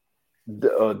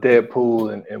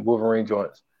Deadpool and Wolverine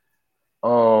joints.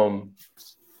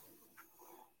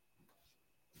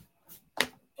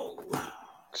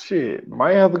 Shit,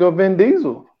 might have to go Vin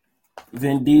Diesel.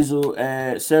 Vin Diesel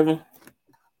at 7.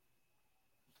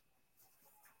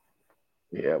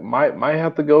 Yeah, might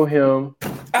have to go him.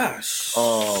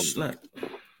 Snap.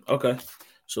 Okay,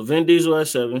 so Vin Diesel at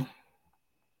 7.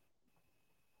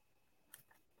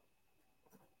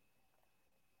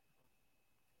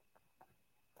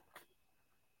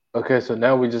 Okay, so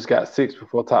now we just got 6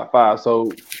 before top 5. So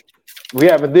we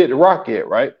haven't did The Rock yet,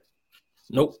 right?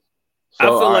 Nope. So, I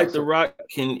feel like The Rock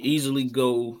can easily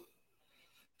go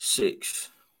 6.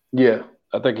 Yeah,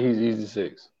 I think he's easy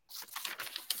 6.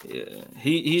 Yeah,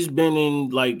 he's been in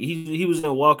like he was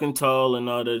in Walking Tall and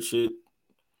all that shit,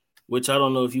 which I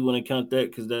don't know if you want to count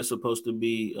that because that's supposed to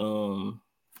be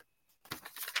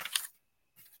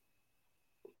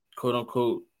quote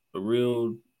unquote a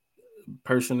real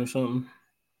person or something.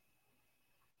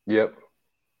 Yep.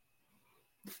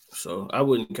 So I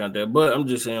wouldn't count that, but I'm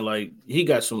just saying like he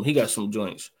got some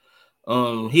joints.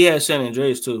 He had San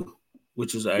Andreas too,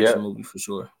 which is an action movie for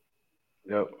sure.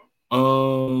 Yep.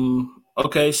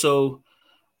 Okay, so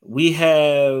we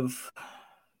have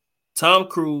Tom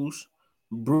Cruise,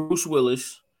 Bruce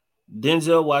Willis,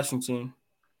 Denzel Washington,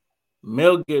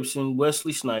 Mel Gibson,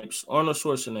 Wesley Snipes, Arnold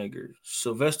Schwarzenegger,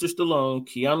 Sylvester Stallone,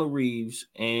 Keanu Reeves,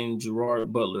 and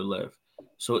Gerard Butler left.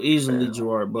 So easily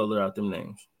Gerard Butler out them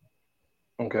names.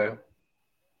 Okay.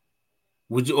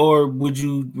 Would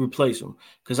you replace him?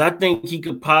 Because I think he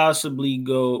could possibly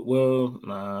go. Well,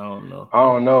 I don't know. I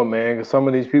don't know, man. Because some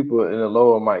of these people in the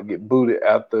lower might get booted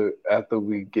after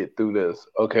we get through this.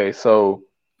 Okay, so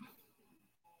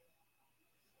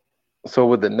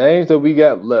with the names that we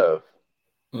got left,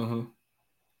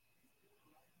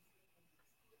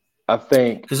 I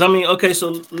think. Because I mean, okay,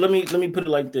 so let me put it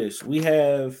like this: we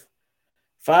have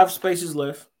 5 spaces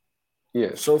left.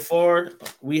 Yeah. So far,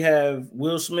 we have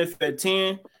Will Smith at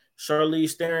 10,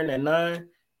 Charlize Theron at 9,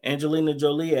 Angelina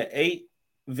Jolie at 8,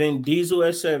 Vin Diesel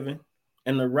at 7,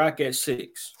 and The Rock at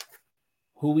 6.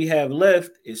 Who we have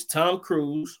left is Tom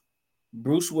Cruise,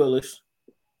 Bruce Willis,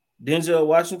 Denzel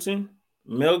Washington,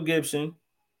 Mel Gibson,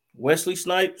 Wesley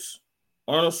Snipes,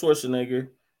 Arnold Schwarzenegger,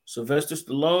 Sylvester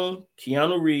Stallone,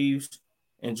 Keanu Reeves,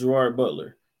 and Gerard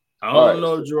Butler. I don't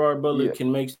know if Gerard Butler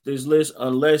can make this list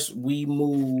unless we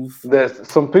move. There's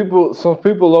some people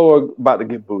lower about to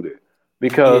get booted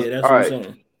because that's what I'm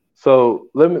saying. So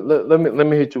let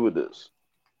me hit you with this.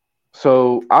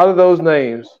 So out of those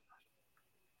names,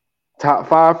 top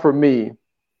 5 for me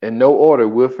in no order.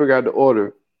 We'll figure out the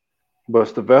order. But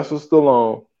Sylvester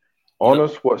Stallone,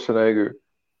 Arnold Schwarzenegger,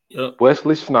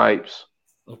 Wesley Snipes,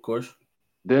 of course,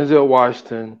 Denzel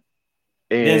Washington,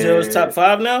 and Denzel is top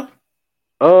 5 now.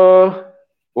 Well,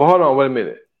 hold on, wait a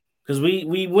minute. Because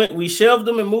we shelved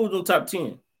them and moved them top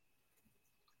 10.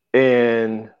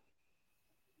 And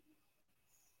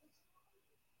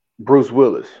Bruce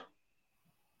Willis.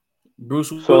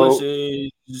 Bruce Willis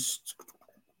is.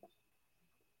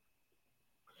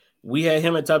 We had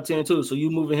him at top 10 too. So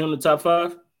you moving him to top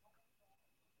 5?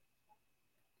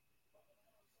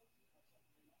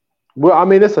 Well, I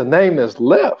mean, it's a name that's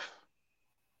left.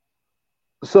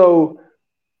 So,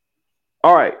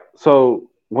 all right.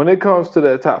 So when it comes to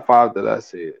that top 5 that I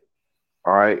said,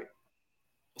 all right.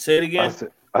 Say it again.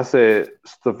 I said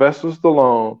Sylvester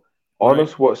Stallone, Arnold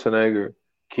Schwarzenegger,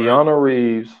 Keanu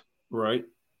Reeves, right.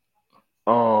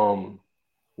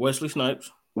 Wesley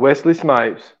Snipes.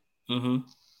 Mm-hmm.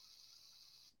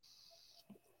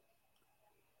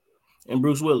 And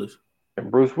Bruce Willis.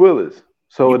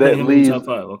 So that leaves top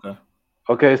 5. Okay.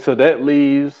 Okay, so that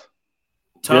leaves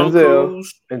Tom Denzel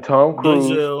Cruise, and Tom Cruise,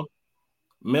 Denzel,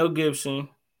 Mel Gibson,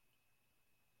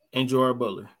 and Gerard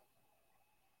Butler.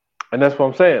 And that's what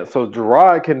I'm saying. So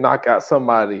Gerard can knock out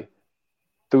somebody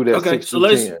through that 6 to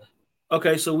 10.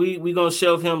 Okay, so we gonna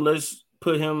shelve him. Let's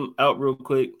put him out real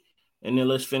quick, and then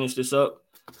let's finish this up.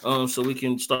 So we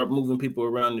can start moving people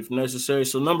around if necessary.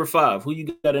 So number 5, who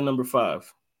you got in number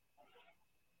 5?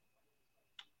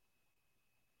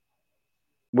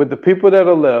 With the people that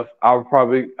are left, I'll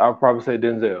probably say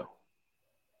Denzel.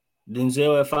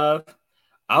 Denzel at 5.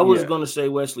 I was gonna say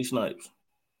Wesley Snipes.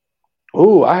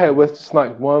 Ooh, I had Wesley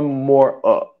Snipes one more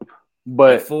up,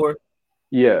 but at 4.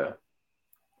 Yeah.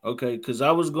 Okay, because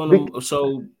I was gonna.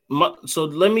 So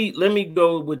let me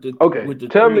go with the. Okay. With the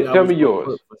tell me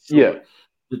yours. Sure. Yeah.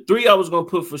 The 3 I was gonna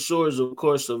put for sure is of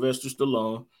course Sylvester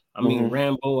Stallone. I mean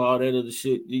Rambo, all that other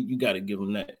shit. You got to give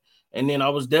him that. And then I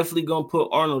was definitely gonna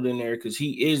put Arnold in there because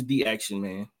he is the action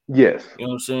man. Yes. You know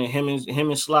what I'm saying? Him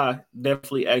and Sly,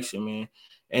 definitely action man.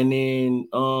 And then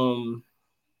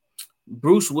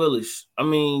Bruce Willis. I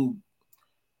mean,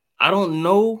 I don't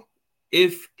know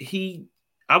if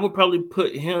I would probably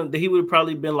put him. He would have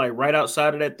probably been like right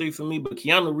outside of that 3 for me. But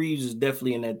Keanu Reeves is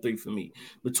definitely in that 3 for me.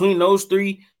 Between those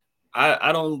 3,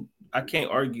 I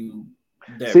can't argue.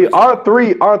 See, our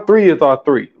three is our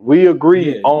 3. We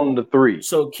agree on the 3.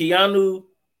 So Keanu,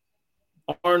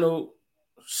 Arnold,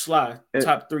 Sly,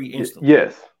 top 3 instantly.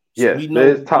 Yes, so we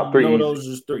know top 3. We know those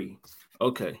is 3.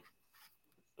 Okay,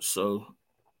 so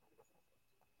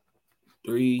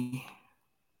 3,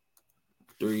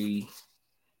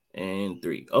 and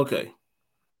 3. Okay,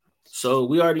 so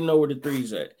we already know where the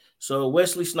 3's at. So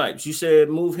Wesley Snipes, you said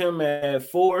move him at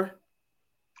 4.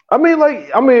 I mean,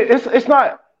 it's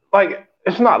not like.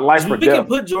 It's not life or death. We can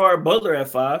put Gerard Butler at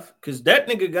 5 because that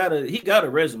nigga got a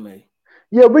resume.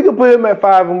 Yeah, we can put him at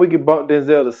 5 and we can bump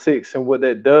Denzel to 6. And what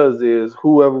that does is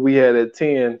whoever we had at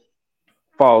 10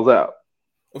 falls out.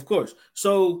 Of course.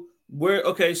 So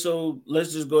so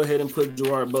let's just go ahead and put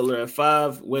Gerard Butler at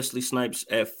 5, Wesley Snipes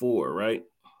at 4, right?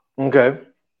 Okay.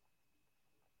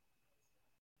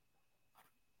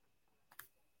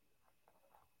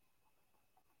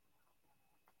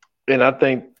 And I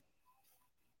think,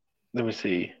 let me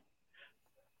see.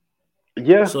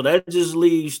 Yeah. So that just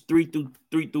leaves 3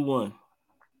 through 1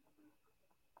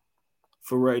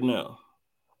 for right now.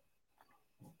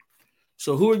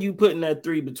 So who are you putting at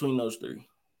 3 between those 3?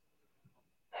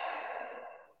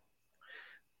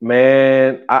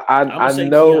 Man, I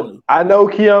know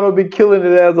Keanu be killing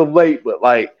it as of late, but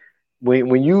like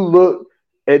when you look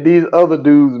at these other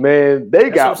dudes, man, they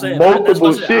got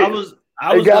multiple shit.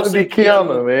 It got to be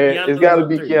Keanu, man. It's got to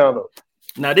be Keanu.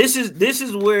 Now this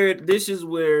is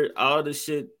where all the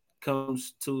shit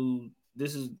comes to.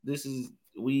 This is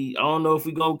I don't know if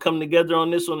we're gonna come together on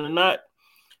this one or not,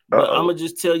 but I'm gonna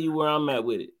just tell you where I'm at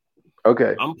with it.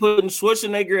 Okay. I'm putting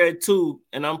Schwarzenegger at 2,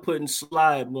 and I'm putting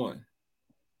Sly at 1.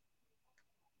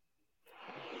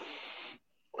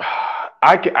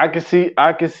 I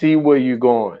can see where you're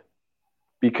going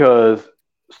because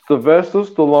Sylvester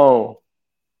Stallone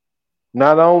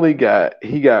not only got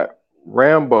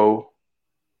Rambo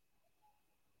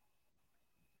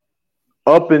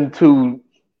up into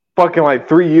fucking like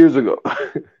 3 years ago.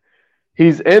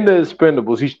 He's in the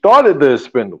Expendables. He started the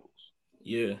Expendables.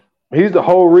 Yeah. He's the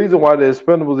whole reason why the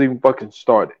Expendables even fucking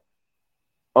started.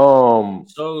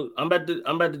 So I'm about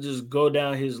to just go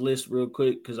down his list real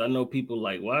quick because I know people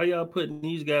like, why are y'all putting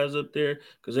these guys up there?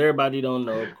 Because everybody don't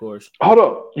know, of course. Hold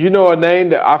up. You know a name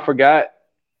that I forgot,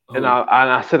 and Who?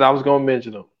 I said I was gonna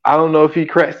mention him. I don't know if he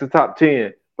cracks the top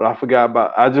 10, but I forgot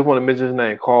about. I just want to mention his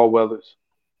name, Carl Weathers.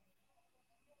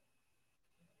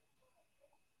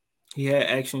 He had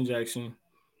Action Jackson.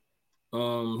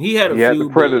 He had a He had few, the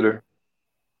Predator.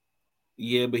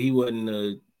 but he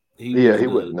wasn't he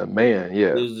wasn't a man.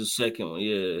 Yeah, This is the second one,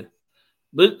 yeah.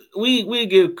 But we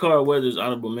give Carl Weathers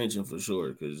honorable mention for sure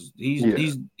because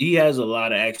he has a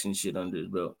lot of action shit under his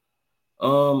belt.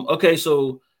 Okay,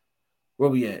 so where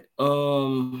we at?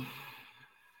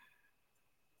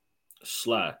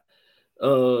 Sly.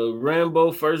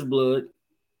 Rambo First Blood,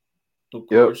 of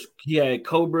course. He had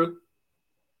Cobra.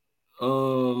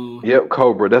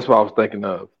 Cobra. That's what I was thinking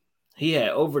of. He had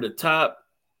Over the Top.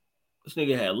 This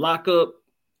nigga had Lockup,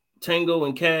 Tango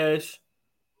and Cash,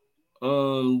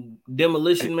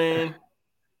 Demolition Man.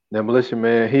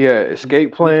 He had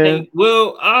Escape Plan.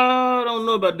 Well, I don't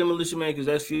know about Demolition Man because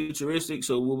that's futuristic.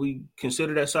 So will we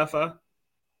consider that sci-fi?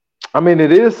 I mean,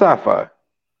 it is sci-fi.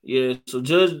 Yeah. So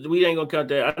we ain't gonna count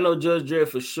that. I know Judge Dredd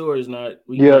for sure is not.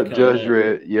 Judge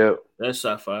Dredd. Yep. That's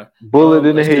sci-fi. Bullet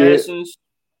in the Assassins, head.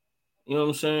 You know what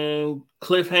I'm saying?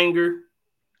 Cliffhanger.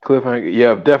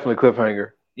 Yeah, definitely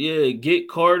Cliffhanger. Yeah, Get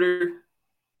Carter.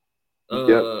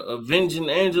 Avenging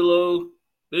Angelo.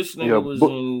 This nigga was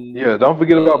in. Yeah, don't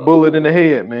forget about Bullet in the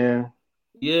Head, man.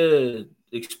 Yeah,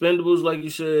 Expendables, like you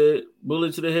said.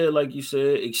 Bullet to the Head, like you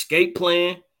said. Escape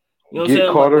Plan. You know what I'm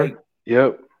saying? Carter. Like,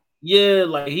 yep. Yeah,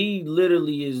 like he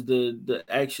literally is the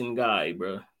action guy,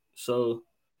 bro. So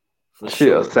for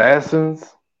sure. Assassins.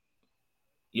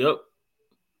 Yep.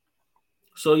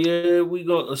 So yeah, we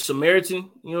a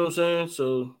Samaritan. You know what I'm saying?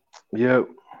 So. Yep.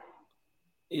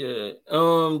 Yeah.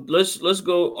 Let's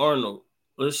go Arnold.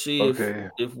 Let's see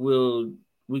if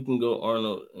we can go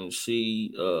Arnold and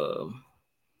see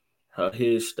how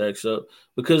his stacks up.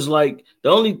 Because like the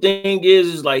only thing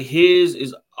is like his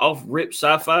is off rip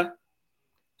sci-fi.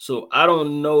 So I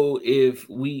don't know if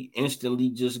we instantly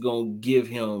just gonna give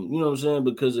him, you know what I'm saying,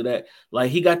 because of that. Like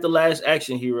he got The Last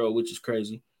Action Hero, which is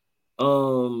crazy.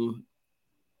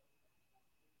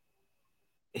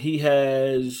 He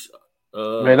has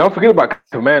man, don't forget about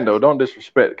Commando. Don't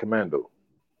disrespect Commando.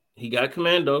 He got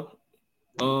Commando.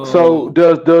 So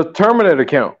does Terminator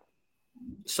count?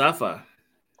 Sci-fi.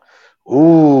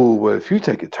 Ooh, well, if you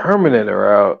take a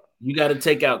Terminator out, you got to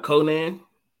take out Conan.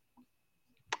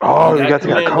 Oh, you got to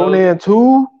take out Conan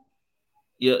too?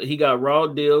 Yeah, he got Raw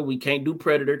Deal. We can't do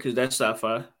Predator because that's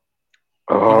sci-fi.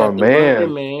 Oh man.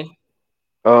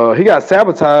 He got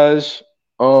Sabotage.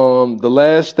 The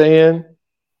Last Stand.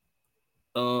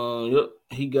 Yep.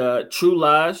 He got True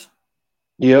Lies.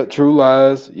 Yep, True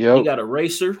Lies. Yep. He got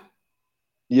Eraser.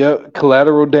 Yep,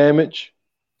 Collateral Damage.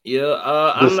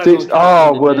 Yeah.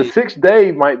 The 6th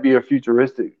Day might be a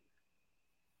futuristic.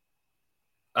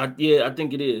 I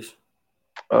think it is.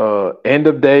 End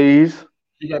of Days.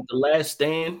 He got The Last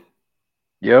Stand.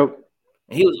 Yep.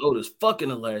 And he was old as fuck in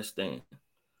The Last Stand.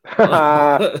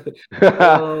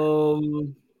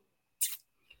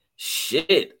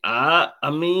 Shit. I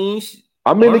mean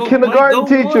the kindergarten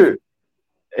teacher.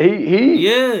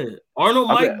 Arnold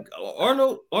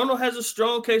has a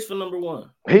strong case for number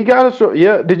one. He got a strong.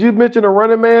 Yeah. Did you mention a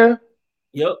Running Man?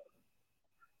 Yep.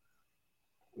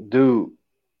 Dude.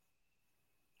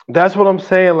 That's what I'm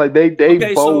saying. Like they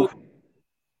both.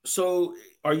 So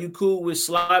are you cool with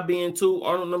Sly being 2,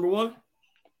 Arnold number 1?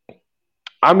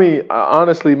 I mean,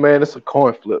 honestly, man, it's a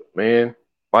coin flip, man.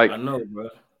 Like I know, bro.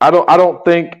 I don't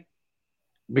think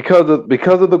because of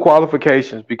the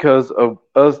qualifications, because of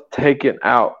us taking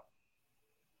out.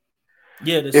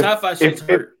 Yeah, the sci-fi shit's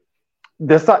hurt.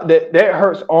 That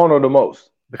hurts Arnold the most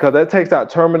because that takes out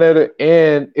Terminator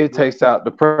and it takes out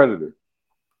the Predator.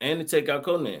 And it take out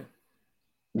Conan.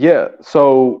 Yeah,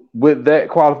 so with that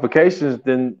qualifications,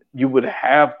 then you would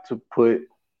have to put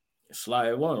Sly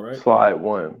at 1, right? Sly at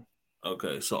 1.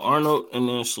 Okay, so Arnold and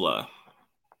then Sly.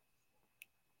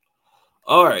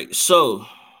 All right, so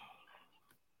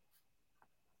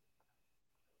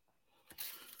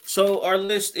our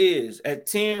list is at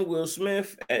 10, Will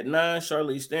Smith, at 9,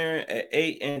 Charlize Theron, at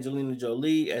 8, Angelina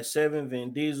Jolie, at 7,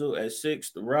 Vin Diesel, at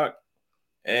 6, The Rock,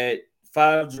 at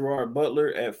 5, Gerard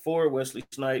Butler, at 4, Wesley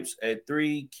Snipes, at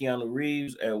 3, Keanu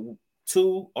Reeves, at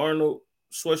 2, Arnold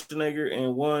Schwarzenegger,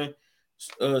 and 1,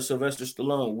 Sylvester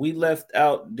Stallone. We left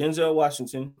out Denzel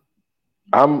Washington.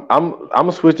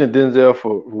 I'm switching Denzel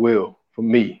for Will, for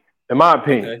me, in my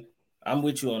opinion. Okay. I'm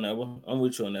with you on that one.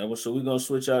 So we're gonna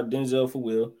switch out Denzel for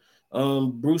Will.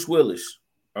 Bruce Willis.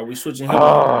 Are we switching him?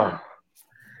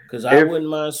 Because I wouldn't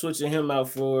mind switching him out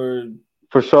for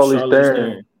Charlize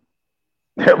Theron.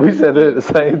 We said it at the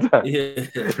same time. Yeah.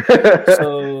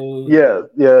 So yeah.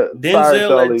 Denzel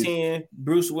Sorry, at 10,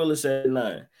 Bruce Willis at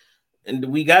 9. And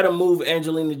we got to move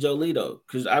Angelina Jolie though,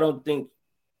 because I don't think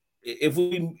if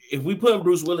we put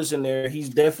Bruce Willis in there, he's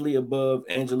definitely above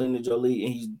Angelina Jolie,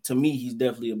 and to me he's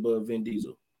definitely above Vin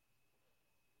Diesel.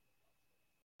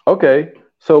 Okay,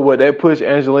 so would that push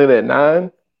Angelina at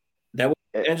 9? That would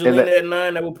Angelina at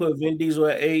 9. That would put Vin Diesel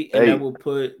at 8, and that would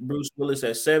put Bruce Willis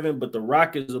at 7. But The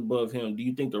Rock is above him. Do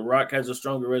you think The Rock has a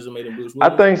stronger resume than Bruce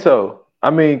Willis? I think so. I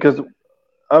mean,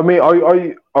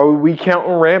 are we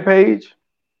counting Rampage?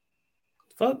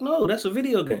 Fuck no, that's a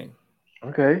video game.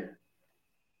 Okay,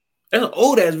 that's an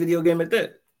old ass video game at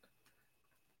that.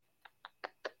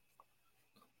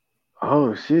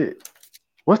 Oh shit!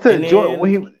 What's that joint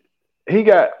when he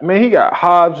got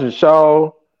Hobbs and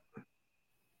Shaw,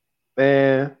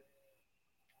 man.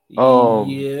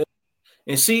 Yeah,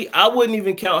 and see, I wouldn't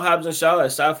even count Hobbs and Shaw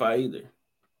as sci-fi either.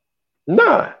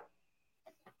 Nah.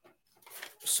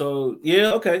 So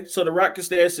yeah, okay. So The Rock can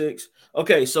stay at 6.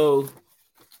 Okay, so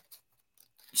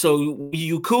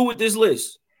you cool with this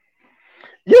list?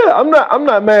 Yeah, I'm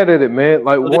not mad at it, man.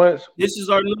 Like so this is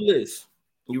our new list.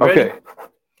 You ready? Okay,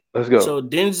 let's go. So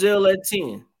Denzel at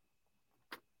 10.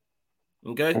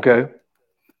 Okay. Okay.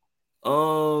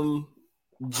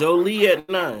 Jolie at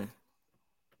 9.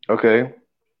 Okay.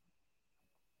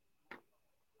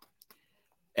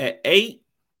 At 8,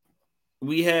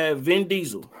 we have Vin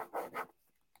Diesel.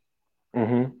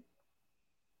 Mm-hmm.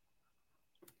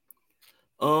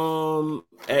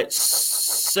 At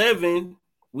 7,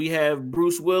 we have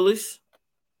Bruce Willis.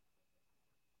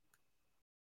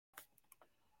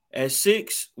 At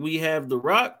 6, we have The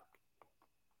Rock.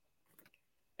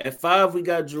 At 5, we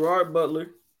got Gerard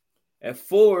Butler. At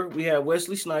 4, we have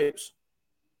Wesley Snipes.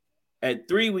 At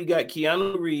 3, we got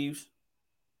Keanu Reeves.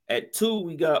 At 2,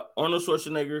 we got Arnold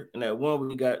Schwarzenegger. And at 1,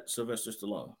 we got Sylvester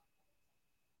Stallone.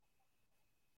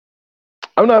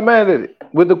 I'm not mad at it.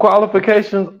 With the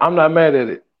qualifications, I'm not mad at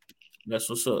it. That's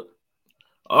what's up.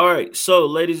 All right. So,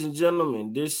 ladies and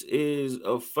gentlemen, this is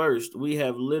a first. We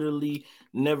have literally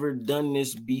never done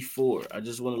this before. I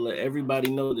just want to let everybody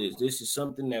know this. This is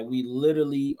something that we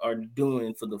literally are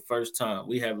doing for the first time.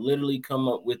 We have literally come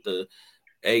up with a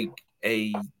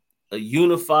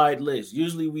unified list.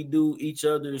 Usually we do each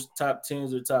other's top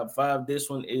 10s or top 5. This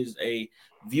one is a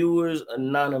viewers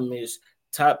anonymous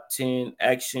top 10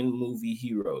 action movie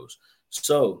heroes.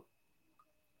 So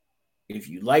if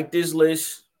you like this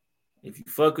list, if you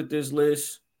fuck with this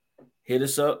list, hit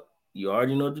us up. You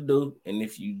already know what to do. And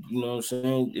if you know what I'm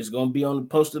saying, it's going to be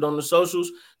posted on the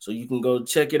socials, so you can go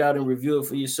check it out and review it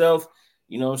for yourself.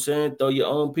 You know what I'm saying? Throw your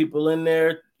own people in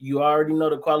there. You already know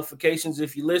the qualifications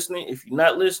if you're listening. If you're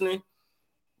not listening,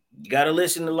 you got to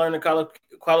listen to learn the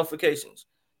qualifications.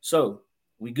 So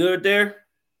we good there?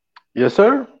 Yes,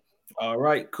 sir. All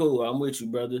right, cool. I'm with you,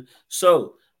 brother.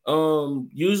 So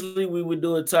usually we would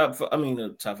do top 5.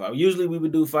 Usually we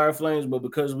would do Fire Flames, but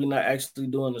because we're not actually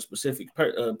doing a specific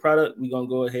product, we're gonna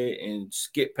go ahead and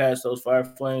skip past those Fire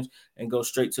Flames and go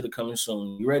straight to the coming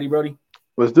soon. You ready, Brody?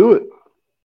 Let's do it.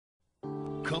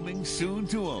 Coming soon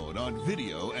to own on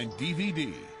video and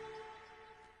DVD.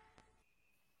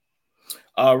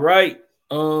 All right.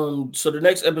 So the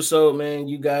next episode, man,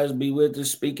 you guys be with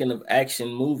us. Speaking of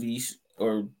action movies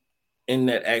or in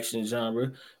that action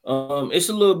genre, it's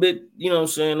a little bit, you know what I'm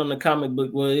saying, on the comic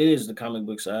book. Well, it is the comic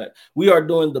book side. We are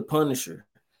doing The Punisher.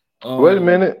 Wait a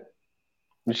minute.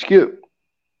 You skipped.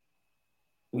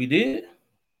 We did?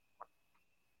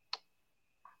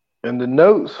 In the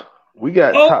notes, we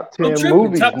got top 10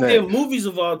 movies. Top next. 10 movies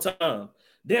of all time.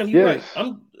 Damn, you're right.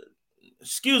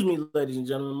 Excuse me, ladies and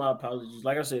gentlemen. My apologies.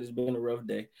 Like I said, it's been a rough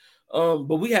day.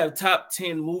 But we have top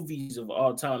 10 movies of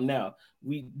all time now.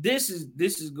 This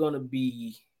is gonna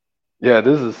be. Yeah,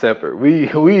 this is separate. We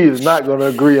is not gonna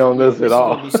agree on this at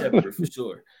all. This is gonna be separate for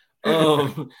sure.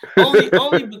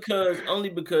 Only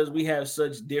because we have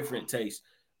such different tastes.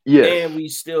 Yes. And we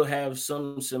still have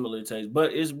some similar tastes.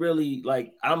 But it's really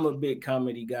like I'm a big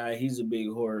comedy guy. He's a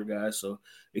big horror guy. So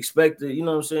expect to, you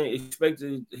know what I'm saying? Expect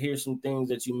to hear some things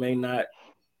that you may not,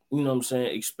 you know what I'm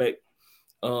saying, expect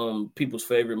people's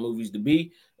favorite movies to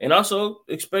be. And also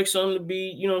expect some to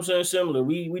be, you know what I'm saying, similar.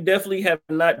 We definitely have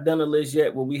not done a list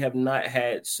yet where we have not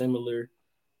had similar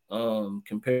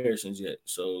comparisons yet.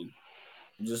 So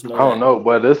just know I don't know,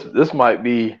 but this might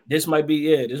be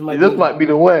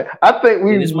the one. I think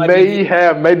we may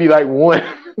have maybe like one.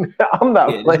 I'm not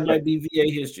playing. This might be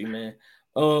VA history, man.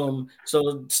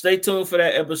 So stay tuned for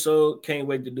that episode. Can't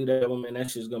wait to do that one, man.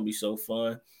 That shit's gonna be so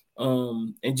fun.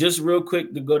 And just real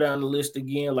quick to go down the list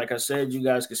again, like I said, you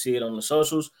guys can see it on the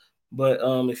socials. But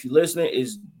if you're listening,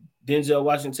 it's Denzel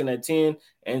Washington at 10,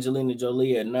 Angelina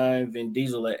Jolie at 9, Vin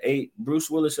Diesel at 8, Bruce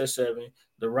Willis at 7,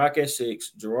 The Rock at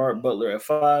 6, Gerard Butler at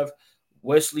 5,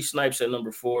 Wesley Snipes at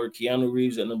number 4, Keanu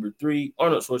Reeves at number 3,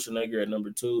 Arnold Schwarzenegger at number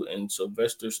 2, and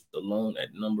Sylvester Stallone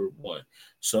at number 1.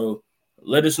 So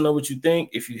let us know what you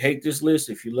think. If you hate this list,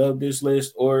 if you love this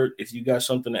list, or if you got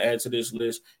something to add to this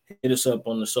list, hit us up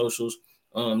on the socials.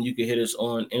 You can hit us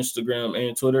on Instagram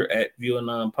and Twitter at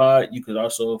ViewerNonPod. You could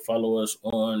also follow us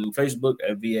on Facebook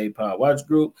at VA Pod Watch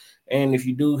Group. And if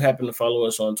you do happen to follow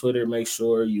us on Twitter, make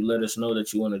sure you let us know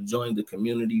that you want to join the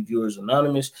community Viewers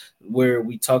Anonymous, where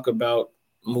we talk about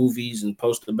movies and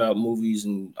post about movies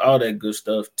and all that good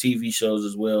stuff, TV shows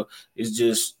as well. It's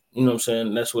just, you know what I'm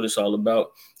saying, that's what it's all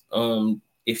about.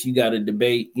 If you got a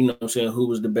debate, you know what I'm saying, who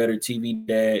was the better TV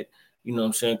dad, you know what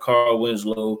I'm saying, Carl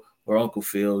Winslow or Uncle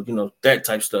Phil, you know, that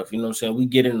type stuff, you know what I'm saying, we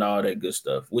get into all that good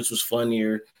stuff, which was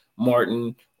funnier,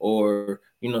 Martin or,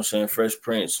 you know what I'm saying, Fresh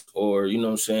Prince, or, you know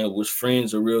what I'm saying, was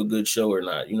Friends a real good show or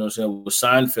not, you know what I'm saying, was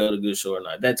Seinfeld a good show or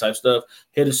not, that type of stuff.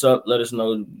 Hit us up, let us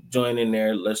know, join in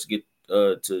there, let's get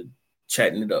to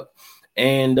chatting it up.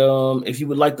 And if you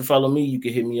would like to follow me, you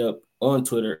can hit me up on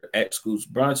Twitter at Scoots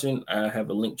Bronson. I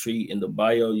have a link tree in the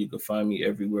bio. You can find me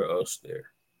everywhere else there.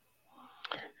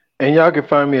 And y'all can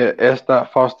find me at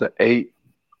s.foster8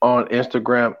 on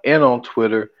Instagram and on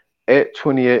Twitter at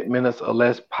 28 minutes or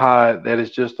less pod. That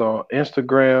is just on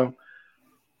Instagram.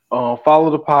 Follow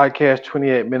the podcast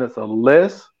 28 minutes or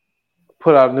less.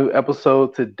 Put out a new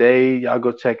episode today. Y'all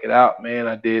go check it out, man.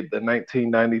 I did the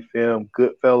 1990 film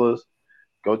Goodfellas.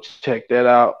 Go check that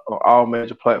out on all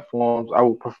major platforms. I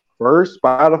would prefer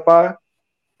Spotify.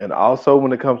 And also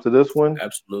when it comes to this one,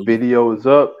 absolutely, video is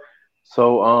up.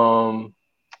 So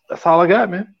that's all I got,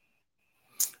 man.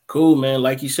 Cool, man.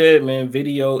 Like you said, man,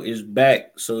 video is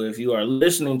back. So if you are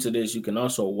listening to this, you can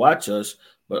also watch us,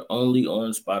 but only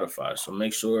on Spotify. So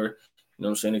make sure, you know what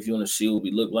I'm saying, if you want to see what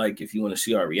we look like, if you want to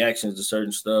see our reactions to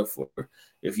certain stuff, or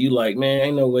if you like, man,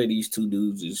 ain't no way these two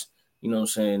dudes is, you know what I'm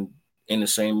saying, in the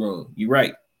same room. You're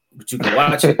right, but you can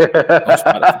watch it on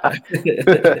Spotify.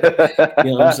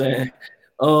 You know what I'm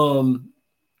saying?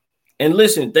 And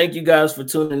listen, thank you guys for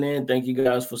tuning in. Thank you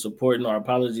guys for supporting. Our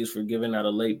apologies for giving out a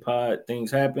late pod.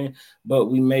 Things happen, but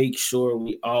we make sure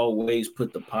we always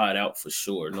put the pod out for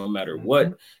sure, no matter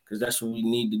what, because that's what we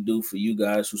need to do for you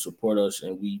guys who support us,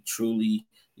 and we truly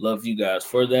love you guys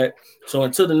for that. So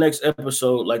until the next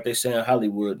episode, like they say in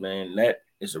Hollywood, man, that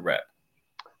is a wrap.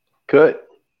 Good.